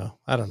 I don't know.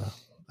 I don't know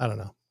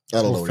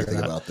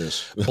anything about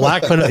this.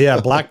 Black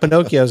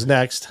Pinocchio's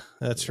next.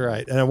 That's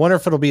right. And I wonder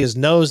if it'll be his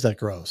nose that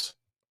grows.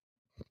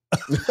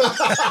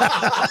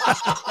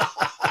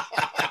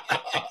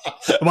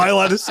 Am I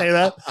allowed to say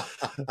that?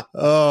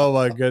 Oh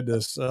my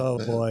goodness. Oh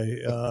boy.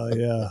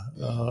 Yeah.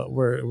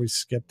 We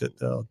skipped it.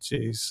 Oh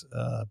geez.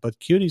 But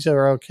cuties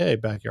are okay.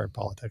 Backyard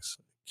Politics.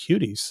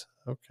 Cuties.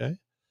 Okay.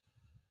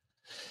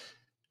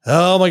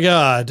 Oh my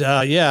God.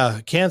 Yeah.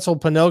 Cancel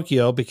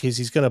Pinocchio because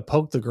he's going to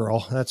poke the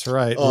girl. That's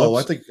right. Oh,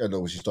 whoops. I think I know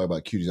what she's talking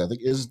about. Cuties. I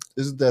think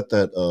isn't that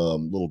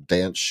little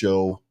dance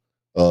show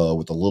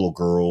with the little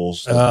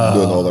girls doing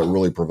all that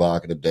really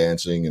provocative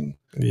dancing and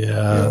being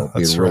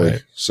really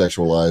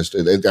sexualized.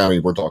 I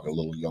mean, we're talking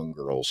little young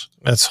girls.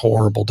 That's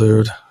horrible,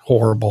 dude.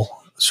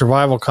 Horrible.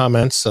 Survival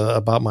comments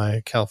about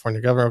my California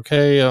governor.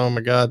 Okay. Oh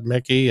my God,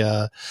 Mickey.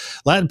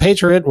 Latin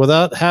Patriot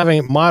without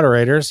having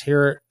moderators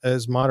here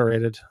is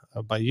moderated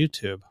by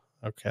YouTube.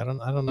 Okay. I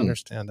don't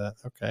understand that.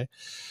 Okay.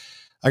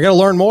 I got to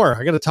learn more.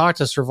 I got to talk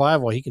to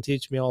Survival. He can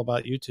teach me all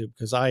about YouTube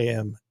because I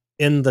am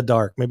in the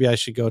dark. Maybe I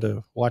should go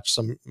to watch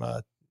some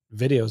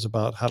videos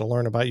about how to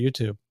learn about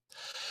YouTube.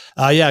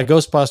 Yeah,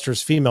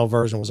 Ghostbusters female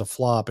version was a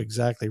flop.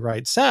 Exactly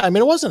right. Sad. I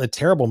mean, it wasn't a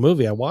terrible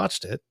movie. I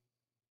watched it.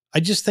 I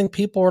just think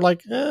people were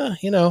like, why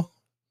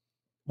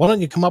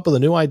don't you come up with a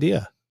new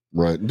idea?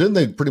 Right. Didn't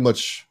they pretty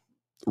much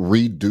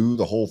redo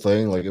the whole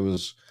thing? Like it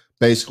was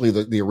basically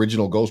the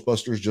original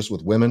Ghostbusters just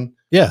with women.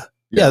 Yeah.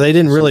 Yeah. They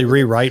didn't really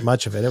rewrite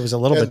much of it. It was a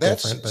little bit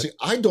different. But see,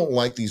 I don't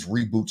like these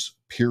reboots,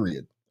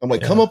 period. I'm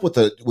like, come up with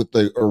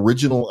the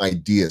original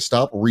idea.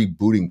 Stop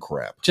rebooting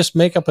crap. Just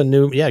make up a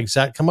new,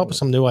 come up with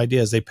some new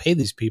ideas. They pay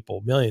these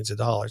people millions of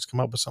dollars.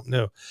 Come up with something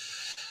new.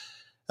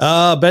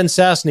 Ben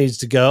Sass needs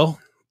to go.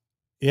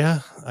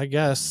 Yeah, I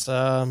guess.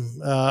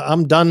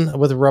 I'm done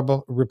with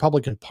the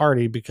Republican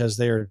Party because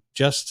they are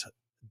just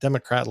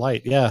Democrat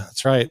light. Yeah,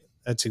 that's right.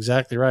 That's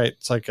exactly right.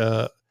 It's like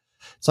a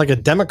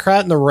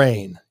Democrat in the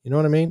rain. You know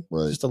what I mean?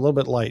 Right. Just a little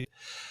bit light.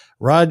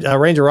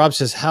 Ranger Rob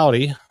says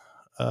howdy.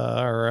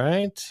 All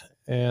right.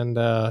 And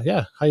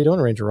how you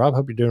doing, Ranger Rob?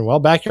 Hope you're doing well.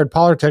 Backyard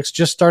Politics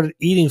just started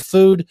eating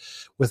food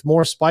with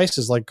more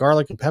spices like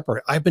garlic and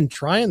pepper. I've been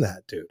trying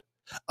that, dude.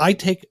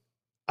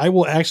 I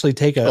will actually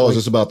take a. Oh, is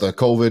this about the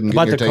COVID and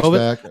about getting the your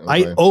COVID? taste back?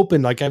 Okay. I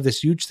open I have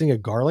this huge thing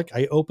of garlic.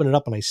 I open it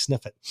up and I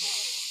sniff it.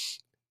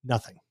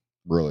 Nothing.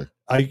 Really?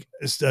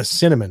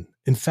 Cinnamon.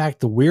 In fact,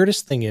 the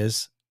weirdest thing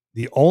is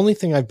the only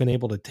thing I've been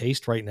able to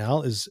taste right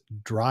now is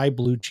dry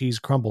blue cheese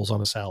crumbles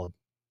on a salad.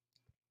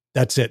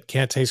 That's it.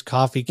 Can't taste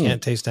coffee.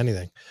 Can't taste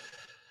anything.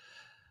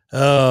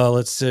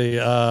 Let's see.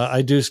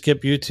 I do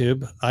skip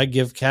YouTube. I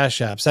give cash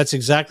apps. That's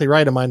exactly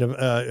right. A mind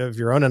of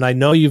your own. And I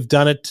know you've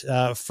done it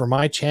for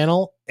my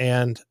channel,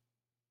 and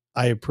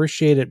I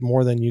appreciate it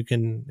more than you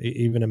can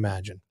even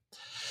imagine.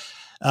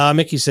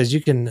 Mickey says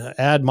you can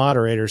add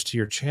moderators to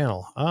your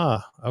channel.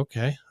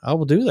 Okay. I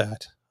will do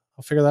that.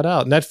 I'll figure that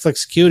out.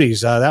 Netflix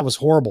cuties. That was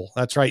horrible.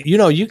 That's right.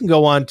 You can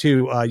go on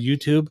to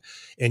YouTube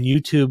and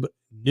YouTube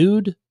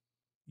nude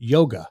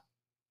yoga,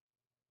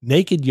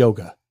 naked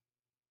yoga.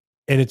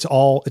 And it's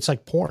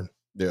like porn.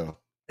 Yeah.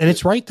 And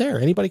it's right there.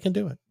 Anybody can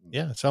do it.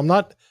 Yeah. So I'm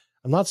not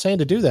saying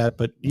to do that,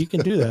 but you can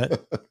do that.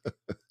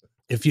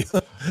 If you,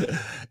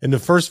 in the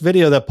first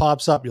video that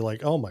pops up, you're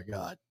like, oh my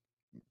God.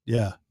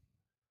 Yeah.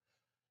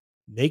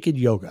 Naked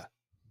yoga,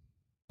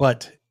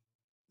 but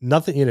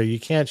nothing, you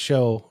can't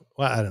show,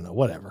 well, I don't know,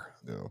 whatever.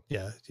 No.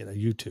 Yeah.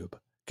 YouTube,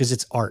 because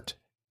it's art,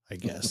 I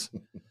guess.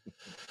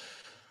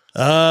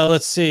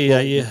 Let's see.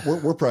 Well, Yeah,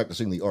 we're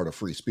practicing the art of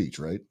free speech,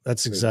 right?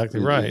 that's exactly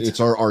right. It's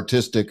our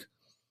artistic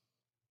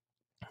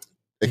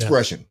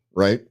expression,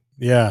 right?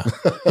 Yeah.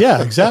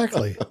 Yeah,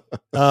 exactly.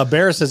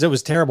 Bear says it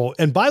was terrible.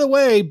 And by the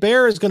way,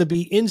 Bear is going to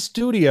be in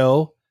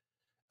studio,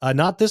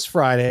 not this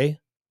Friday,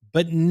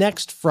 but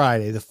next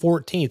Friday, the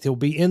 14th. He'll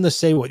be in the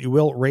Say What You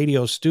Will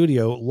radio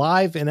studio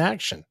live in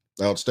action.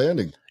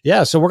 Outstanding.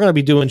 Yeah. So we're going to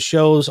be doing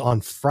shows on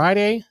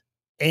Friday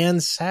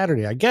and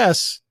Saturday, I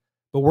guess.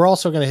 But we're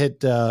also going to hit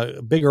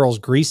Big Earl's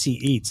Greasy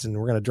Eats, and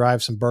we're going to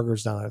drive some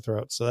burgers down our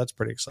throats. So that's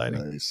pretty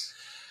exciting. Nice.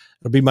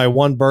 It'll be my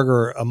one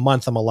burger a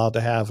month I'm allowed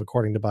to have,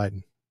 according to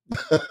Biden.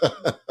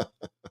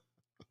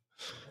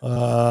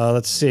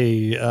 Let's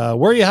see.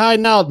 Where are you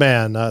hiding out,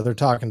 man? They're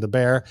talking to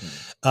Bear.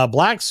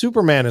 Black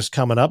Superman is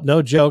coming up.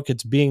 No joke.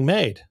 It's being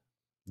made.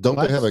 Don't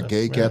Black they have a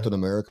gay Superman. Captain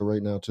America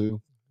right now,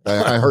 too?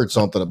 I heard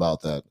something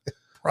about that.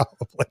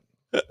 Probably.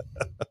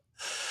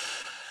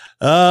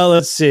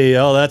 Let's see.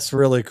 Oh, that's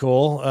really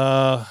cool.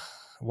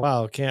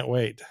 Wow. Can't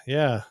wait.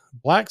 Yeah.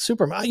 Black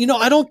Superman. You know,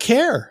 I don't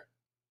care.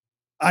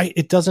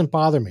 It doesn't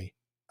bother me.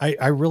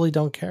 I really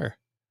don't care.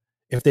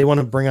 If they want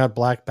to bring out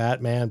Black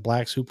Batman,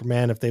 Black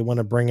Superman, if they want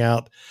to bring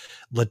out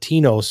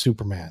Latino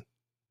Superman.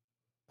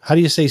 How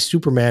do you say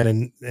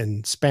Superman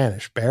in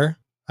Spanish, Bear?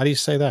 How do you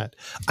say that?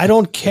 I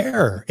don't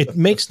care. It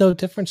makes no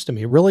difference to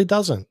me. It really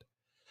doesn't.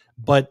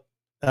 But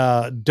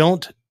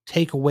don't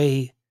take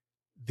away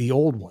the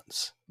old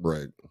ones.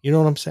 Right. You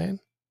know what I'm saying?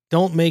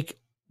 Don't make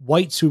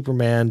white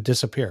Superman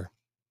disappear.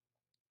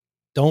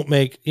 Don't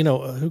make,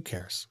 who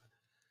cares?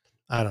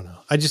 I don't know.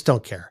 I just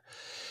don't care.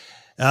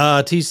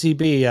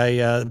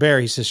 TCB, Bear,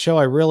 he says, show,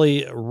 I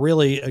really,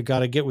 really got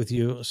to get with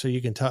you so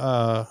you can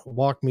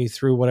walk me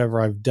through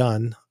whatever I've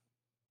done.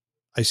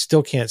 I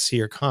still can't see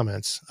your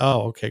comments.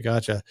 Oh, okay.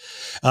 Gotcha.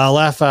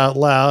 Laugh out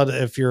loud.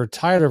 If you're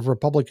tired of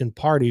Republican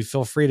Party,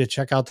 feel free to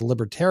check out the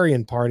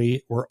Libertarian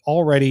Party. We're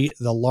already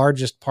the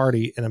largest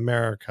party in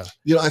America.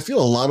 I feel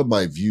a lot of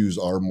my views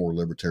are more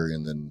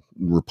libertarian than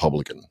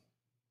Republican.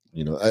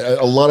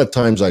 A lot of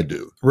times I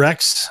do.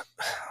 Rex,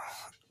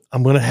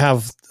 we're going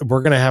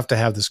to have to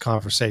have this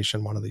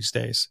conversation one of these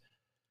days,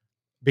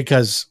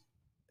 because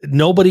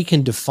nobody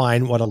can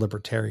define what a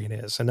libertarian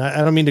is. And I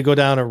don't mean to go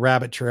down a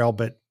rabbit trail,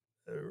 but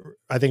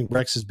I think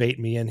Rex is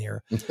baiting me in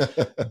here.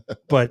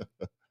 But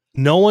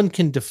no one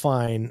can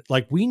define,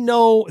 like, we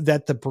know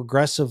that the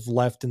progressive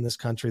left in this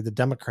country, the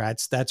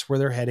Democrats, that's where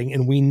they're heading.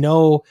 And we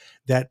know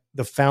that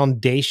the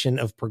foundation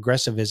of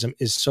progressivism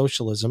is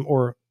socialism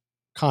or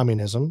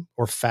communism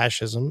or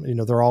fascism.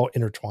 They're all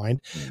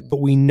intertwined,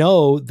 but we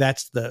know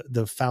that's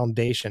the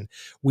foundation.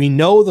 We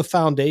know the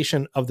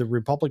foundation of the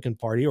Republican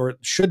Party, or it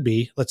should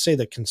be, let's say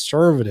the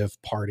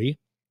Conservative Party,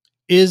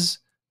 is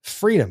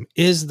freedom,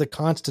 is the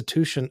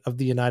Constitution of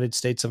the United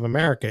States of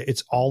America.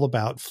 It's all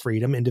about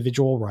freedom,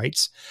 individual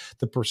rights,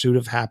 the pursuit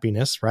of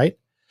happiness, right?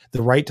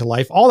 The right to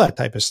life, all that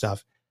type of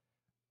stuff.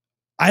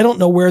 I don't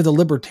know where the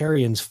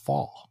libertarians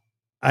fall.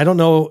 I don't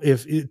know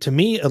to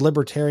me, a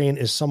libertarian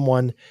is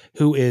someone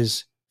who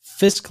is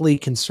fiscally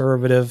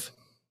conservative,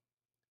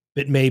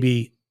 but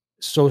maybe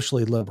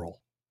socially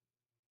liberal.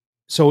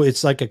 So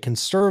it's like a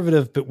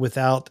conservative, but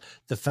without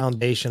the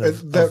foundation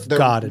of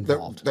God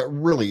involved. That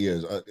really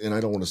is. And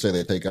I don't want to say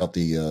they take out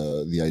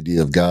the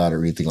idea of God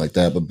or anything like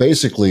that, but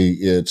basically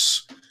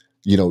it's,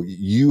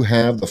 you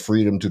have the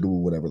freedom to do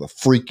whatever the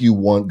freak you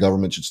want.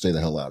 Government should stay the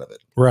hell out of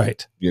it.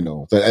 Right.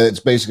 It's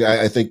basically,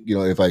 I think,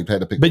 if I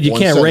had to pick, but you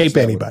can't rape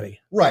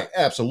anybody. Right.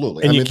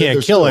 Absolutely. And you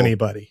can't kill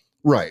anybody.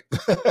 Right.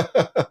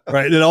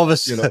 Right. And all of a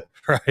sudden,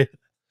 right.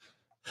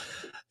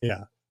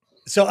 Yeah.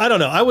 So I don't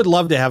know. I would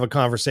love to have a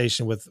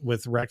conversation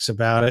with Rex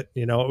about it.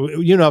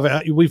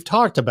 We've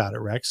talked about it,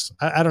 Rex.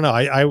 I don't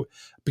know.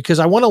 Because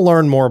I want to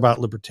learn more about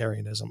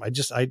libertarianism. I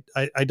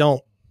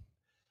don't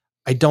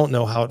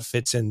know how it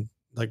fits in.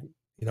 Like,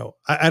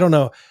 I don't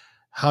know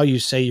how you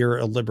say you're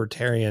a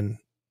libertarian.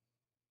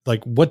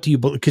 Like, what do you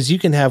believe? Because you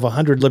can have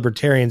 100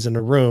 libertarians in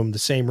a room, the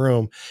same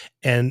room,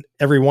 and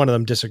every one of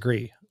them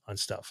disagree on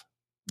stuff.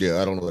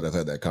 Yeah, I don't know that I've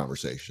had that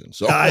conversation.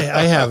 So I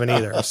haven't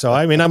either. So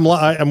I mean,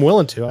 I'm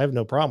willing to. I have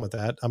no problem with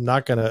that. I'm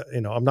not gonna,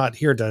 I'm not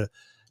here to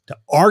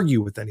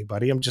argue with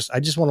anybody. I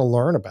just want to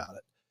learn about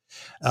it.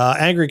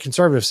 Angry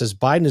Conservative says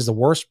Biden is the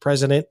worst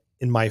president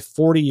in my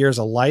 40 years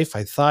of life.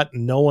 I thought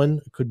no one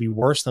could be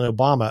worse than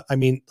Obama. I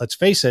mean, let's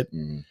face it.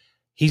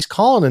 He's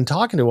calling and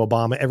talking to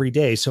Obama every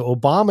day. So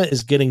Obama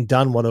is getting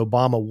done what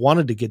Obama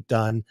wanted to get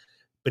done,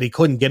 but he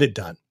couldn't get it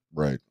done.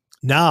 Right.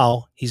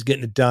 Now he's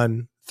getting it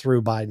done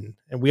through Biden,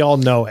 and we all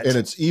know it. And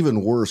it's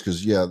even worse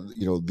because,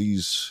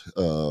 these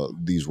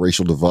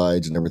racial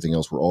divides and everything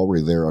else were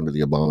already there under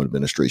the Obama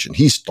administration.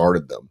 He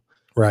started them.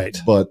 Right.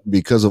 But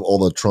because of all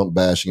the Trump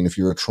bashing, and if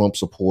you're a Trump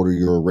supporter,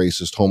 you're a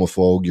racist,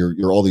 homophobe,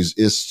 you're all these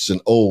ists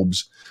and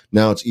obes.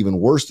 Now it's even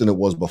worse than it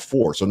was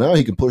before. So now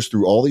he can push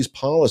through all these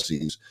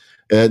policies.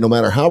 And no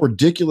matter how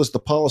ridiculous the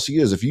policy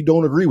is, if you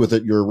don't agree with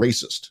it, you're a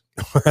racist.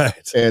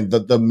 Right. And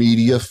the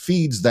media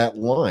feeds that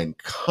line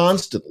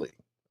constantly.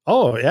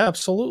 Oh, yeah,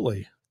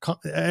 absolutely.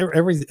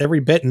 Every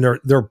bit. And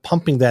they're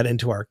pumping that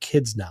into our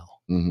kids now.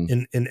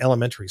 in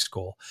elementary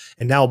school.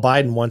 And now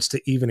Biden wants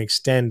to even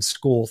extend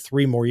school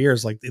 3 more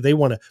years. Like they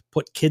want to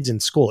put kids in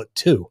school at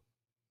 2.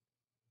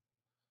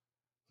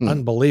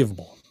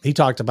 Unbelievable. He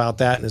talked about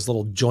that in his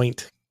little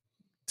joint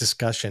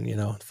discussion, in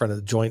front of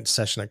the joint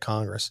session at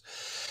Congress.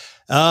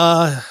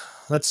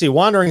 Let's see.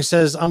 Wandering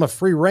says, I'm a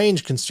free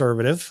range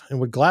conservative and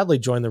would gladly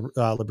join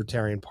the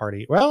Libertarian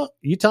Party. Well,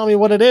 you tell me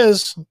what it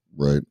is.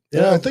 Right.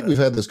 Yeah, I think we've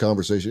had this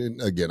conversation.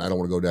 Again, I don't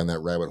want to go down that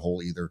rabbit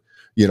hole either.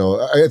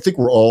 I think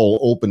we're all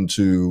open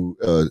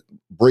to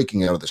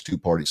breaking out of this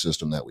 2-party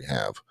system that we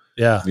have.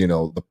 Yeah.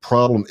 The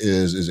problem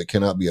is it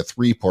cannot be a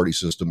 3-party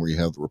system where you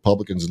have the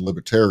Republicans and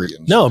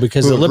Libertarians. No,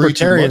 because the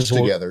Libertarians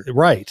together,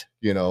 right.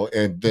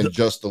 And then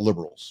just the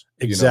liberals.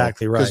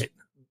 Exactly right.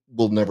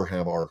 We'll never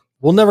have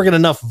we'll never get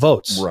enough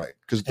votes. Right.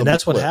 And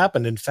that's what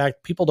happened. In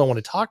fact, people don't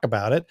want to talk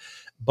about it,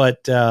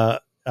 but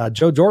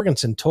Joe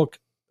Jorgensen took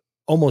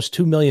almost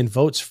 2 million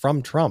votes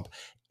from Trump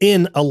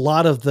in a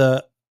lot of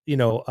the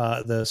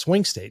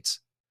swing states.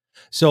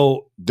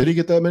 So did he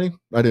get that many?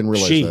 I didn't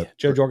realize that.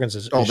 Joe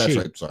Jorgensen. Oh, that's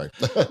right. Sorry.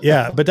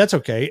 Yeah, but that's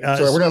okay.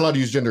 Sorry, we're not allowed to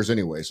use genders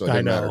anyway, so it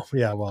didn't matter.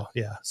 Yeah, well,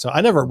 yeah. So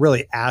I never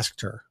really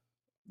asked her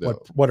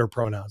what her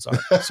pronouns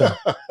are. So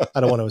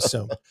I don't want to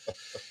assume.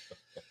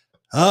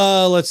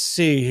 Let's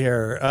see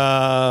here.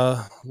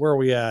 Where are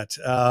we at?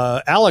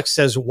 Alex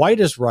says white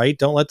is right.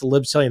 Don't let the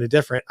libs tell you any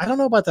different. I don't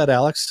know about that,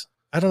 Alex.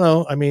 I don't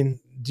know. I mean,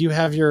 do you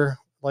have your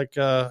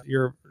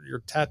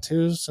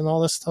tattoos and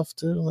all this stuff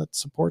too that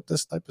support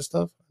this type of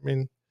stuff? I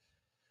mean,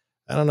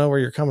 I don't know where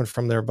you're coming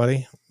from there,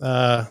 buddy.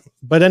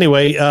 But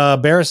anyway,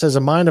 Barra says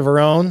a mind of her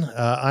own.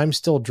 I'm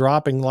still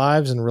dropping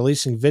lives and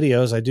releasing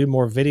videos. I do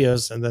more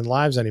videos than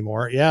lives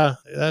anymore. Yeah,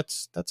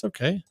 that's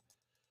okay.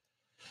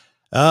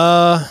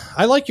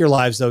 I like your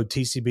lives though,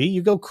 TCB.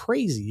 You go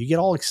crazy. You get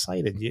all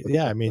excited.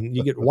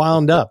 You get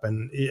wound up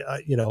and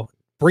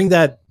bring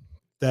that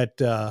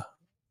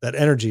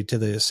energy to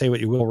the Say What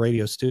You Will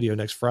radio studio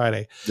next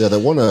Friday. Yeah, that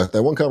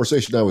one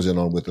conversation I was in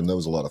on with him, that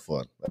was a lot of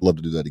fun. I'd love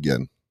to do that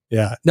again.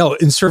 Yeah. No,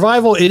 in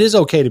survival, it is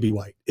okay to be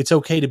white. It's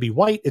okay to be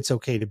white. It's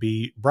okay to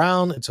be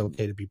brown. It's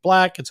okay to be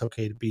black. It's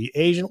okay to be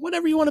Asian,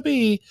 whatever you want to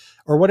be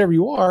or whatever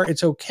you are.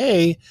 It's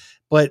okay.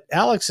 But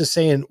Alex is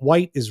saying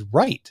white is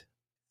right.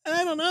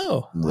 I don't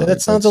know. Right,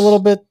 that sounds a little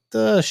bit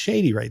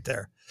shady right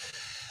there.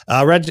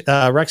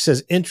 Rex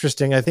says,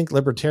 interesting. I think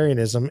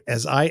libertarianism,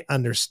 as I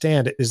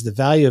understand it, is the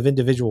value of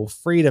individual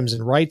freedoms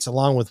and rights,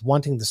 along with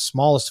wanting the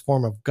smallest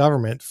form of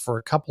government. For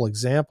a couple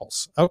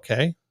examples.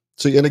 Okay.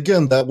 See, and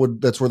again,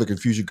 that's where the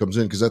confusion comes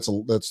in, because that's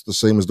the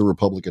same as the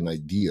Republican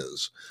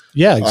ideas.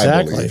 Yeah,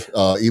 exactly.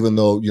 Even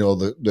though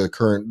the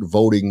current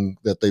voting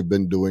that they've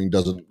been doing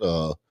doesn't.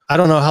 I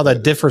don't know how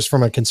that differs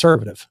from a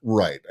conservative.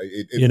 Right.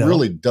 It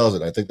really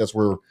doesn't. I think that's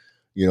where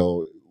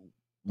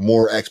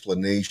more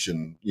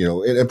explanation,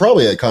 and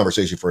probably a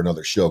conversation for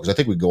another show, because I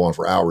think we go on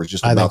for hours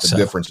just about the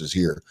differences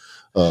here.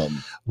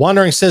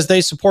 Wandering says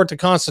they support the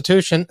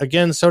Constitution.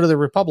 Again, so do the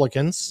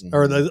Republicans,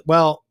 or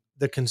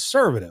the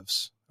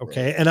conservatives.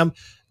 Okay. Right. And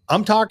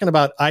I'm talking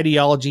about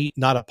ideology,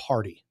 not a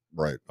party.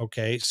 Right.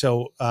 Okay.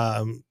 So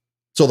the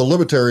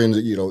libertarians,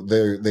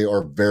 they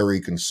are very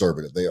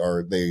conservative.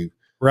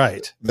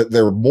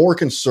 They're more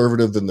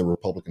conservative than the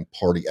Republican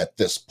Party at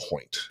this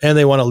point. And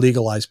they want to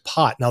legalize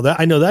pot. Now that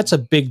I know that's a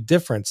big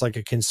difference. Like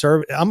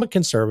I'm a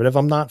conservative.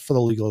 I'm not for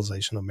the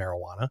legalization of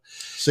marijuana.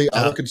 See,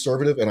 I'm a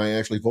conservative, and I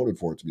actually voted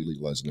for it to be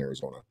legalized in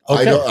Arizona.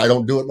 Okay. I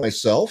don't do it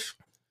myself.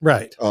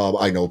 Right.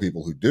 I know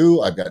people who do.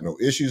 I've got no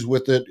issues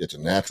with it. It's a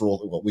natural.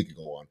 Well, we could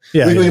go on.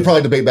 Yeah, we can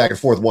probably debate back and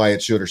forth why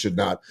it should or should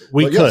not.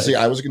 See,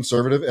 I was a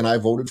conservative, and I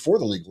voted for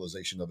the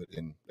legalization of it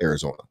in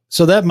Arizona.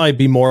 So that might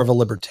be more of a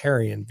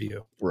libertarian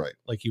view, right?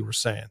 Like you were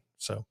saying.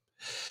 So,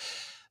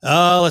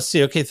 let's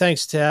see. Okay,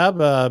 thanks, Tab.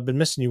 Been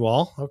missing you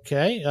all.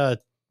 Okay,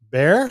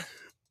 Bear.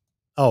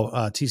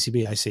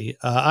 TCB, I see.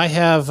 I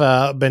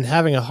have been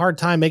having a hard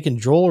time making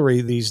jewelry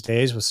these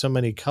days with so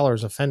many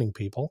colors offending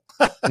people.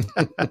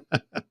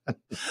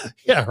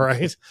 Yeah,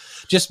 right.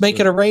 Just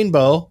make it a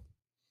rainbow,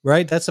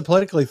 right? That's a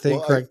politically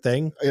correct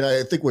thing. And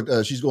I think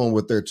what she's going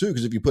with there too,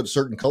 because if you put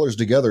certain colors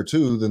together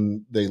too,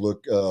 then they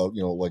look,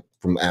 like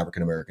from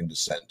African American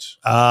descent.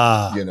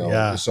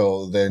 Yeah.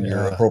 So then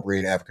you're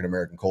appropriating African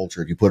American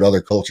culture. If you put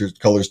other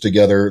colors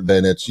together,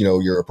 then it's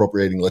you're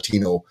appropriating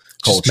Latino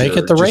culture. Just make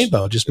it the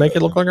rainbow. Just make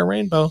it look like a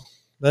rainbow.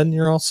 Then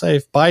you're all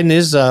safe. Biden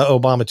is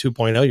Obama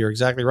 2.0. You're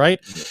exactly right.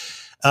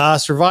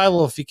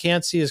 Survival. If you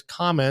can't see his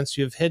comments,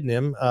 you've hidden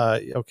him.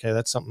 Okay,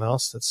 that's something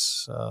else.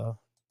 That's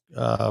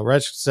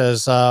Reg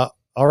says, all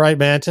right,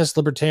 Mantis,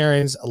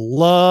 libertarians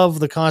love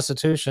the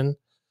Constitution,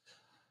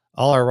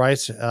 all our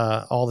rights,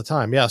 all the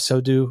time. Yeah, so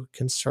do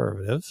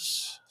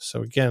conservatives.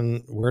 So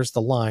again, where's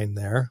the line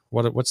there?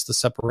 What's the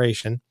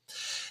separation?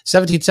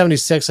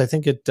 1776, I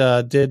think it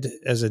did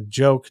as a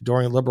joke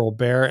during Liberal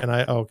Bear, and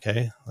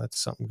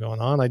that's something going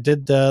on. I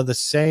did the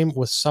same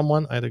with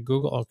someone. I had to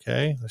Google.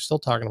 Okay, they're still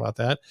talking about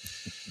that.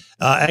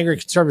 Angry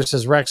Conservative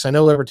says, Rex, I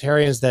know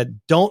libertarians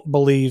that don't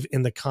believe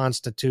in the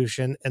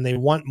Constitution and they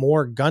want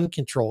more gun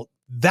control.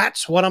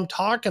 That's what I'm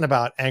talking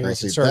about. Angry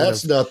conservative.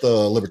 That's not the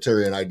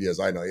libertarian ideas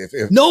I know.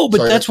 No,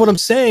 but that's what I'm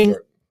saying.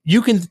 Sorry.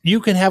 You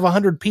can have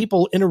 100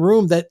 people in a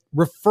room that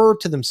refer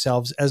to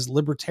themselves as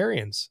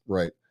libertarians.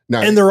 Right.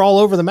 Now, and they're all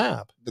over the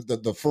map.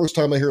 The first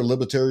time I hear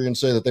libertarians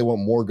say that they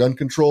want more gun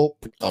control,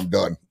 I'm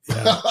done.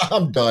 Yeah.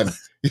 I'm done.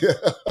 Yeah.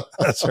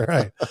 That's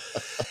right.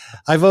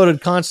 I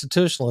voted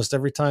constitutionalist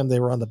every time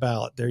they were on the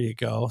ballot. There you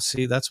go.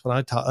 See, that's what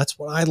I taught. That's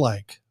what I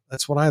like.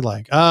 That's what I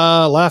like.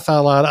 Laugh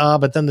out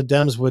loud. But then the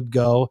Dems would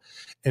go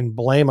and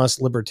blame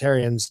us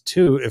libertarians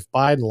too if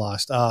Biden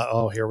lost.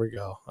 Here we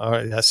go. All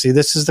right. Yeah, see,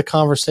 this is the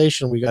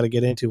conversation we got to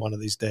get into one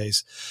of these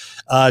days.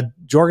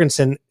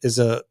 Jorgensen is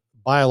a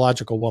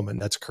biological woman.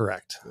 That's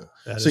correct. Yeah.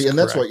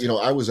 That's what,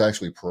 I was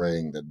actually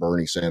praying that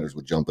Bernie Sanders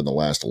would jump in the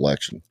last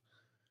election,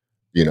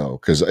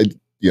 because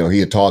he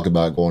had talked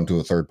about going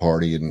to a third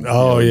party and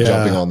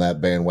jumping on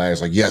that bandwagon.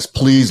 It's like, yes,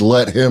 please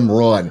let him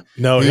run.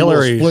 No, he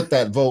Hillary will split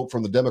that vote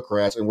from the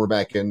Democrats and we're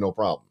back in, no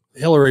problem.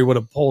 Hillary would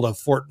have pulled a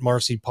Fort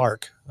Marcy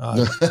Park.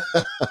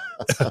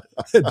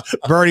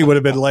 Bernie would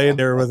have been laying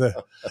there with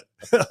a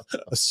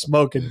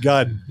smoking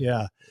gun.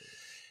 Yeah.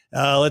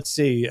 Let's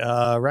see.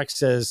 Rex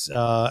says,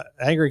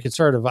 angry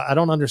conservative. I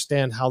don't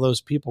understand how those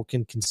people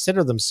can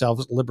consider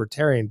themselves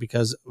libertarian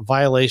because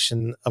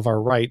violation of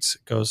our rights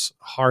goes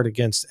hard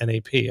against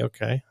NAP.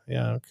 Okay.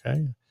 Yeah.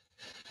 Okay.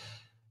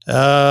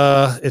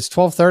 It's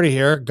 12:30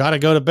 here. Got to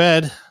go to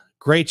bed.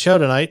 Great show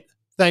tonight.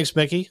 Thanks,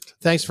 Mickey.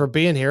 Thanks for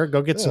being here.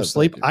 Go get some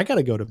sleep. I got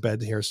to go to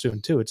bed here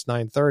soon too. It's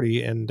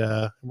 9:30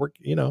 and we're,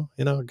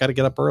 got to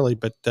get up early,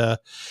 but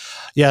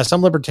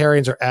some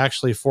libertarians are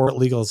actually for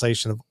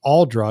legalization of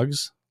all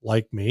drugs.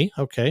 Like me.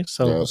 Okay.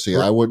 So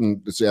I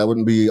wouldn't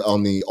be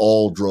on the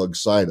all drug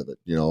side of it,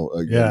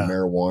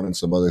 marijuana and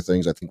some other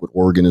things. I think what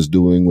Oregon is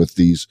doing with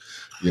these,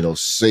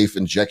 safe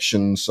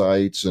injection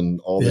sites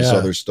and all this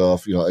other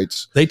stuff,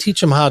 they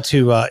teach them how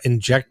to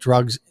inject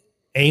drugs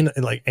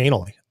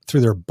anally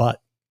through their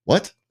butt.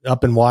 What?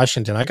 Up in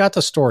Washington. I got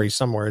the story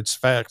somewhere. It's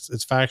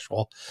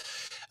factual.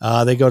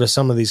 They go to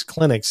some of these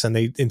clinics and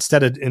they,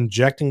 instead of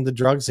injecting the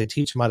drugs, they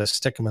teach them how to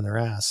stick them in their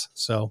ass.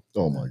 So,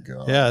 oh my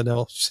God. Yeah,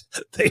 no,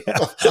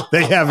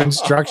 they have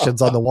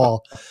instructions on the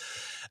wall.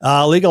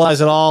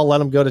 Legalize it all. Let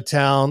them go to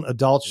town.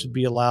 Adults should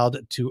be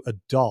allowed to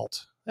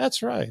adult.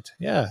 That's right.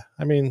 Yeah.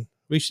 I mean,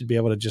 we should be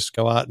able to just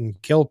go out and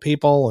kill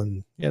people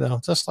and,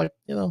 just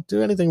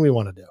do anything we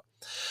want to do.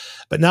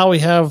 But now we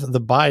have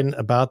the Biden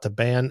about to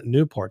ban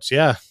Newports.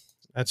 Yeah,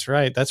 that's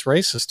right. That's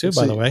racist too,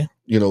 by the way.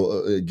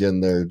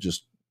 Again, they're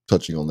just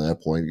touching on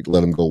that point.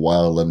 Let them go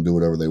wild, let them do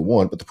whatever they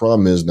want. But the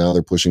problem is now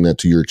they're pushing that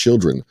to your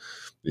children.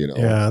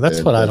 Yeah,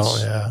 that's what I don't.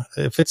 Yeah,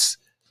 if it's,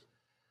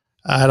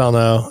 I don't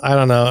know.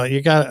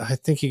 I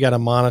think you got to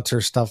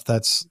monitor stuff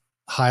that's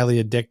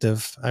highly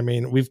addictive. I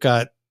mean, we've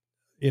got,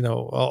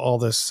 all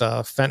this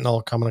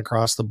fentanyl coming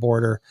across the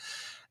border,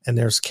 and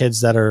there's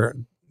kids that are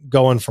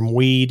going from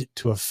weed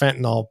to a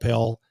fentanyl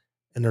pill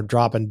and they're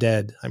dropping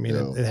dead. I mean,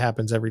 it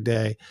happens every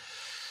day.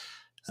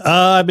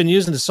 I've been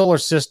using the solar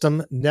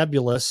system,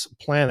 nebulous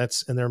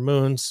planets and their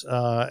moons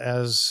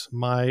as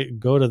my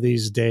go-to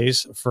these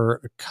days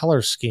for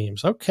color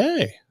schemes.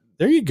 Okay,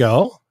 there you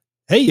go.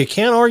 Hey, you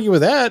can't argue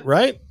with that,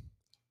 right?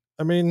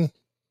 I mean,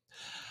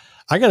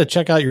 I got to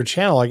check out your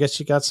channel. I guess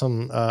you got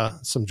some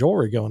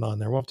jewelry going on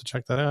there. We'll have to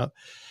check that out.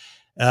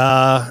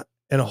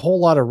 And a whole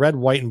lot of red,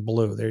 white, and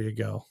blue. There you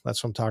go.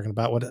 That's what I'm talking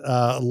about. Would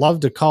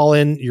love to call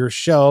in your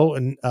show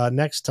and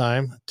next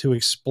time to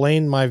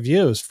explain my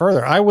views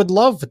further. I would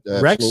love it,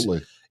 Rex.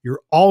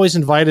 You're always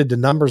invited. The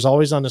number's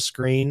always on the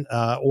screen.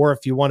 Or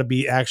if you want to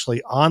be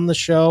actually on the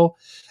show,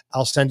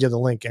 I'll send you the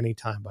link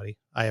anytime, buddy.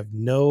 I have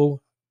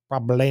no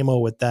problemo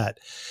with that.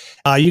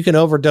 You can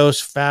overdose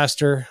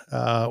faster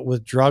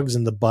with drugs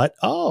in the butt.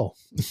 Oh,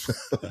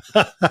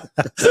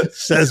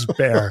 says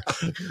Bear.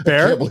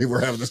 Bear, I can't believe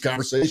we're having this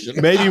conversation.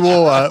 Maybe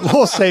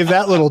we'll save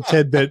that little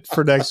tidbit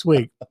for next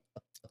week.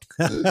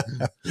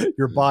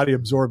 Your body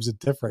absorbs it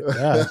different.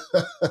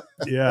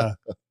 Yeah.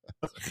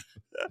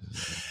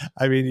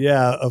 I mean,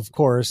 of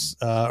course,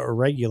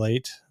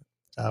 regulate.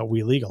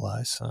 We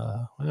legalize.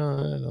 Well, I don't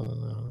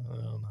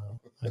know.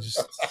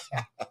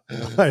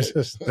 I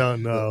just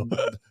don't know.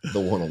 The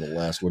one on the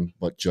last one,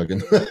 butt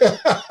chugging.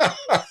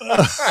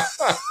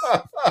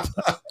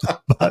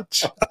 Butt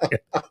chugging.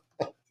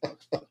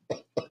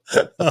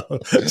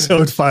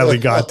 So it finally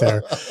got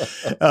there.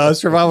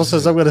 Survival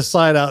says, I'm going to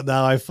sign out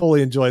now. I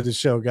fully enjoyed the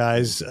show,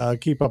 guys.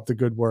 Keep up the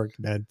good work,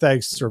 man.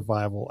 Thanks,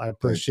 Survival. I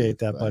appreciate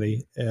that,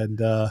 buddy. And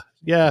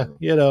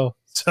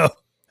so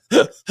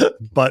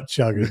butt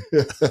chugging.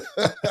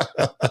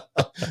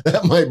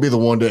 That might be the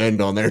one to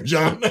end on there,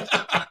 John.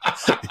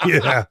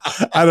 Yeah.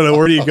 I don't know.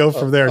 Where do you go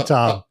from there,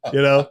 Tom?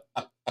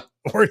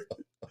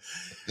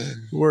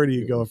 Where do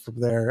you go from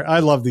there? I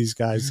love these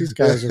guys. These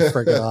guys are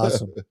freaking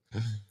awesome.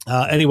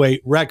 Anyway,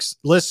 Rex,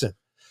 listen,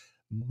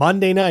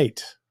 Monday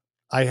night,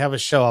 I have a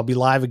show. I'll be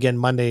live again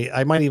Monday.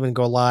 I might even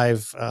go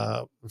live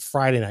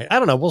Friday night. I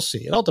don't know. We'll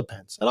see. It all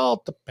depends.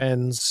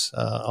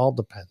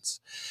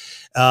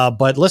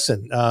 But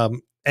listen,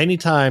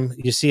 anytime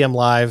you see I'm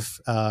live,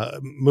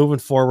 moving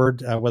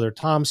forward, whether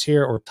Tom's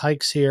here or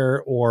Tyke's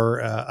here,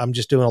 or I'm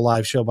just doing a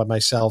live show by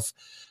myself,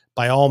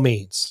 by all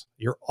means,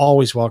 you're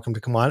always welcome to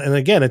come on. And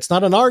again, it's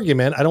not an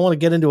argument. I don't want to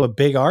get into a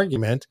big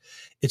argument.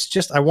 It's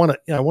just, I want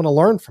to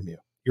learn from you.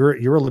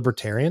 You're a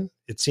libertarian.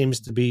 It seems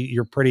to be,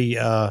 you're pretty,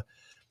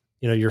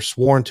 you're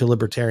sworn to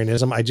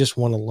libertarianism. I just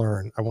want to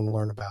learn. I want to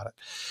learn about it.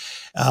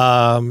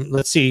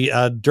 Let's see.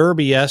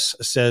 Derby S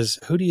says,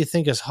 who do you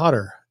think is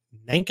hotter,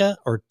 Nanka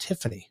or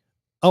Tiffany?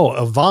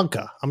 Oh,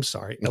 Ivanka. I'm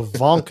sorry.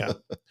 Ivanka.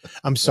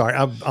 I'm sorry.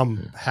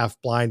 I'm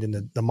half blind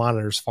and the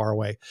monitor's far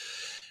away.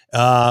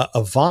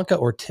 Ivanka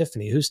or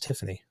Tiffany? Who's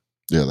Tiffany?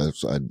 Yeah,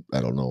 I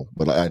don't know,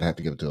 but I'd have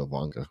to give it to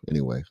Ivanka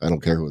anyway. I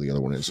don't care who the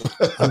other one is.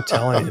 I'm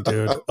telling you,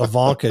 dude.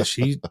 Ivanka,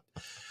 she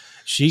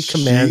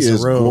commands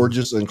the room.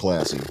 Gorgeous and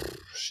classy.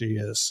 She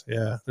is.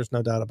 Yeah, there's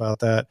no doubt about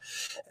that.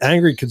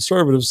 Angry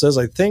Conservative says,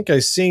 I think I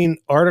seen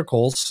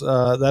articles.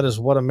 That is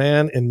what a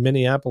man in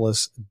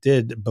Minneapolis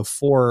did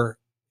before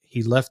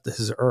he left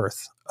his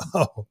earth.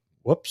 Oh,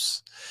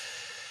 whoops.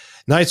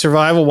 Night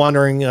Survival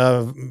Wandering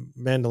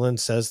Mandolin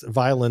says,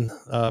 Violin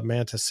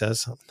Mantis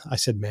says, I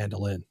said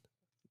mandolin.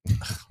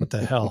 What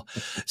the hell?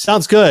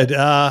 Sounds good.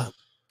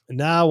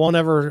 No, won't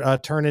ever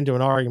turn into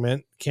an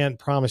argument. Can't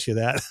promise you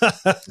that.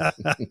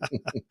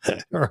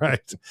 All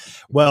right.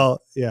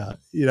 Well, yeah,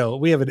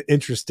 we have an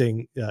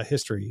interesting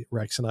history,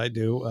 Rex and I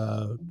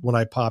do, when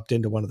I popped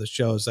into one of the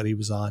shows that he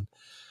was on,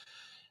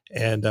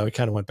 and we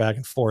kind of went back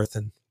and forth,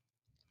 and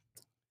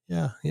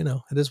yeah,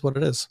 it is what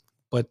it is.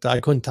 But I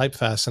couldn't type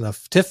fast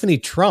enough. Tiffany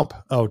Trump.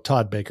 Oh,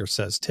 Todd Baker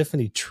says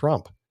Tiffany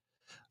Trump.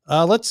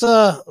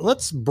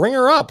 Let's bring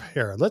her up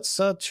here. Let's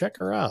check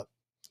her out.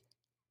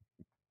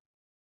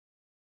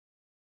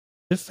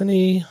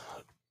 Tiffany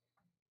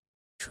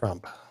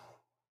Trump.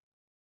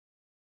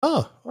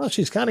 Oh, well,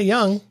 she's kind of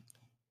young.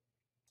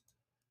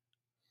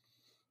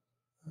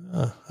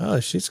 Oh,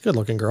 she's a good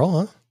looking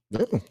girl,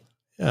 huh?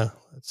 Yeah.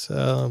 Let's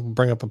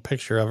bring up a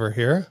picture of her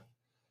here.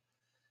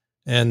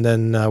 And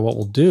then what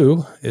we'll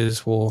do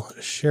is we'll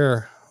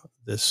share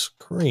this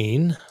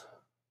screen,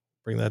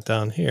 bring that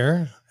down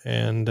here,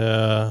 and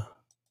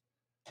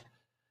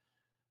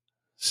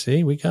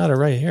see, we got it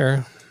right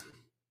here.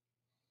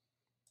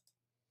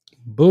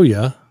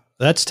 Booyah.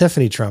 That's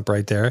Tiffany Trump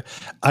right there.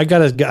 I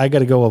gotta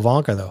go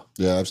Ivanka though.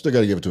 Yeah, I've still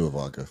got to give it to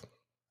Ivanka.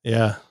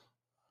 Yeah.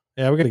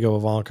 Yeah, we're gonna go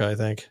Ivanka, I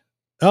think.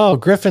 Oh,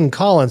 Griffin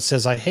Collins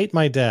says, I hate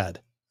my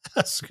dad.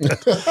 That's good.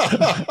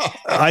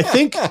 I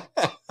think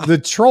the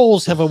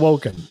trolls have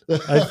awoken.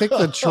 I think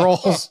the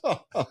trolls.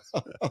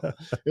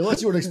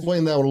 Unless you want to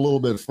explain that one a little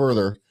bit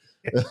further.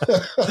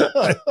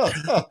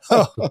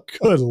 Oh,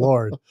 good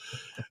Lord.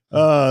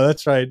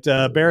 That's right.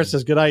 Bear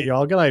says, good night,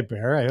 y'all. Good night,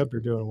 Bear. I hope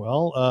you're doing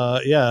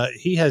well. Yeah,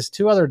 he has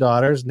two other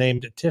daughters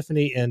named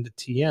Tiffany and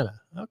Tiana.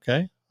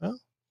 Okay. Well,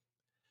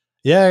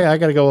 yeah, I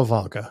got to go with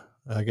Ivanka.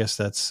 I guess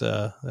that's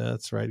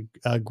right.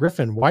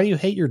 Griffin, why do you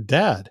hate your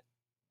dad?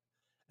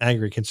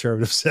 Angry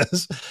Conservative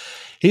says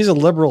he's a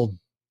liberal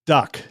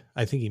duck.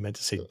 I think he meant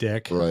to say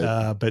dick.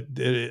 Right. But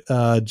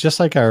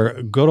just like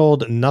our good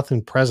old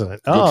nothing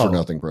president. Good for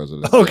nothing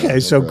president. Okay, yeah,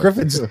 so okay.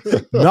 Griffin's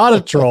not a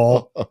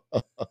troll.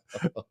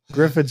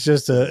 Griffin's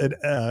just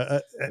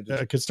a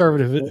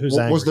conservative who's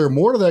angry. Was there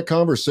more to that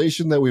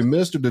conversation that we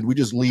missed, or did we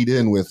just lead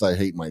in with "I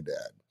hate my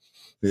dad"?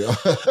 Yeah.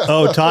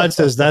 Oh, Todd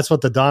says that's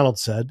what the Donald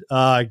said.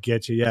 I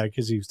get you. Yeah,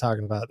 because he was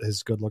talking about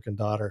his good-looking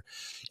daughter.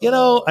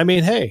 I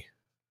mean, hey.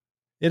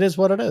 It is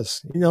what it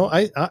is.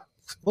 I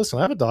listen,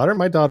 I have a daughter.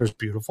 My daughter's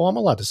beautiful. I'm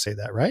allowed to say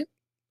that, right?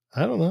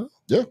 I don't know.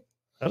 Yeah.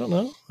 I don't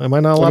know. Am I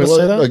not allowed to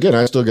say that? Again,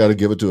 I still got to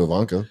give it to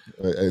Ivanka.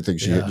 I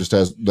think she just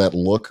has that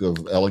look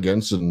of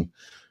elegance. And,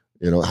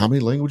 how many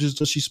languages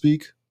does she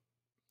speak?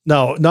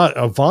 No, not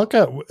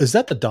Ivanka. Is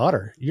that the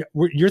daughter?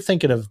 You're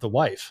thinking of the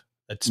wife.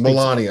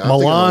 Melania.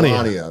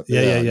 Melania.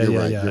 Yeah.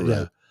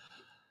 Right.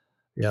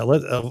 Yeah,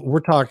 we're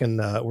talking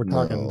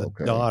the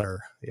daughter.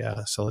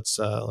 Yeah, so let's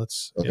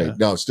okay. Yeah.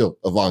 No, still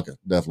Ivanka,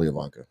 definitely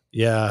Ivanka.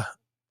 Yeah,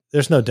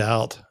 there's no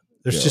doubt.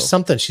 There's just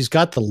something. She's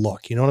got the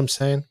look. You know what I'm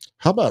saying?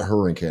 How about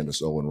her and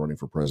Candace Owen running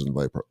for president,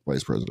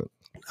 vice president?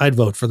 I'd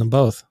vote for them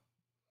both.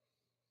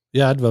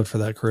 Yeah, I'd vote for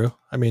that crew.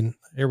 I mean,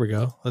 here we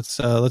go.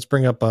 Let's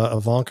bring up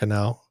Ivanka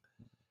now.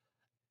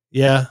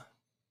 Yeah,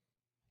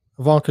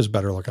 Ivanka's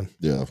better looking.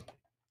 Yeah,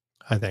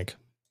 I think.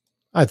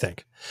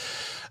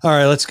 All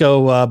right, let's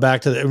go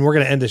back to and we're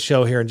going to end the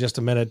show here in just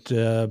a minute.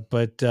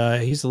 But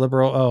he's a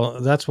liberal. Oh,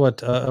 that's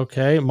what.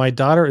 Okay. My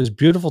daughter is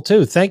beautiful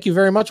too. Thank you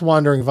very much,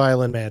 Wandering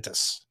Violin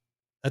Mantis.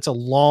 That's a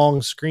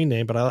long screen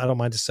name, but I don't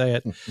mind to say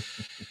it.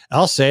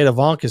 I'll say it.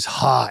 Ivanka's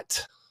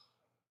hot.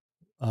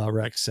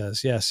 Rex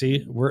says, yeah,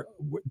 see, we're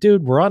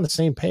on the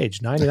same page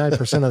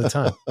 99% of the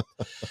time.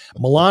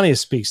 Melania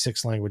speaks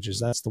 6 languages.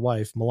 That's the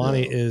wife.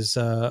 Melania is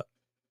a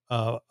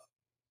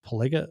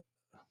polygiate.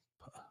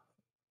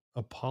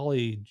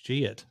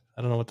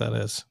 I don't know what that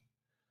is.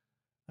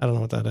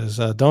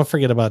 Don't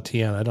forget about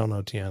Tiana. I don't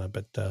know Tiana,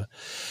 but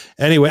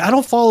anyway, I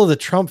don't follow the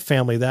Trump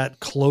family that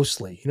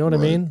closely. You know what I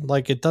mean?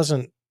 Like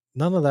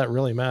none of that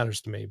really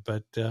matters to me,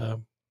 but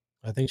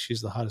I think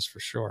she's the hottest for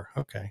sure.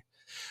 Okay.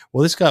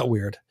 Well, this got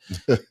weird.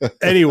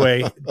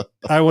 Anyway,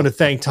 I want to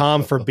thank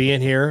Tom for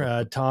being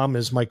here. Tom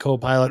is my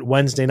co-pilot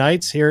Wednesday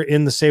nights here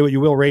in the Say What You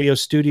Will radio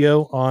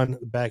studio on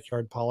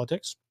Backyard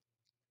Politics.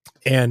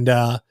 And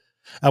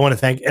I want to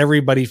thank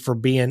everybody for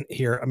being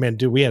here. I mean,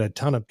 dude, we had a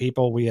ton of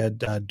people. We had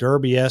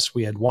Derby S.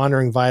 We had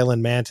Wandering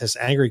Violent Mantis,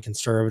 Angry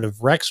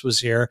Conservative. Rex was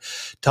here.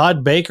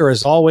 Todd Baker,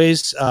 as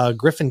always.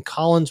 Griffin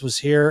Collins was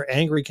here.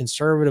 Angry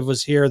Conservative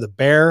was here. The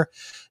Bear,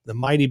 the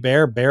Mighty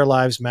Bear. Bear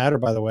Lives Matter,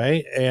 by the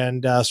way.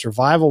 And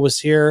Survival was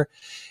here.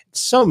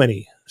 So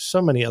many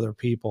other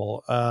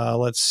people.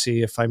 Let's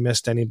see if I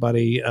missed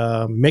anybody.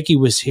 Mickey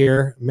was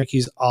here.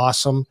 Mickey's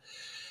awesome.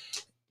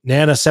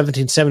 Nana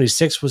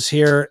 1776 was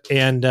here,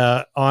 and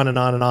on and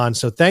on and on.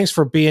 So thanks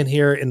for being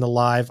here in the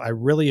live. I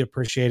really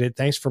appreciate it.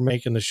 Thanks for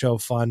making the show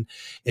fun.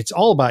 It's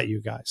all about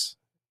you guys.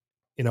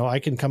 You know, I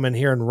can come in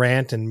here and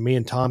rant, and me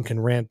and Tom can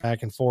rant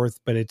back and forth,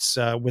 but it's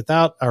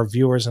without our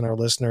viewers and our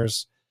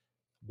listeners,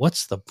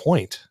 what's the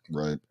point?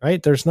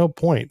 Right? There's no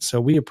point. So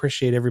we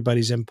appreciate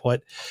everybody's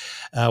input.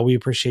 We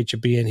appreciate you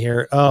being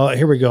here. Oh,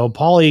 here we go.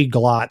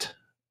 Polyglot,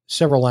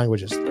 several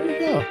languages. There you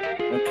go.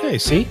 Okay,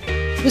 see?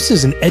 This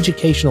is an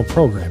educational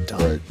program, Tom.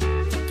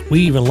 Right. We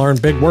even learn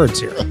big words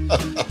here.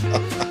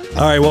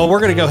 All right, well, we're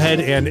going to go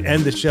ahead and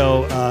end the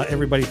show.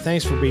 Everybody,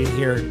 thanks for being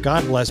here.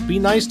 God bless. Be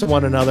nice to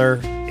one another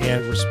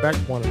and respect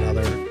one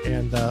another,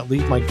 and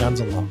leave my guns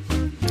alone.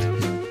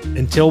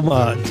 Until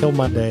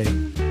Monday,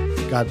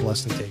 God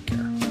bless and take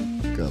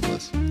care. God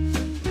bless.